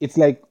 So it's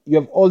like you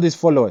have all these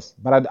followers,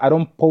 but I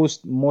don't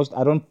post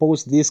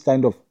these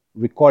kind of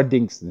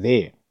recordings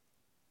there.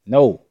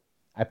 No,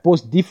 I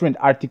post different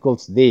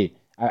articles there.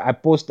 I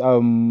post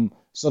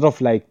sort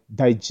of like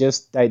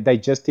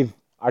digestive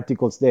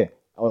articles there,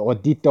 or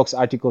detox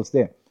articles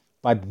there.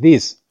 But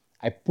this,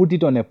 I put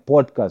it on a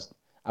podcast.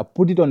 I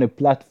put it on a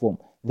platform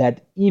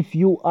that if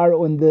you are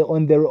on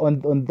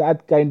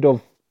that kind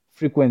of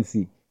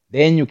frequency,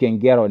 then you can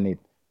get on it.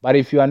 But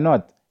if you are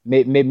not,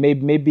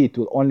 maybe it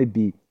will only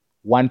be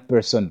one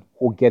person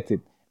who gets it.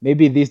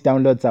 Maybe these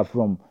downloads are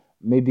from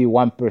maybe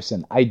one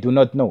person. I do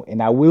not know,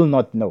 and I will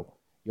not know.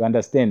 You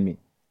understand me?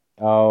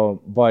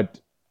 But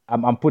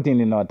I'm putting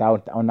it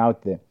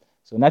out there.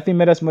 So nothing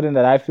matters more than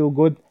that I feel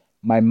good.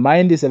 My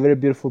mind is a very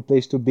beautiful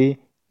place to be.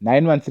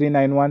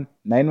 91391,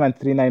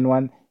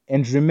 91391.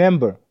 And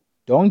remember,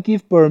 don't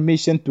give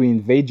permission to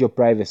invade your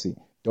privacy.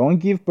 Don't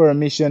give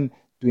permission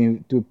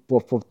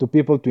to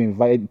people to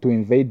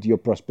invade your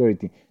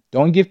prosperity.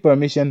 Don't give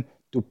permission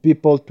to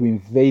people to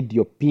invade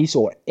your peace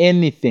or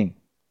anything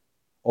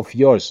of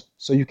yours.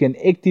 So you can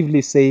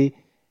actively say,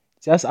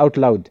 just out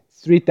loud,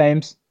 3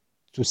 times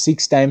to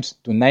 6 times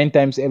to 9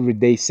 times every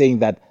day, saying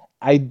that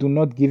I do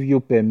not give you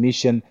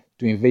permission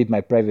to invade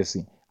my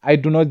privacy. I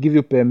do not give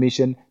you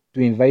permission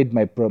to invade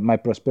my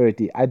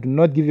prosperity. I do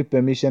not give you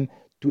permission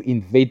to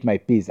invade my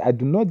peace. I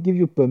do not give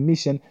you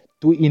permission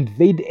to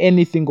invade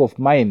anything of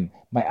mine,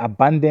 my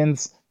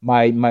abundance,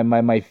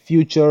 my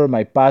future,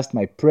 my past,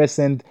 my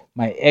present,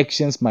 my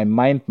actions, my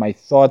mind, my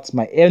thoughts,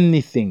 my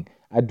anything.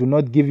 I do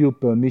not give you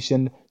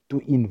permission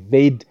to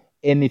invade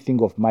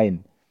anything of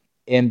mine.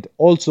 And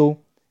also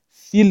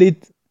feel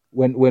it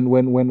when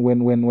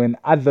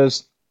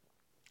others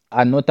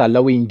are not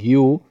allowing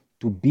you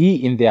to be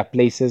in their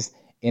places,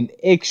 and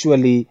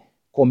actually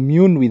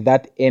commune with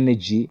that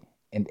energy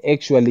and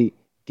actually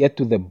get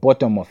to the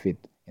bottom of it.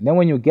 And then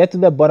when you get to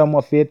the bottom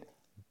of it,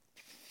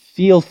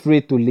 feel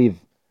free to leave.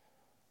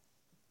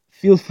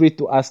 Feel free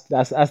to ask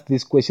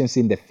these questions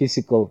in the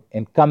physical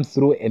and come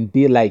through and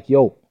be like,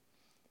 yo,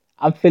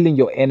 I'm feeling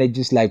your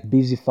energy's like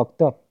busy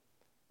fucked up.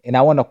 And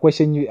I want to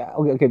question you.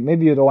 Okay,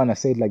 maybe you don't want to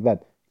say it like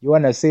that. You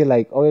want to say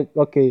like, oh,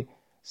 okay,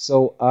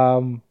 so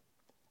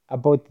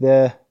about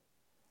the,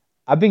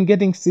 I've been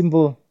getting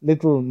simple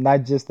little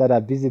nudges that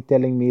are busy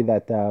telling me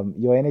that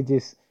your energy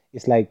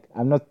is like,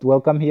 I'm not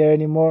welcome here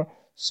anymore.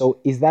 So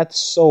is that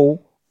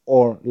so?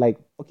 Or like,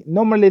 okay,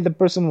 normally the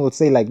person will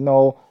say like,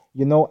 no,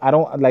 I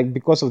don't like,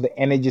 because of the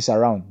energies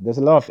around. There's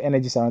a lot of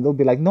energies around. They'll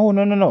be like, no,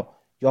 no, no, no,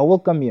 you are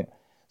welcome here.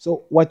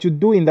 So what you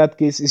do in that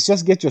case is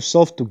just get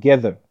yourself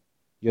together,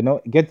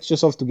 get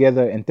yourself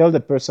together and tell the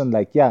person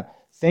like, yeah,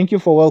 thank you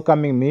for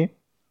welcoming me.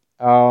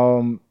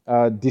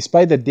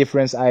 Despite the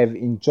difference, I have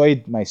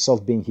enjoyed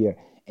myself being here.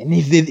 And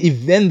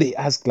if then they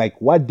ask like,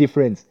 what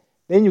difference,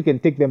 then you can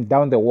take them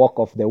down the walk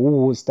of the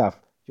woo-woo stuff.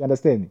 You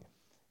understand me?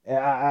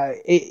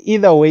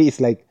 Either way, it's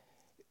like,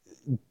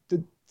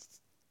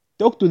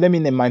 talk to them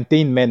in a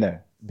maintained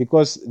manner,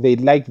 because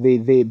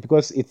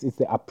because it's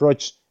the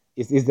approach,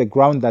 is the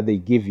ground that they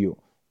give you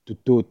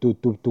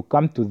to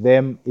come to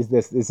them, is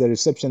the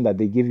reception that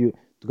they give you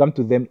to come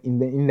to them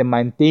in the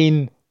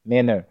maintained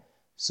manner.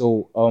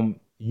 So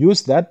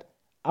use that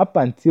up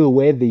until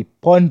where they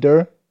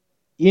ponder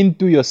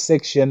into your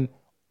section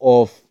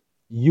of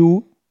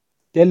you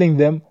telling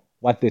them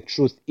what the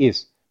truth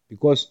is,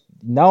 because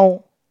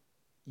now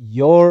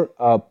your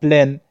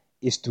plan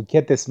is to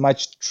get as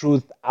much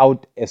truth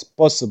out as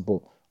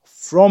possible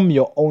from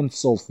your own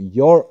self,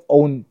 your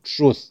own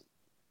truth.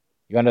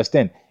 You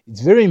understand?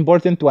 It's very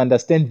important to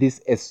understand this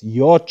as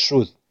your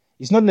truth.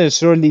 It's not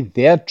necessarily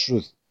their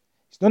truth.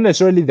 It's not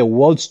necessarily the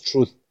world's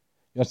truth.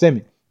 You understand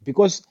me?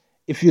 Because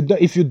if you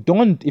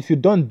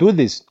don't do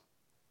this,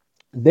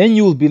 then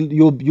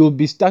you'll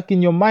be stuck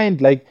in your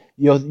mind, like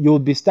you'll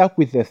be stuck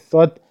with a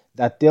thought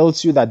that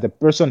tells you that the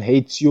person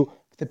hates you.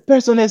 The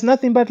person has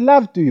nothing but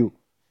love to you.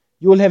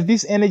 You will have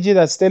this energy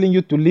that's telling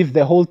you to live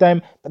the whole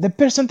time, but the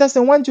person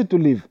doesn't want you to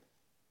live.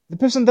 The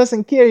person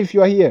doesn't care if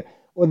you are here,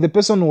 or the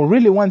person who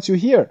really wants you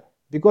here,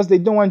 because they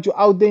don't want you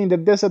out there in the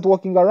desert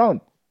walking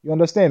around. You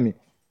understand me?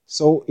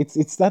 So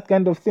it's that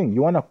kind of thing.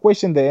 You want to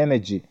question the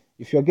energy.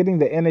 If you're getting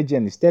the energy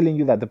and it's telling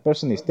you that the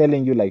person is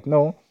telling you like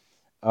no,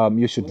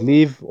 you should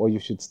leave or you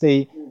should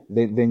stay,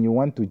 then you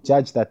want to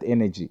judge that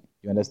energy.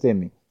 You understand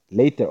me?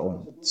 Later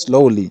on,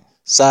 slowly,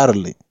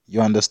 subtly,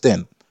 you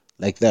understand,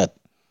 like that.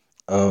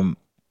 Um,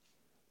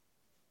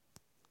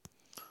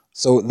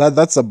 so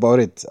that's about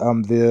it.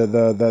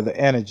 The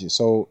energy.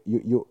 So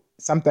you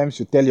sometimes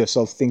you tell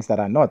yourself things that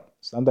are not.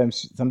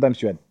 Sometimes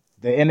you are,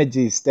 the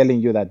energy is telling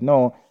you that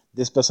no,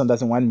 this person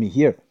doesn't want me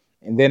here,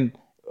 and then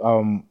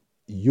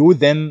you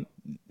then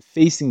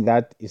facing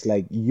that is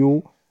like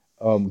you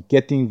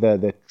getting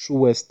the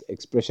truest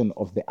expression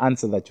of the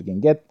answer that you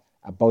can get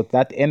about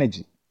that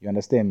energy. You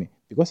understand me?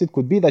 Because it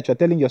could be that you're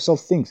telling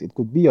yourself things. It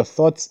could be your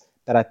thoughts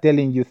that are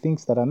telling you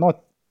things that are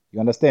not. You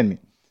understand me?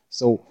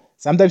 So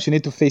sometimes you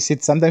need to face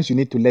it. Sometimes you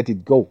need to let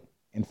it go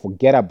and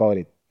forget about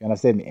it. You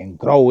understand me? And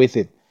grow with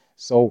it.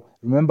 So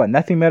remember,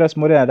 nothing matters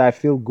more than that I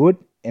feel good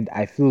and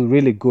I feel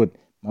really good.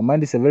 My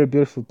mind is a very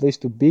beautiful place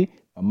to be.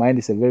 My mind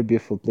is a very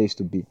beautiful place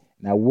to be.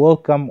 And I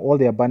welcome all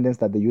the abundance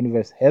that the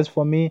universe has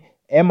for me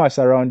and my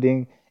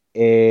surrounding.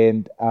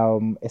 And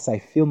as I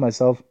feel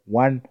myself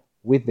one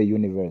with the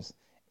universe,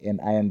 and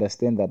I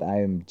understand that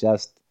I am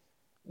just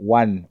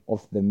one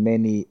of the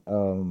many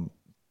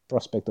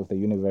prospect of the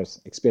universe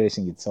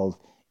experiencing itself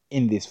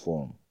in this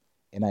form.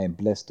 And I am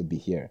blessed to be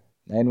here.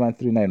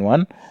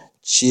 91391.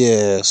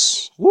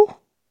 Cheers. Woo.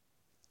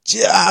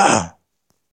 Yeah.